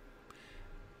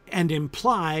 And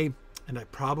imply, and I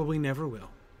probably never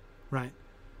will, right?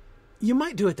 You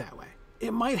might do it that way.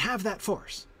 It might have that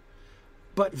force.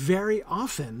 But very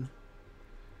often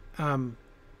it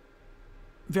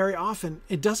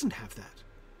doesn't have that,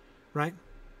 right?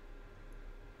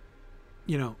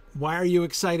 You know, why are you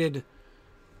excited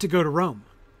to go to Rome?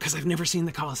 Because I've never seen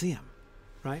the Colosseum,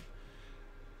 right?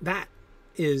 That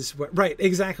is what, right,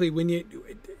 exactly. When you,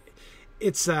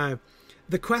 it's, the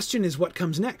question is what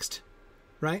comes next,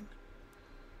 right?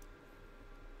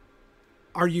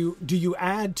 Do you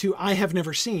add to, I have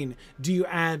never seen, do you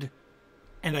add,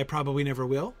 and I probably never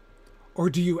will? Or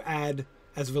do you add,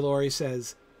 as Valori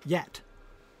says, yet,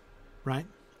 right?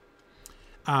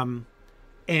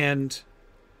 And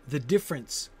the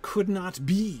difference could not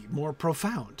be more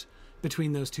profound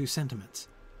between those two sentiments,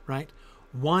 right?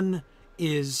 One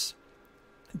is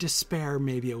despair,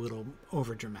 maybe a little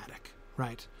overdramatic,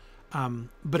 right?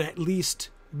 But at least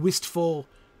wistful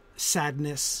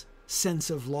sadness, sense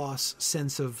of loss,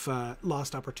 sense of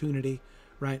lost opportunity,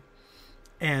 right?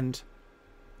 And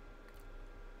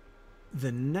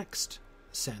the next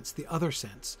sense, the other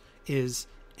sense, is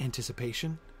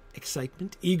anticipation,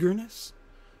 excitement, eagerness,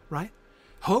 right?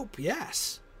 Hope,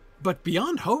 yes, but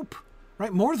beyond hope,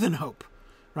 right? More than hope,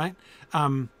 right?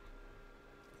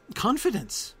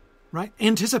 Confidence, right?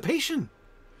 Anticipation,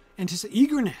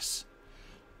 eagerness,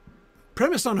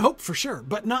 premised on hope for sure,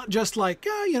 but not just like,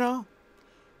 you know,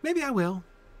 maybe I will.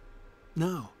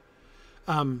 No.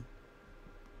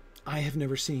 I have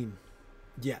never seen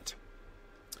yet.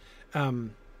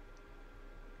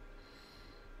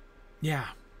 Yeah.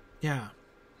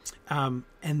 And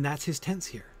that's his tense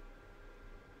here.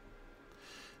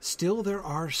 Still, there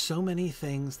are so many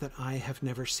things that I have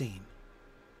never seen.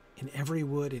 In every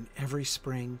wood, in every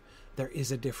spring, there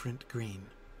is a different green.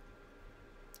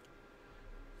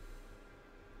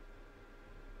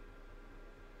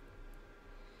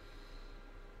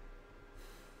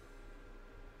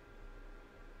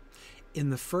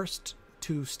 In the first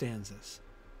two stanzas,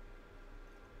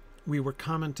 we were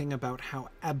commenting about how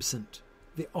absent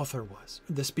the author was,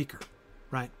 the speaker,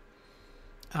 right?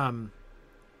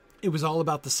 It was all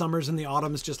about the summers and the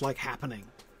autumns just like happening,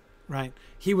 right?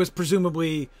 He was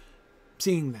presumably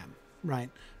seeing them, right?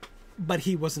 But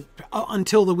he wasn't,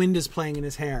 until the wind is playing in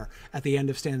his hair at the end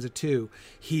of stanza 2,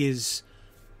 he is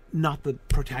not the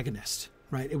protagonist,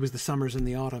 right? It was the summers and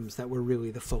the autumns that were really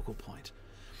the focal point.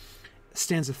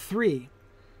 Stanza 3,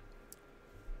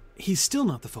 he's still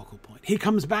not the focal point. He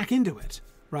comes back into it,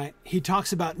 right? He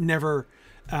talks about never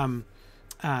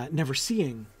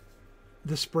seeing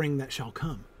the spring that shall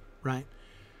come, right?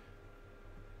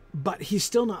 But he's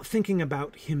still not thinking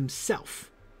about himself.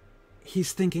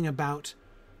 He's thinking about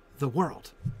the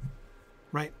world,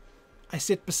 right? I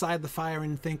sit beside the fire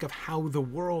and think of how the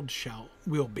world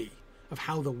will be, of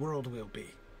how the world will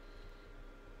be.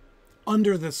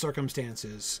 Under the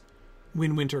circumstances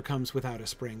when winter comes without a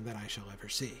spring that I shall ever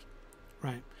see,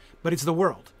 right? But it's the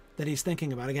world that he's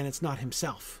thinking about. Again, it's not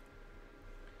himself.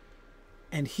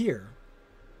 And here,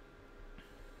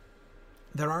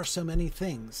 there are so many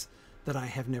things that I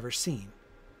have never seen.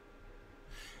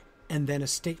 And then a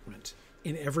statement.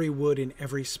 In every wood, in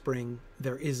every spring,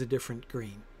 there is a different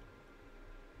green.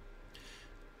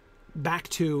 Back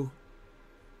to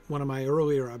one of my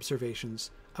earlier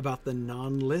observations about the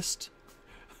non-list.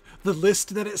 The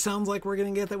list that it sounds like we're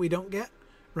going to get that we don't get,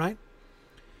 right?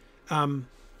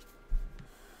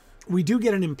 We do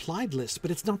get an implied list,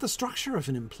 but it's not the structure of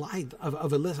an implied,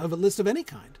 of a list of any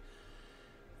kind.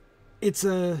 It's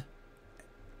an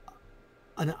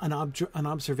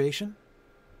observation.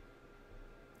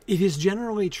 It is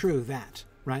generally true that,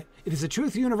 right? It is a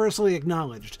truth universally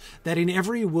acknowledged that in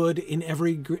every wood, in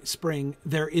every spring,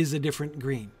 there is a different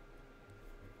green.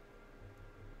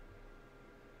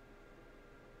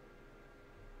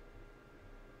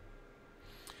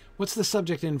 What's the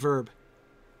subject and verb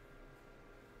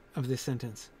of this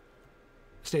sentence?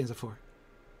 Stanza 4.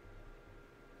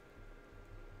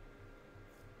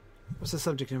 What's the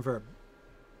subject and verb?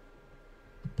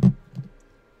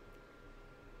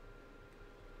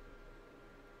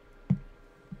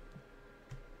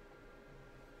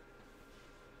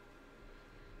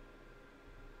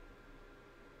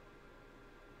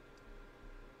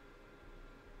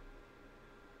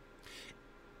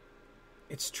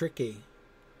 It's tricky.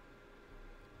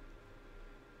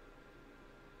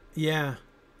 Yeah.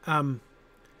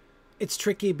 It's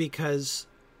tricky because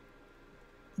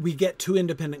we get two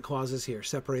independent clauses here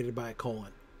separated by a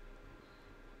colon.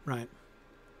 Right?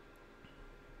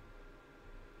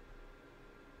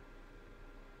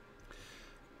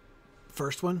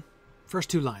 first one,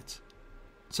 first two lines,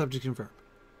 subject and verb,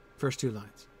 first two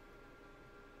lines.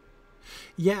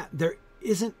 Yeah, there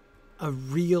isn't a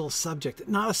real subject,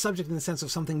 not a subject in the sense of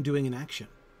something doing an action.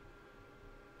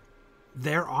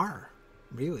 There are,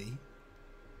 really.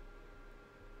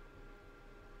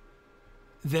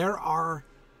 There are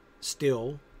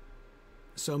still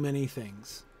so many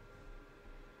things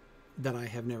that I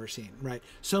have never seen, right?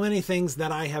 So many things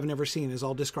that I have never seen is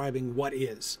all describing what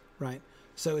is, right?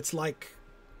 So it's like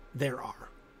there are,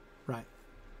 right?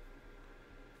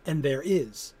 And there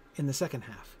is in the second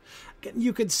half.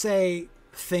 You could say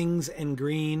things and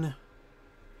green.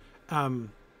 You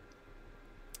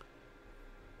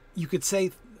could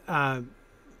say,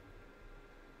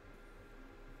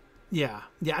 yeah.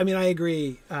 I mean, I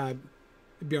agree,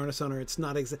 Bjarnasonar. It's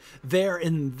not there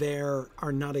and there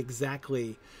are not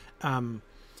exactly, are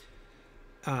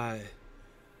not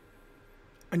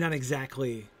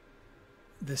exactly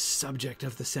the subject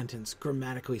of the sentence,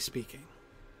 grammatically speaking.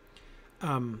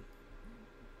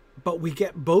 But we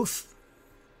get both.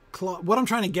 What I'm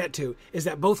trying to get to is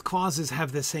that both clauses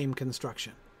have the same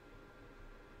construction.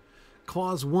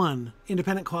 Clause 1,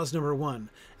 independent clause number 1,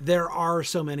 there are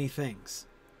so many things.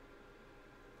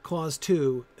 Clause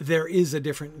 2, there is a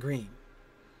different green.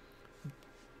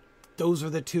 Those are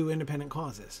the two independent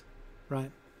clauses,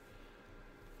 right?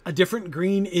 A different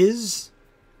green is,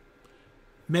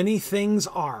 many things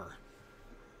are,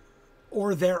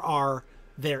 or there are,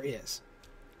 there is,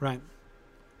 right?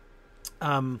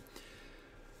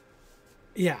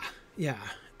 Yeah.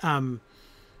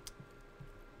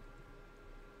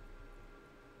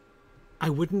 I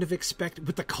wouldn't have expected,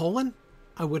 with the colon,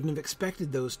 I wouldn't have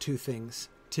expected those two things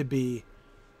to be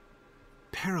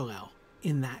parallel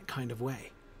in that kind of way,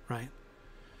 right?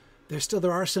 There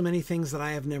are so many things that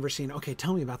I have never seen. Okay,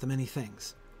 tell me about the many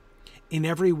things. In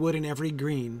every wood, in every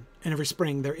green, in every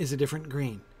spring, there is a different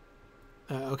green.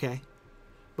 Okay.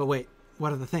 But wait,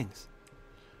 what are the things?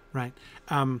 Right?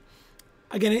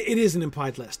 Again, it is an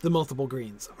implied list. The multiple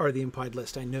greens are the implied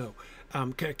list, I know.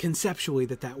 Conceptually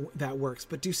that works.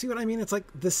 But do you see what I mean? It's like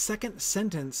the second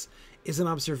sentence is an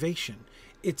observation.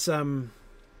 It's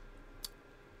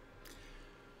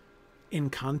in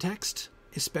context,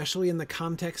 especially in the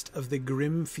context of the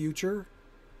grim future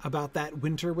about that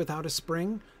winter without a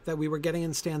spring that we were getting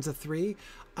in stanza 3,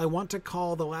 I want to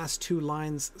call the last two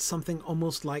lines something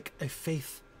almost like a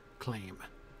faith claim,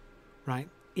 right?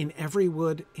 In every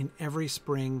wood, in every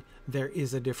spring, there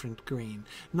is a different green.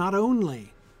 Not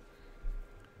only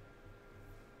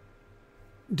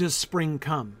does spring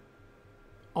come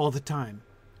all the time,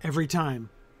 every time,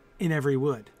 in every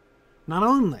wood. Not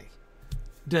only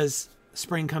does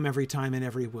spring come every time in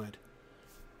every wood,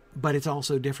 but it's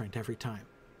also different every time.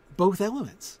 Both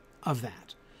elements of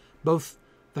that, both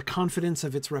the confidence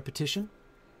of its repetition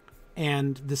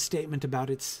and the statement about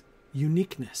its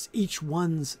uniqueness, each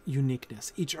one's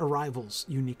uniqueness, each arrival's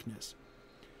uniqueness,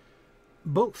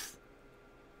 both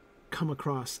come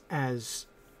across as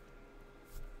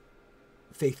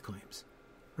faith claims,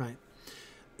 right?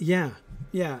 Yeah.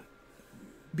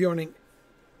 Bjorning,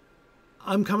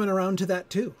 I'm coming around to that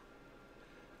too.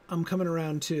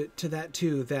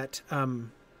 That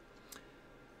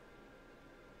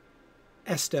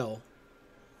Estelle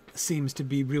seems to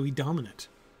be really dominant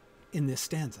in this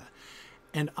stanza.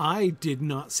 And I did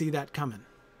not see that coming.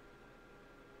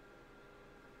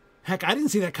 Heck, I didn't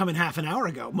see that coming half an hour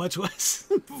ago, much less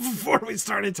before we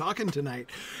started talking tonight.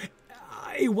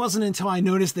 It wasn't until I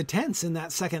noticed the tense in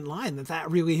that second line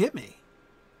that really hit me.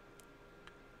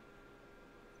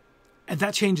 And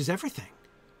that changes everything.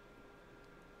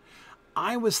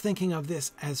 I was thinking of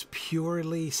this as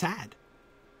purely sad,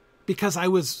 because I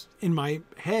was in my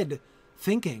head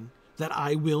thinking that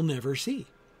I will never see.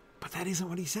 But that isn't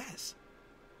what he says.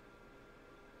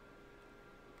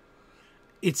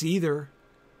 It's either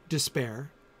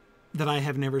despair that I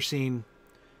have never seen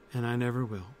and I never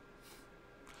will,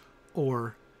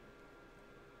 or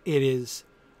it is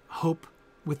hope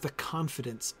with the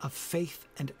confidence of faith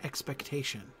and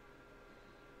expectation.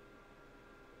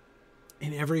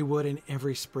 In every wood, in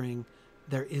every spring,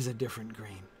 there is a different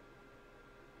green.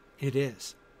 It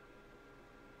is.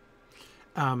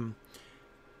 And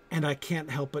I can't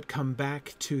help but come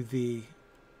back to the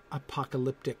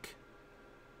apocalyptic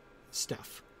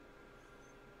stuff,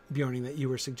 Bjorning, that you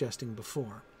were suggesting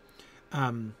before.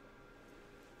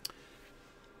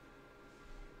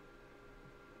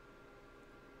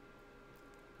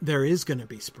 There is going to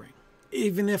be spring,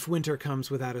 even if winter comes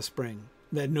without a spring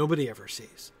that nobody ever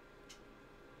sees.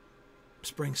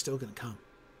 Spring's still going to come.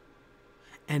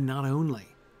 And not only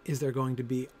is there going to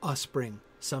be a spring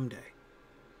someday,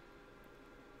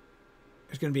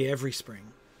 There's going to be every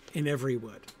spring in every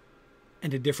wood,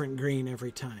 and a different green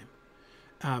every time.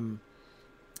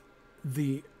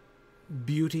 The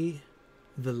beauty,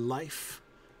 the life,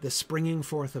 the springing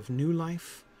forth of new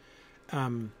life,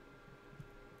 and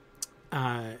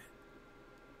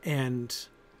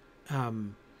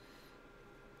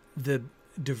the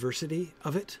diversity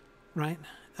of it, right?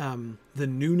 The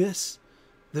newness,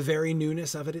 the very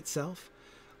newness of it itself,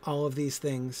 all of these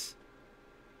things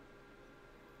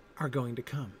are going to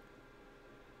come.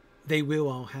 They will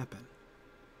all happen.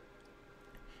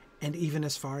 And even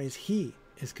as far as he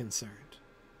is concerned,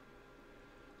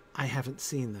 I haven't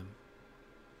seen them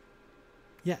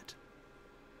yet.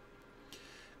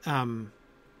 One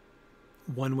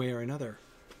way or another,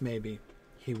 maybe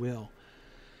he will.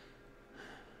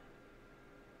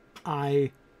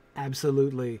 I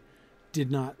absolutely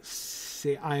did not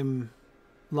see. I'm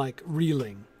like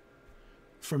reeling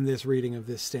from this reading of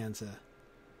this stanza.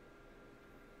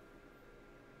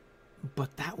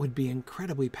 But that would be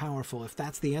incredibly powerful if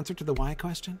that's the answer to the why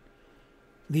question.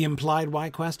 The implied why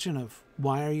question of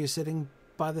why are you sitting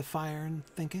by the fire and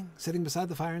thinking? Sitting beside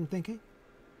the fire and thinking?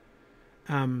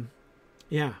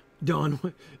 Yeah. Dawn,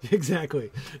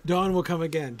 exactly. Dawn will come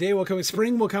again. Day will come.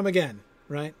 Spring will come again.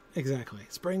 Right? Exactly.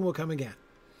 Spring will come again.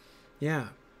 Yeah.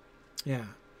 Yeah.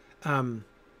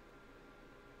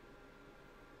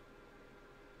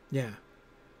 Yeah.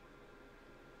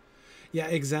 Yeah,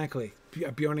 exactly.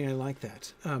 Bjorni, I like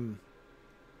that.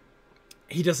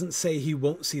 He doesn't say he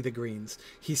won't see the greens.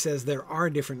 He says there are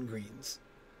different greens.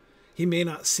 He may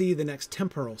not see the next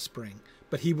temporal spring,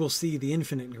 but he will see the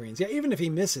infinite greens. Yeah, even if he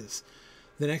misses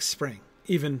the next spring,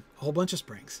 even a whole bunch of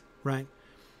springs, right?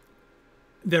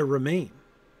 There remain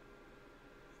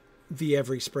the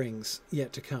every springs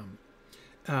yet to come.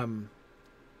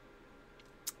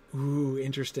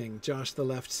 Interesting. Josh the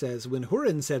Left says, when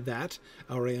Hurin said that,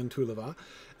 Aureon Tulava,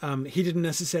 he didn't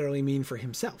necessarily mean for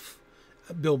himself.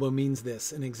 Bilbo means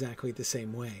this in exactly the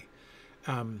same way.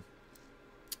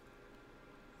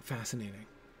 Fascinating.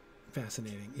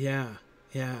 Yeah.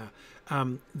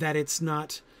 That it's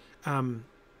not,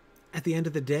 at the end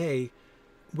of the day,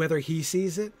 whether he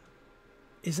sees it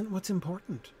isn't what's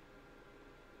important.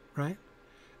 Right?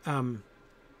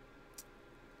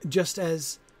 Just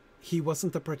as he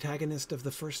wasn't the protagonist of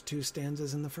the first two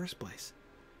stanzas in the first place,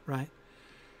 right?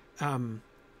 The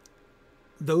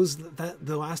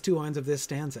last two lines of this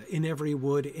stanza, in every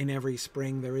wood, in every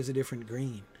spring, there is a different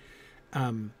green.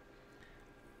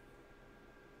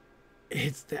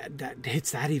 It's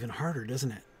that even harder,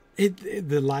 doesn't it?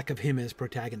 The lack of him as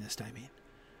protagonist, I mean,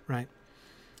 right?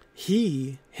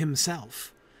 He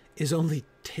himself is only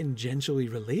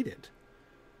tangentially related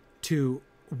to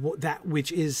that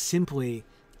which is simply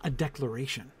a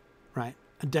declaration, right?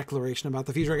 A declaration about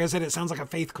the future. Like I said, it sounds like a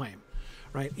faith claim,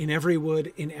 right? In every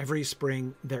wood, in every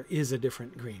spring, there is a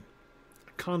different green.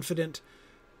 A confident,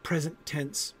 present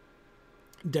tense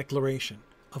declaration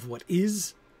of what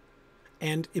is,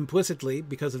 and implicitly,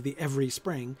 because of the every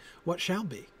spring, what shall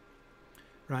be,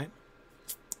 right?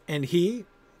 And is he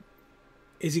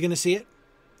going to see it?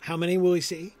 How many will he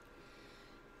see?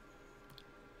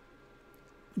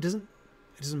 It doesn't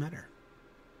matter.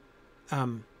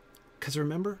 Because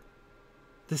remember,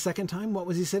 the second time, what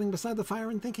was he sitting beside the fire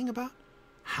and thinking about?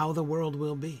 How the world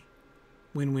will be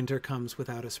when winter comes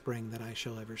without a spring that I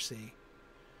shall ever see.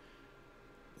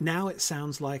 Now it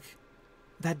sounds like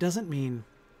that doesn't mean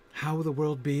how will the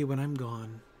world be when I'm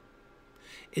gone.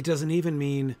 It doesn't even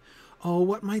mean, oh,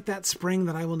 what might that spring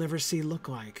that I will never see look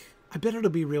like? I bet it'll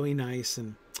be really nice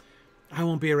and I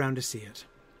won't be around to see it.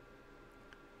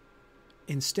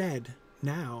 Instead,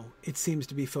 now it seems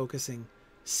to be focusing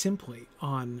simply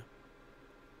on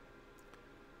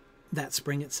that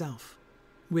spring itself,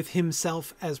 with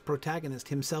himself as protagonist,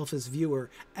 himself as viewer,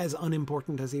 as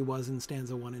unimportant as he was in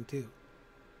stanza 1 and 2.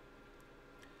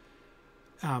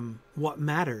 What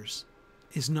matters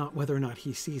is not whether or not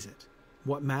he sees it.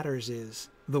 What matters is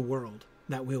the world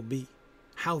that will be,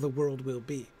 how the world will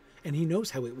be. And he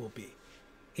knows how it will be.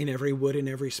 In every wood, in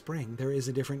every spring, there is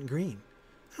a different green.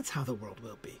 That's how the world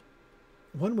will be.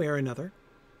 One way or another,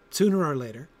 sooner or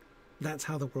later, that's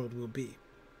how the world will be.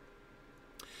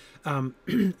 And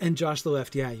Josh the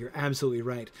Left, yeah, you're absolutely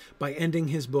right. By ending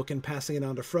his book and passing it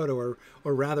on to Frodo,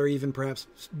 or rather even perhaps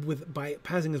by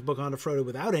passing his book on to Frodo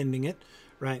without ending it,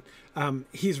 right,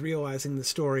 he's realizing the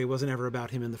story wasn't ever about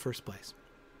him in the first place.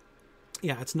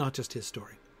 Yeah, it's not just his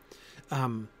story.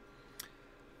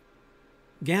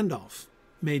 Gandalf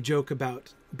may joke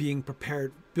about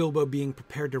Bilbo being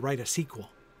prepared to write a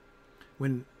sequel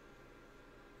when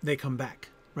they come back,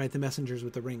 right? The messengers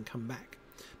with the ring come back.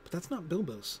 But that's not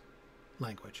Bilbo's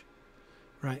language,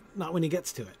 right? Not when he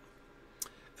gets to it.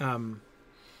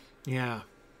 Yeah.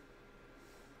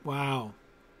 Wow.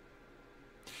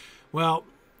 Well,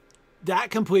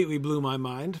 that completely blew my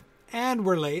mind, and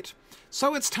we're late,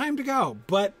 so it's time to go.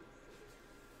 But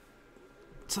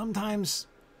sometimes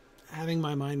having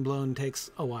my mind blown takes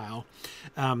a while.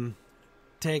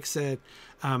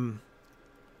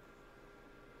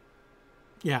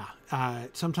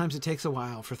 Sometimes it takes a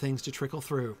while for things to trickle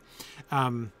through.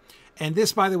 And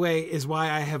this, by the way, is why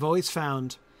I have always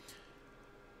found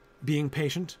being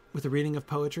patient with the reading of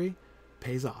poetry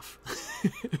pays off.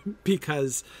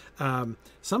 Because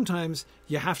sometimes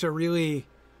you have to really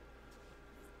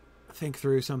think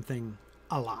through something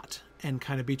a lot and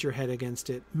kind of beat your head against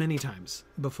it many times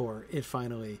before it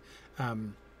finally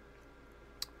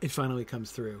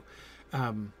comes through.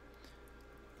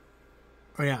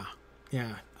 Yeah.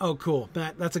 Oh, cool.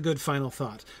 That's a good final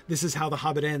thought. This is how The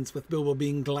Hobbit ends, with Bilbo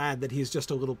being glad that he's just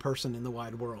a little person in the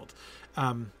wide world.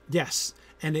 Yes,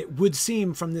 and it would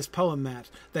seem from this poem,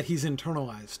 Matt, that he's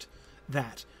internalized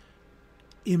that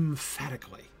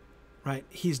emphatically, right?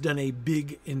 He's done a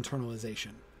big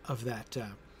internalization of that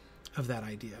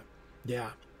idea.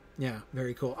 Yeah,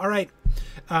 very cool. All right.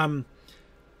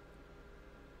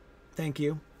 Thank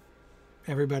you,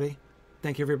 everybody.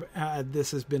 Thank you, everybody.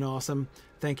 This has been awesome.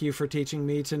 Thank you for teaching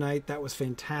me tonight. That was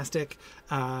fantastic.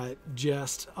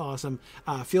 Just awesome.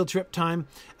 Field trip time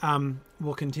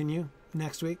will continue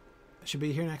next week. I should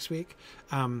be here next week.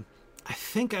 I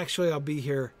think actually I'll be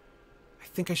here. I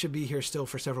think I should be here still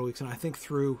for several weeks, and I think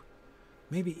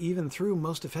maybe even through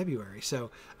most of February. So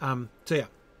yeah,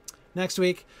 next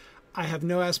week. I have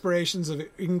no aspirations of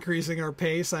increasing our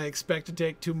pace. I expect to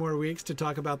take 2 more weeks to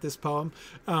talk about this poem.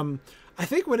 I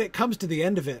think when it comes to the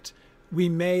end of it, we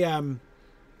may end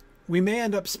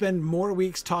up spend more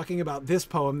weeks talking about this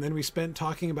poem than we spent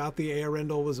talking about the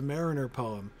Earendel Was a Mariner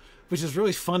poem, which is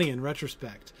really funny in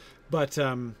retrospect. But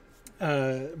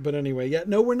anyway, yeah,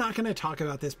 no, we're not going to talk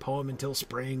about this poem until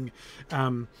spring.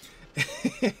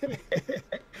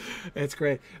 It's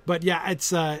great, but yeah,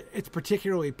 it's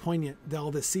particularly poignant,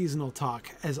 all the seasonal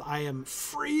talk, as I am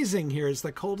freezing here. It's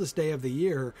the coldest day of the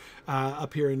year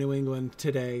up here in New England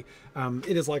today.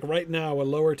 It is like right now a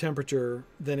lower temperature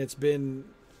than it's been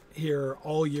here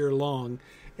all year long,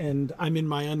 and I'm in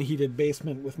my unheated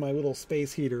basement with my little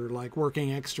space heater, like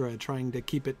working extra, trying to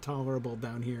keep it tolerable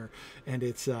down here, and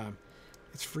it's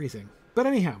freezing. But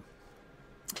anyhow,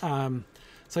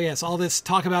 so yes, all this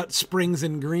talk about springs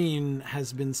and green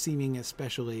has been seeming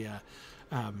especially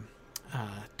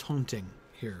taunting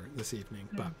here this evening.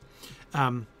 But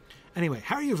anyway,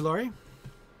 how are you, Vlori?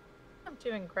 I'm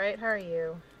doing great. How are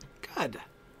you? Good.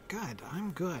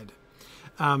 I'm good.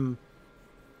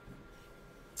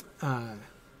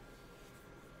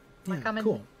 Yeah,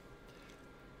 cool.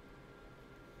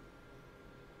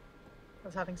 I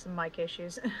was having some mic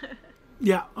issues.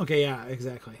 Yeah. Okay. Yeah.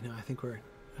 Exactly. No, I think we're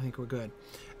good.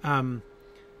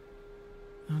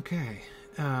 Okay.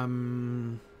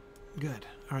 Good.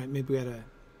 All right. Maybe we had a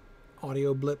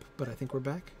audio blip, but I think we're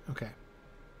back. Okay.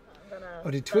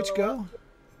 Oh, did Twitch go?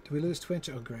 Did we lose Twitch?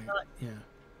 Oh, great. Yeah.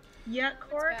 Yeah,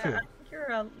 Coric, Cool. I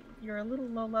think you're a little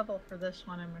low level for this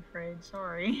one, I'm afraid.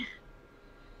 Sorry.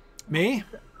 Me?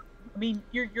 I mean,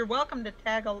 you're welcome to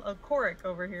tag a Coric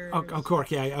over here. Oh,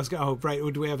 Cork. Yeah. I was. Oh, right.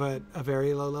 Do we have a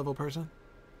very low level person?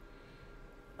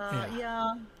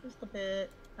 Yeah, just a bit.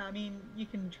 I mean, you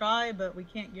can try, but we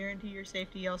can't guarantee your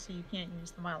safety. Also, you can't use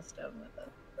the milestone with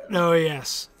it. Oh,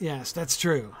 yes, that's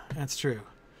true.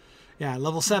 Yeah,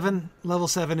 level 7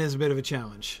 is a bit of a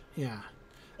challenge. Yeah.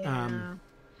 We're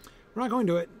not going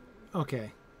to it.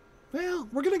 Okay. Well,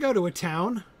 we're going to go to a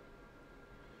town.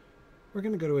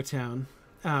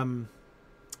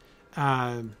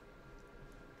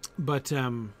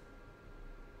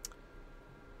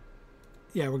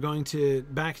 Yeah, we're going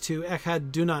back to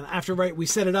Echad Dunan after, right, we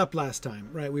set it up last time,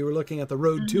 right? We were looking at the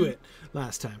road to it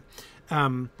last time.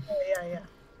 Yeah.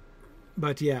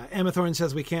 But yeah, Amathorn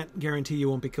says we can't guarantee you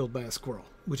won't be killed by a squirrel,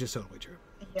 which is totally true.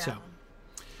 Yeah. So,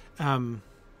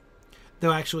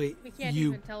 though actually, we can't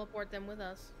even teleport them with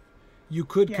us. You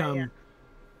could come,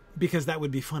 because that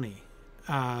would be funny.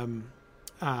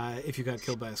 If you got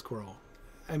killed by a squirrel,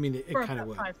 I mean, it kind of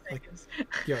would. 5 seconds.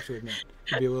 You have to admit,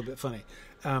 it'd be a little bit funny.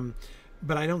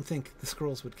 But I don't think the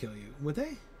squirrels would kill you, would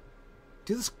they?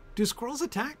 Do squirrels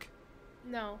attack?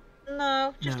 No.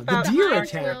 No, just No, about the deer half.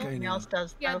 attack, I Everything know. else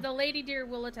does. Yeah, though. the lady deer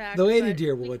will attack. The lady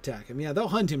deer will attack him. Yeah, they'll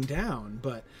hunt him down.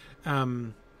 But,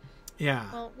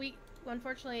 yeah, Well,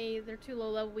 unfortunately, they're too low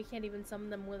level. We can't even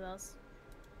summon them with us.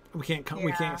 we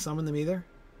can't summon them either.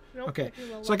 Nope, Okay, they're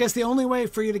too low so I guess the only way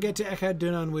for you to get to Echad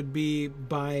Dunan would be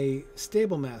by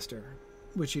Stablemaster,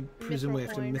 which you'd presumably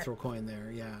have to Mithril mithril coin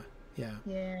there. Yeah.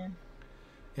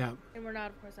 Yeah. And we're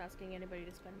not, of course, asking anybody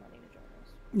to spend money to join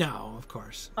us. No, of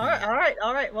course. All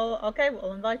right. Well, okay,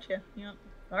 we'll invite you. Yeah.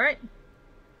 All right.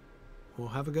 We'll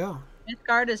have a go.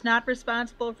 Mythgard is not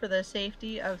responsible for the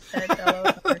safety of said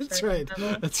fellow. That's right.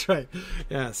 That's right.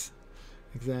 Yes,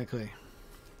 exactly.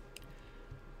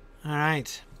 All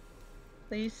right.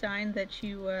 Please sign that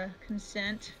you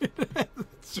consent.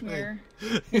 That's right. Here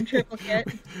in triplicate.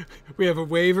 We have a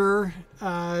waiver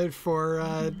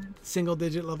for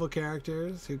single-digit level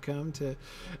characters who come to.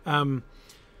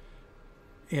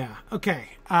 Yeah. Okay.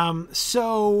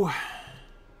 So.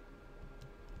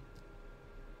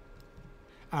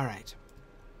 All right.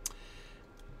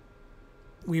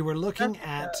 We were looking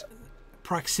at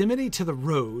proximity to the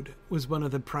road was one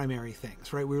of the primary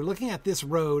things, right? We were looking at this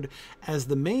road as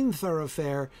the main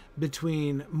thoroughfare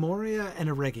between Moria and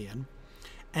Eregion,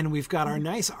 and we've got our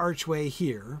nice archway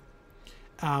here.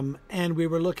 And we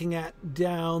were looking at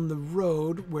down the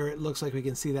road where it looks like we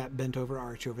can see that bent over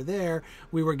arch over there.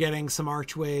 We were getting some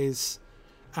archways,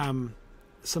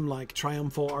 some like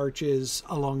triumphal arches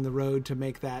along the road to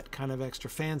make that kind of extra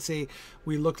fancy.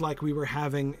 We looked like we were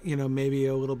having, maybe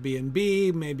a little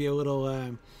B&B, maybe a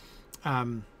little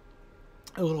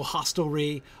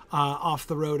hostelry off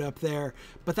the road up there.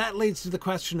 But that leads to the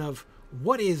question of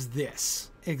what is this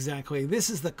exactly? This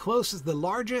is the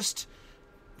largest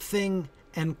thing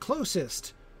and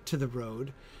closest to the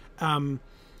road.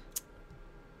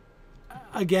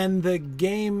 Again, the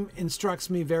game instructs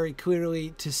me very clearly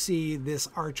to see this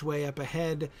archway up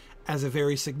ahead as a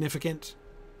very significant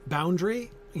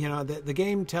boundary. The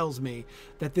game tells me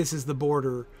that this is the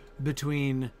border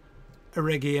between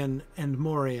Eregion and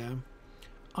Moria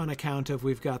on account of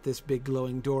we've got this big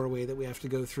glowing doorway that we have to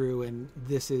go through, and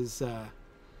this is,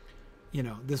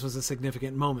 this was a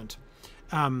significant moment.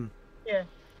 Yeah.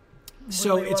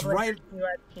 So it's right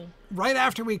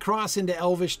after we cross into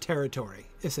Elvish territory,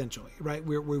 essentially, right?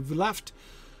 We've left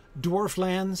Dwarf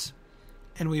lands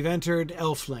and we've entered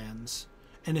Elf lands.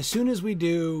 And as soon as we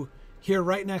do, here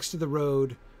right next to the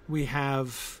road, we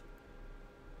have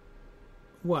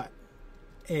what?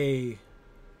 A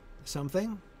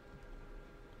something?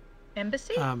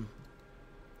 Embassy? A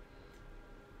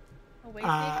way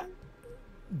station?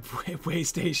 Way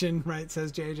station, right,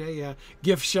 says JJ. Yeah.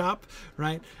 Gift shop,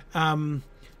 right?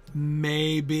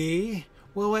 Maybe.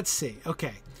 Well, let's see.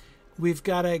 Okay. We've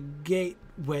got a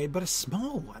gateway, but a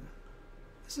small one.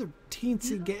 This is a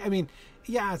teensy gate. I mean,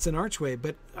 yeah, it's an archway,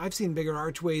 but I've seen bigger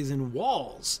archways in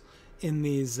walls in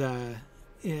these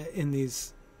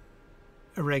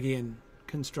Eregion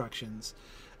constructions.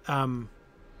 Maybe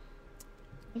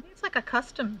it's like a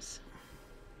customs.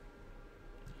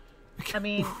 I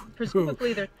mean,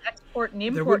 presumably there's export and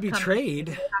import. There would be companies trade.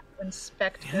 that have to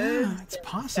inspect goods. Yeah, it's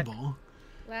possible.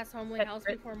 Last homely house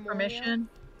before Moria. Permission.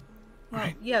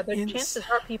 Right. Yeah, the chances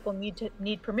are people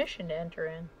need permission to enter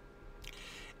in.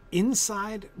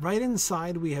 Right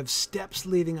inside, we have steps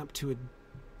leading up to a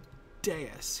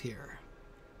dais here.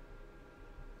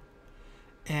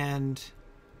 And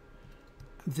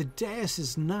the dais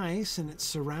is nice, and it's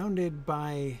surrounded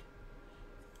by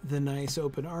the nice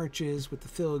open arches with the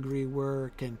filigree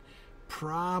work, and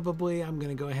probably, I'm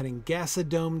going to go ahead and guess, a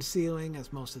domed ceiling,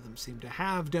 as most of them seem to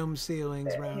have domed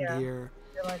ceilings around here.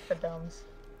 I like the domes.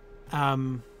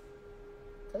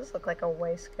 Does look like a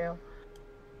weigh scale.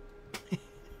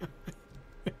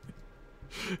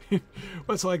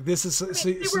 What's like this is so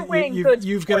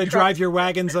you've got to drive your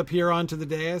wagons up here onto the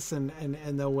dais and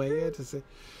they'll weigh it to see.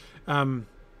 Or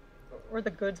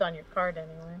the goods on your card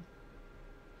anyway.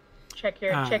 Check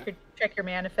your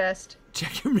manifest.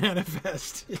 Check your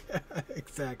manifest. Yeah,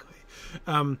 exactly.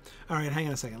 All right, hang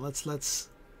on a second. Let's.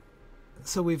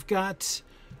 So we've got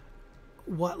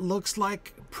what looks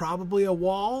like probably a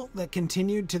wall that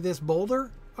continued to this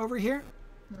boulder over here.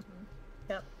 Mm-hmm.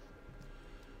 Yep.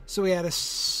 So we had a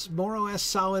more or less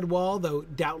solid wall, though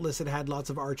doubtless it had lots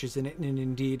of arches in it, and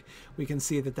indeed we can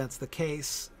see that that's the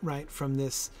case, right, from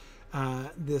this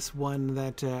one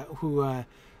that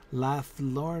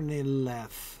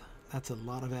Lathlornileth. That's a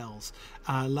lot of L's.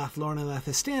 Lathlornileth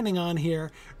is standing on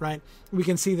here, right? We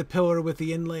can see the pillar with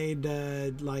the inlaid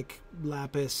like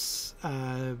lapis,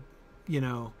 or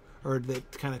the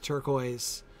kind of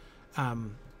turquoise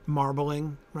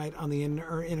marbling, right, on the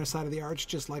inner side of the arch,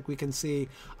 just like we can see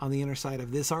on the inner side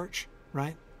of this arch,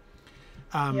 right?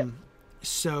 Yep.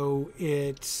 So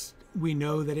we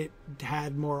know that it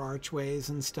had more archways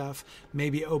and stuff,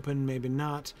 maybe open, maybe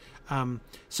not.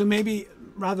 So maybe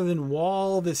rather than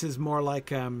wall, this is more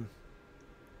like a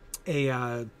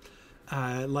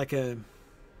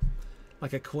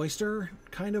cloister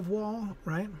kind of wall,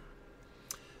 right?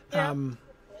 Yeah.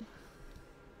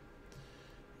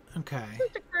 Okay. It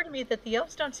just occurred to me that the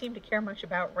elves don't seem to care much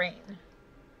about rain.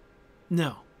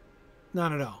 No,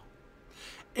 not at all.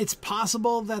 It's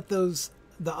possible that the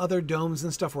other domes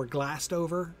and stuff were glassed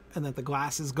over and that the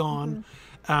glass is gone.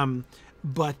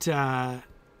 But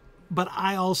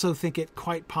I also think it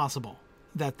quite possible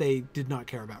that they did not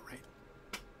care about rain.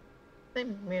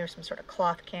 Maybe there's some sort of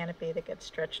cloth canopy that gets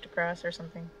stretched across or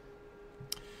something.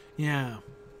 Yeah.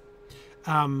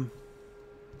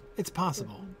 It's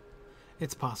possible.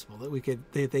 It's possible that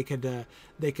they could have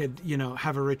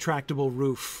a retractable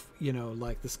roof,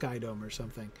 like the Sky Dome or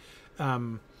something.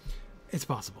 It's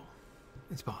possible.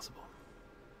 It's possible.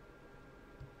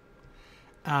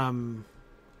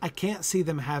 I can't see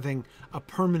them having a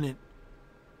permanent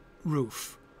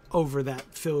roof over that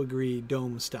filigree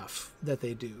dome stuff that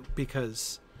they do,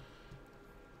 because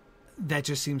that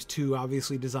just seems too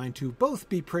obviously designed to both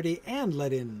be pretty and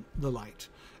let in the light.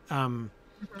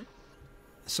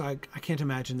 So I can't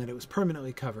imagine that it was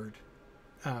permanently covered,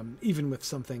 even with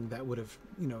something that would have,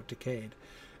 decayed.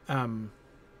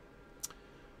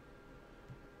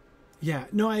 Yeah,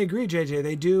 no, I agree, JJ.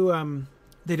 They do.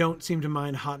 They don't seem to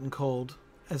mind hot and cold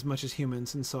as much as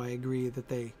humans, and so I agree that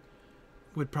they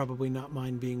would probably not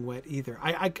mind being wet either.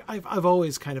 I've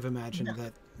always kind of imagined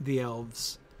that the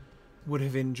elves would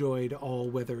have enjoyed all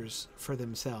weathers for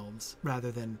themselves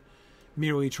rather than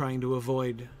merely trying to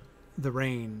avoid the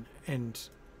rain and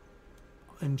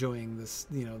enjoying this,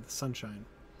 the sunshine.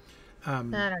 I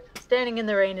don't know. Standing in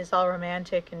the rain is all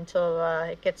romantic until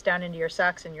it gets down into your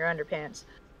socks and your underpants.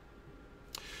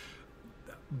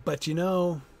 But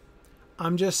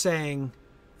I'm just saying,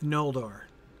 Noldor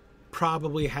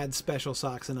probably had special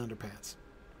socks and underpants.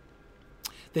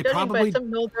 They Judging probably by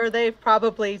some Noldor, they've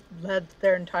probably led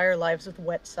their entire lives with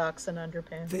wet socks and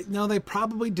underpants. they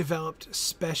probably developed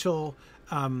special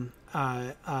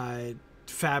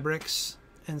fabrics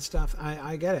and stuff.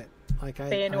 I get it. Like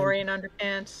Feanorian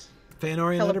underpants.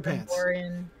 Feanorian underpants.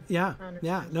 Celebrimborian Yeah. underpants.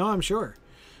 Yeah. No, I'm sure.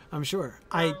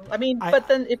 But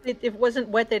then if it wasn't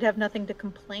wet, they'd have nothing to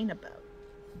complain about.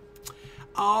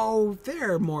 Oh,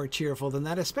 they're more cheerful than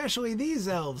that, especially these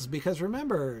elves, because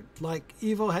remember, like,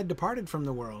 evil had departed from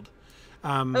the world.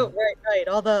 Right.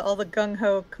 All the gung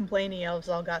ho complaining elves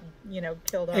all got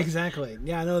killed off. Exactly.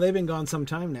 Yeah. No, they've been gone some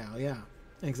time now. Yeah.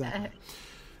 Exactly.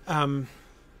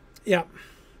 Yeah.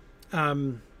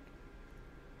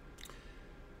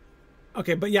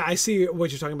 Okay, but yeah, I see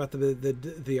what you're talking about,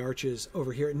 the arches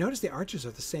over here. Notice the arches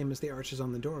are the same as the arches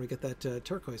on the door. We get that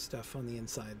turquoise stuff on the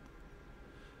inside.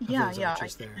 Yeah. I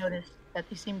noticed that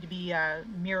they seem to be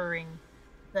mirroring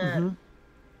the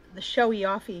showy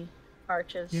offy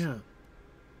arches. Yeah.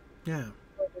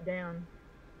 Further down.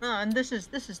 And this is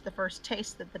the first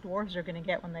taste that the dwarves are going to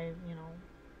get when they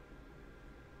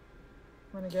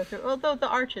when they go through. Although the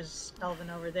arch is elven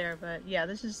over there, but yeah,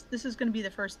 this is going to be the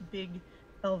first big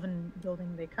elven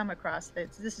building they come across.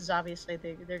 This is obviously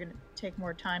they're going to take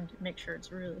more time to make sure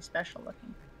it's really special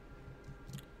looking.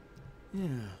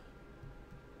 Yeah.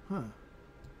 Huh.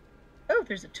 Oh,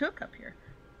 there's a took up here.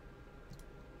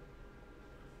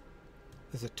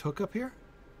 There's a took up here?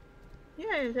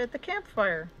 Yeah, at the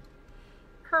campfire.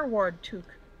 Herward took.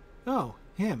 Oh,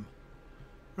 him.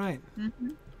 Right. Mm-hmm.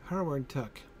 Herward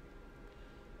took.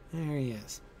 There he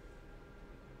is.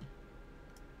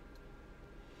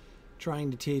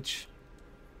 Trying to teach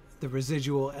the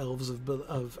residual elves of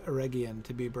Eregion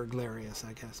to be burglarious,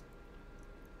 I guess.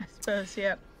 I suppose,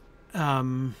 yeah.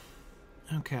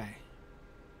 Okay.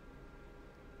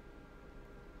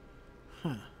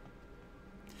 Huh.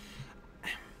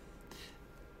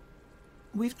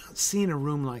 We've not seen a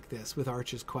room like this with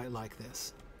arches quite like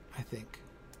this, I think.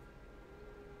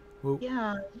 Whoop,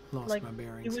 Yeah, lost my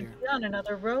bearings you would here. be on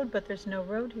another road, but there's no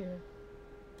road here.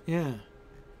 Yeah.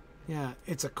 Yeah,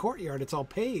 it's a courtyard. It's all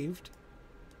paved.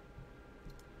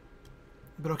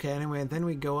 But okay, anyway, then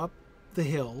we go up the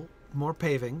hill, more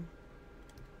paving.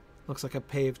 Looks like a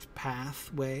paved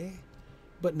pathway,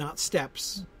 but not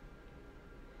steps.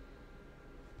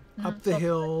 Up the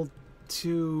hill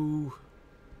to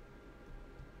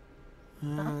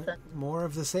more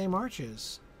of the same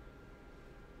arches.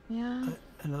 Yeah.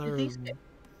 Another. Where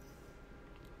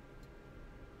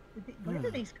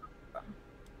do these come from?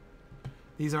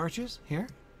 These arches here?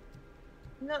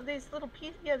 No, these little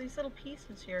pieces. Yeah, these little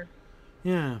pieces here.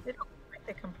 Yeah. They don't look like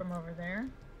they come from over there.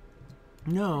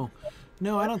 No,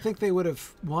 I don't think they would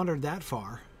have wandered that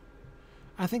far.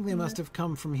 I think they must have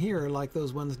come from here, like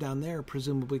those ones down there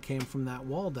presumably came from that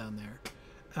wall down there.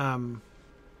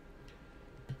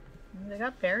 They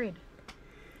got buried.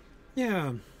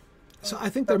 Yeah. So I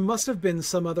think there must have been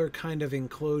some other kind of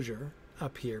enclosure.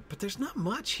 up here, but there's not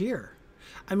much here.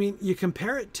 I mean, you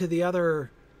compare it to the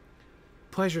other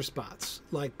pleasure spots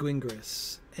like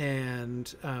Gwingris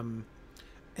and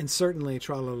certainly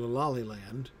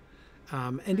Tralalalaliland,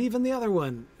 and even the other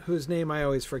one whose name I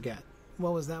always forget.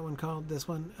 What was that one called? This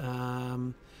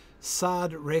one,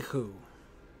 Sad Rehu.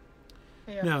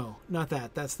 Yeah. No, not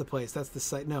that. That's the place. That's the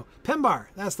site. No, Pembar.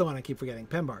 That's the one I keep forgetting.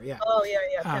 Pembar. Yeah. Oh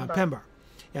yeah, Pembar. Pembar.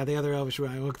 Yeah, the other Elvish.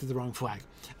 I looked at the wrong flag.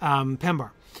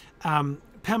 Pembar.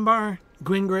 Pembar,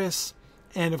 Gwingris,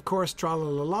 and of course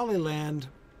Tralalalaliland,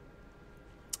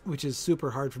 which is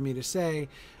super hard for me to say.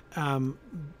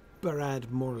 Barad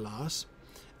Morlas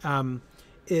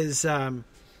is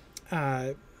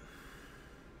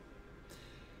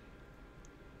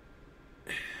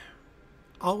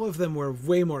all of them were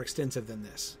way more extensive than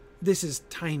this. This is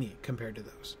tiny compared to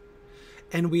those.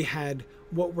 And we had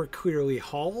what were clearly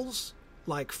halls,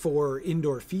 like for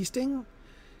indoor feasting,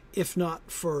 if not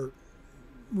for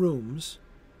rooms,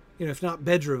 if not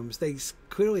bedrooms, they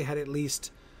clearly had at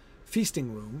least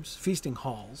feasting rooms, feasting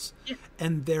halls. Yeah.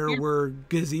 And there were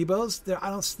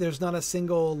gazebos. There's not a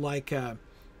single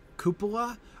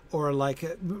cupola or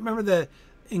remember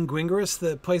in Gwingris,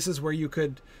 the places where you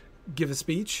could give a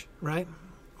speech, right?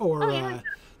 Or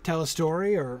tell a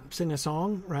story or sing a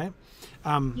song, right?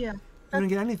 You don't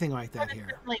get anything like that here.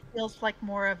 It feels like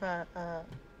more of a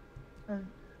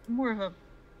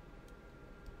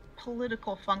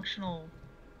political, functional,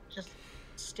 just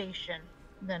station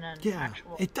than an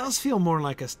actual. It does feel more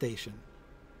like a station.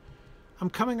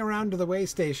 I'm coming around to the way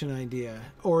station idea,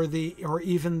 or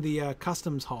even the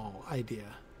customs hall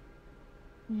idea.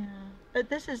 Yeah, but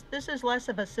this is less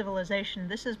of a civilization.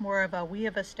 This is more of a we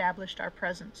have established our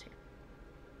presence here.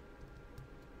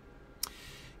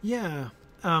 Yeah,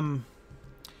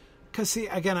 because see,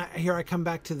 again, here I come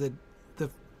back to the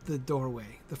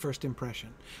doorway, the first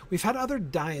impression. We've had other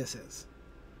daises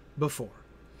before,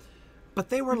 but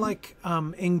they were like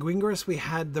in Gwingris we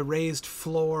had the raised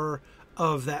floor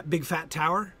of that big fat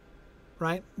tower,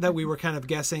 right? That we were kind of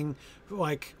guessing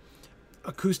like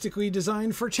acoustically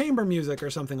designed for chamber music or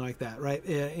something like that, right?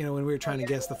 When we were trying to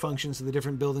guess the functions of the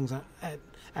different buildings at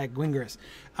Gwingris.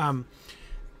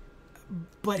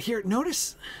 But here,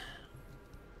 notice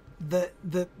the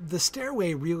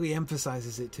stairway really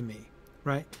emphasizes it to me,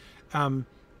 right?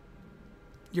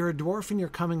 You're a dwarf and you're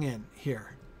coming in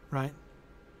here, right?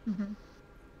 Mm-hmm.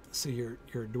 So you're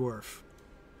a dwarf.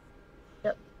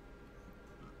 Yep.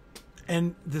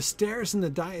 And the stairs and the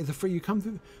dais, you come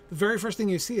through, the very first thing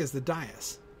you see is the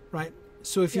dais, right?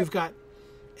 So if you've got,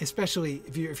 especially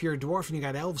if you're a dwarf and you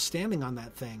got elves standing on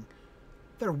that thing,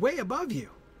 they're way above you.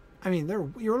 I mean,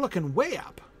 you're looking way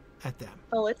up at them.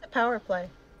 Oh, it's a power play.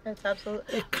 It's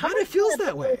absolutely. It kind of feels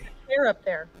that way. Chair up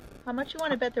there. How much you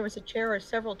want to bet there was a chair or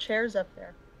several chairs up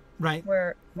there? Right.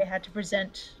 Where they had to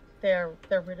present their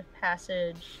writ of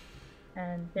passage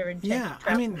and their intent. Yeah,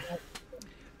 I mean,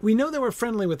 we know they were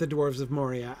friendly with the dwarves of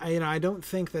Moria. I don't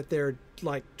think that they're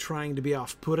like trying to be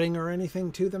off-putting or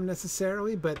anything to them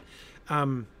necessarily, but these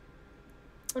are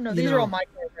all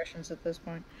microaggressions at this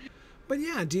point. But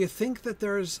yeah, do you think that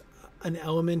there's an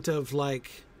element of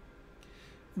like,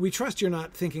 we trust you're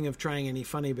not thinking of trying any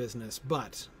funny business,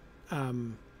 but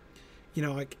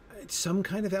like some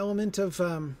kind of element of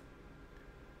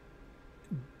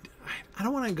I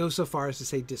don't want to go so far as to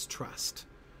say distrust,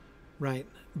 right?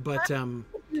 But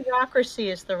bureaucracy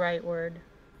is the right word.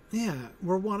 Yeah,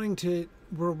 we're wanting to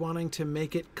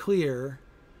make it clear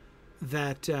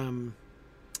that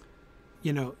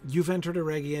you've entered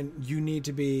Eregion, you need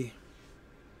to be.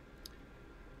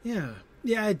 Yeah,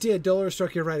 it did. Dollar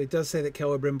struck you right. It does say that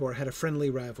Celebrimbor had a friendly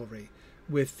rivalry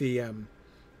with the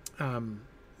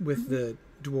the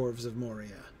dwarves of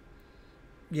Moria.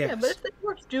 Yes. Yeah, but if the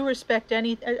dwarves do respect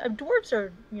any, dwarves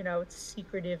are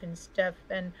secretive and stuff,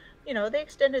 and they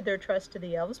extended their trust to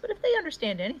the elves. But if they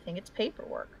understand anything, it's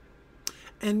paperwork.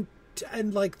 And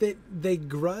like they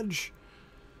grudge.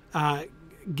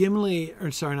 Gimli,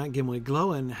 or sorry, not Gimli.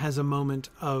 Glóin has a moment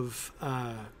of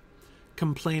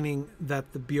complaining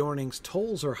that the Bjorning's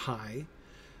tolls are high,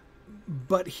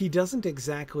 but he doesn't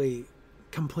exactly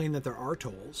complain that there are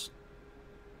tolls.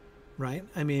 Right?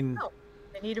 I mean, no,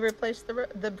 they need to replace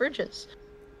the bridges.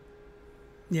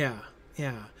 Yeah.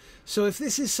 So if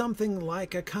this is something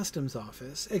like a customs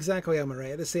office, exactly,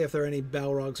 Amaria, to see if there are any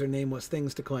Balrogs or nameless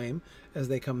things to claim as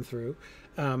they come through.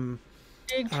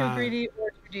 Big, too greedy, or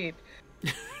too deep.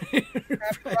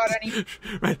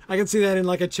 Right. I can see that in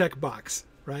like a checkbox,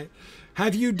 right?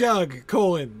 Have you dug,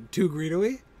 too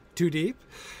greedily, too deep,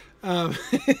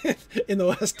 in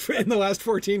the last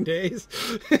 14 days?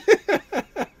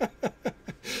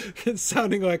 It's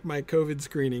sounding like my COVID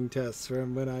screening tests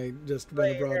from when I just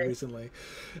went abroad recently.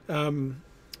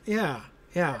 Yeah.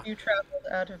 Have you traveled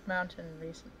out of mountain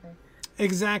recently?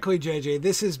 Exactly, JJ.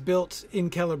 This is built in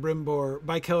Celebrimbor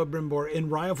by Celebrimbor in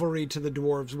rivalry to the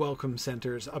dwarves' welcome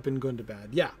centers up in Gundabad.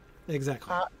 Yeah,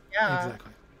 exactly.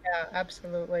 Exactly. Yeah,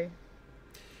 absolutely.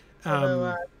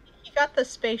 Although you got the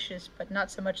spacious, but not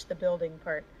so much the building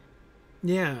part.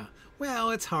 Yeah.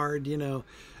 Well, it's hard, you know.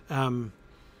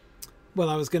 Well,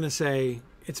 I was going to say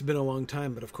it's been a long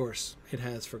time, but of course it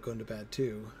has for Gundabad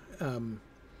too.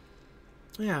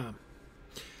 Yeah.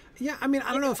 Yeah, I mean,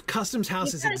 I don't know if Customs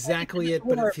House is exactly it,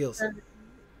 but it feels...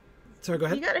 Sorry, go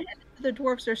ahead. You got to hand it to the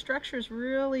dwarves. Their structures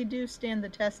really do stand the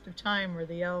test of time, where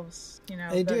the elves, you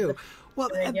know... They do. Well,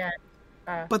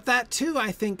 but that, too,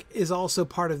 I think, is also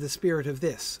part of the spirit of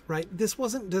this, right? This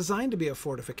wasn't designed to be a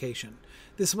fortification.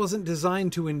 This wasn't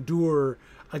designed to endure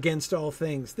against all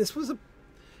things. This was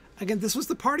this was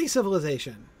the party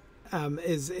civilization,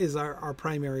 is our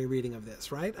primary reading of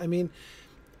this, right? I mean...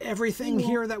 Everything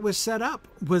here that was set up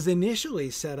was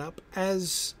initially set up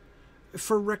as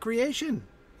for recreation,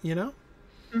 you know?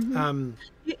 Mm-hmm.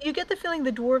 You get the feeling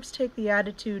the dwarves take the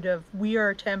attitude of, we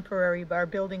are temporary, but our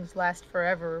buildings last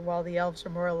forever, while the elves are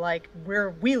more like,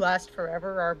 we last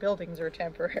forever, our buildings are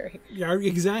temporary. Yeah,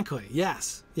 exactly.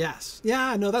 Yes.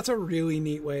 Yeah, no, that's a really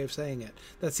neat way of saying it.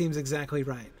 That seems exactly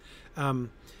right.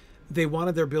 They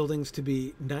wanted their buildings to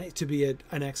be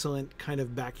an excellent kind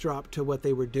of backdrop to what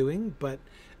they were doing, but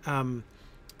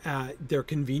they're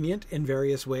convenient in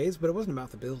various ways, but it wasn't about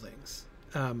the buildings.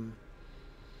 Yeah.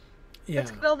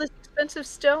 Let's get all this expensive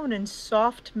stone and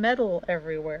soft metal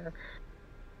everywhere.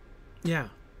 Yeah,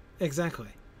 exactly.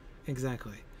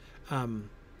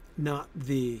 Not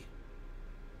the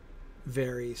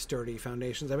very sturdy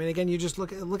foundations. I mean, again, you just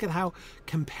look at how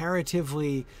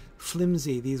comparatively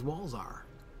flimsy these walls are.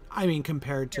 I mean,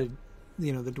 compared to,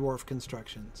 you know, the dwarf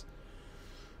constructions.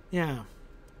 Yeah.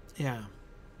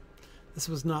 This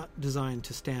was not designed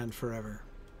to stand forever.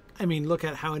 I mean, look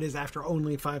at how it is after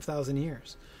only 5,000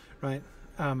 years, right?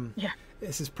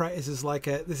 This is like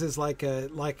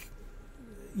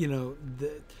you know,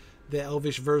 the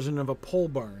elvish version of a pole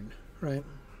barn, right?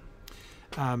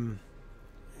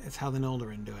 It's how the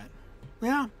Noldorin do it.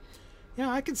 Yeah,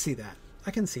 I can see that.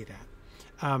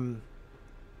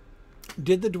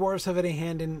 Did the dwarves have any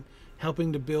hand in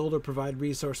helping to build or provide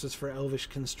resources for elvish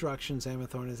constructions,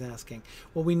 Amathorn is asking.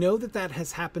 Well, we know that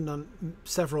has happened on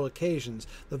several occasions,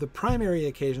 though the primary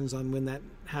occasions on when that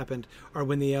happened are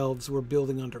when the elves were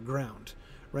building underground,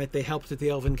 right? They helped at the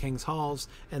Elven King's Halls,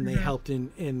 and they helped in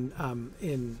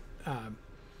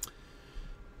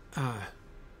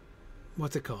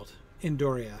what's it called? In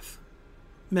Doriath.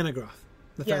 Menegroth.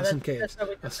 The Thousand Caves.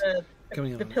 That's the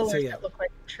pillars that look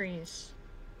like trees.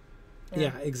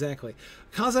 Yeah, exactly.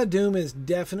 Khazad-dûm is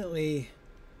definitely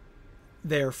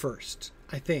there first,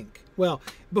 I think. Well,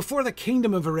 before the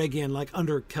Kingdom of Eregion, like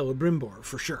under Celebrimbor,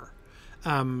 for sure.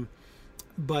 And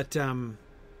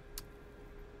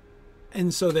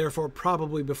so therefore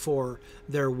probably before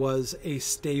there was a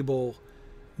stable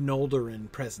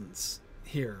Noldorin presence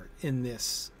here in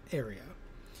this area.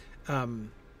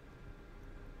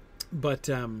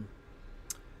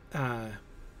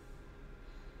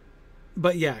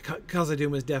 But yeah,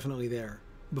 Khazad-dûm was definitely there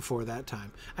before that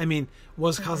time. I mean,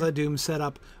 was Khazad-dûm set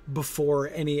up before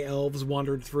any elves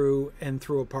wandered through and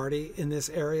threw a party in this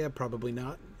area? Probably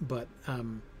not, but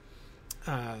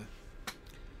yeah.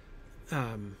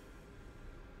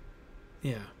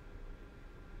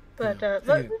 But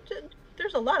anyway.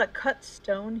 There's a lot of cut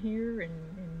stone here and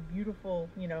beautiful,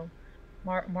 you know,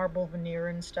 marble veneer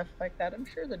and stuff like that. I'm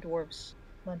sure the dwarves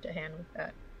lent a hand with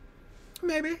that.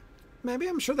 Maybe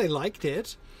I'm sure they liked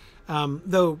it,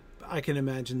 though I can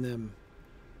imagine them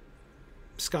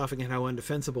scoffing at how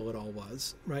undefensible it all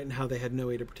was, right, and how they had no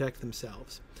way to protect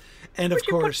themselves. And of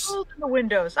course, put gold in the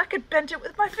windows. I could bend it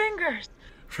with my fingers.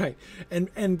 Right, and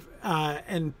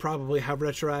probably how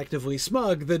retroactively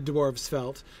smug the dwarves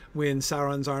felt when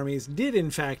Sauron's armies did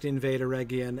in fact invade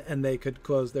Eregion, and they could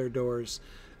close their doors,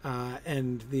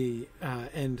 and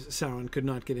Sauron could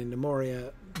not get into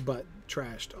Moria, but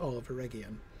trashed all of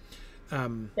Eregion.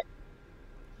 The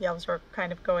elves were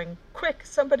kind of going, quick,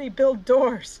 somebody build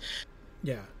doors.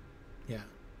 Yeah.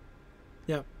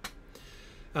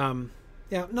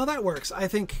 No, that works. I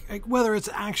think whether it's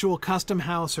actual custom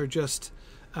house or just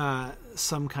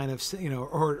some kind of, you know,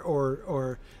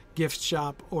 or gift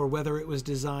shop, or whether it was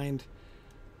designed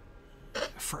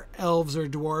for elves or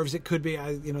dwarves, it could be,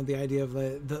 you know, the idea of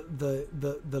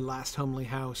the last homely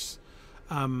house,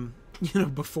 you know,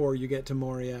 before you get to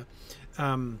Moria.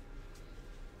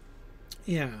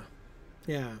 Yeah.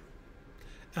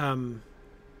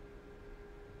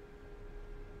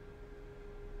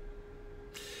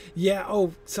 Yeah.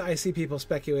 Oh, so I see people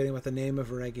speculating about the name of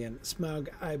Eregion. Smug.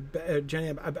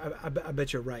 Jenny, I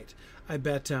bet you're right. I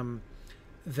bet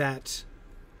that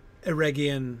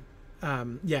Eregion,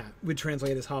 would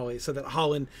translate as Holly. So that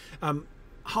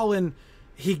Holland,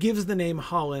 he gives the name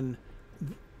Holland.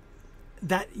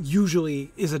 That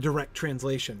usually is a direct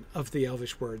translation of the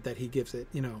Elvish word that he gives it.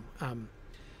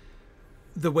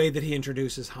 The way that he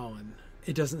introduces Holland.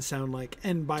 It doesn't sound like,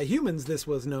 and by humans this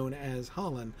was known as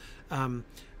Holland.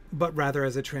 But rather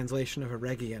as a translation of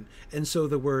Eregion. And so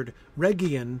the word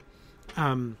Region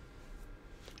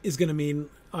is going to mean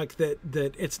like that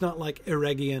it's not like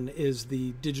Eregion is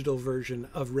the digital version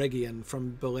of Region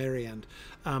from Beleriand,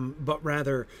 but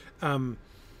rather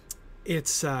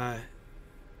it's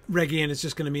Region is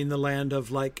just going to mean the land of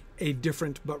like a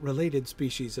different but related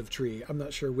species of tree. I'm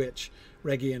not sure which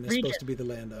Region is supposed to be the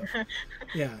land of.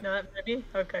 Yeah. No, maybe?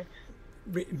 Okay.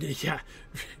 Yeah.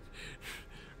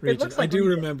 Region. I do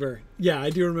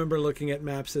remember looking at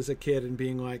maps as a kid and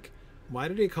being like, why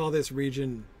did he call this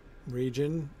region?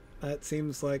 That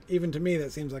seems like, even to me,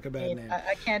 that seems like a bad name.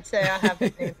 I can't say I have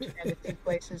the name fantasy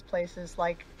places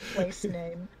like place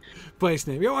name. Place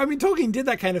name. I mean, Tolkien did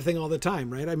that kind of thing all the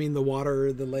time, right? I mean, the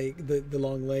water, the lake, the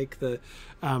long lake, the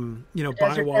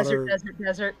Bywater.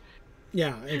 Desert.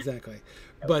 Yeah, exactly.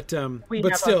 But we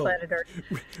but have still, on planet Earth.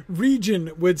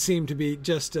 Region would seem to be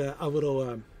just a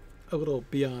little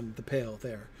beyond the pale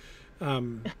there.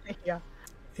 Yeah.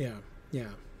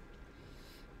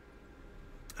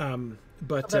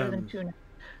 But better than tuna.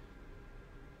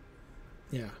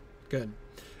 Yeah, good.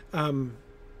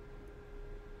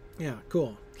 Yeah,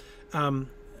 cool.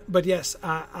 But yes,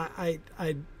 I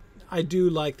do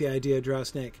like the idea of Drow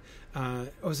Snake.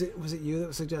 Was it you that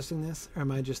was suggesting this, or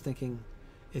am I just thinking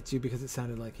it's you because it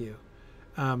sounded like you?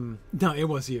 No, it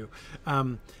was you.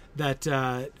 That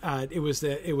it was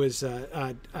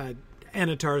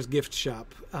Anatar's gift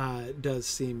shop does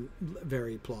seem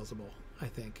very plausible, I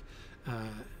think,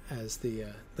 as the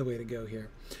way to go here.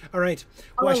 All right.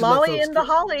 Lolly in the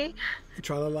holly.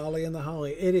 Tralala in the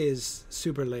holly. It is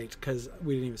super late because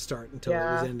we didn't even start until it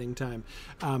was ending time.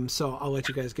 So I'll let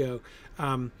you guys go.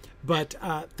 But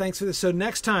thanks for this. So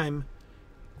next time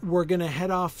we're going to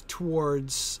head off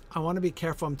towards, I want to be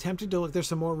careful. I'm tempted to look. There's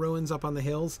some more ruins up on the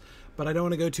hills, but I don't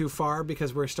want to go too far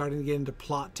because we're starting to get into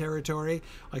plot territory.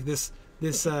 Like this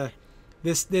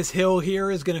hill here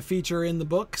is going to feature in the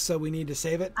book, so we need to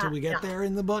save it till we get there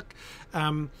in the book.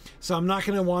 So I'm not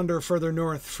going to wander further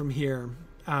north from here.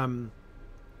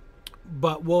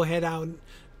 But we'll head out.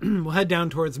 We'll head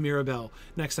down towards Mirabel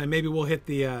next time. Maybe we'll hit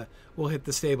the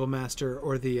stable master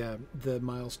or the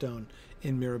milestone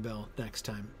in Mirabel next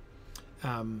time,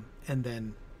 and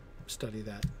then study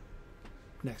that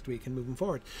next week and moving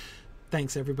forward.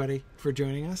 Thanks everybody for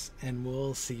joining us, and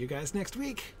we'll see you guys next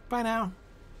week. Bye now.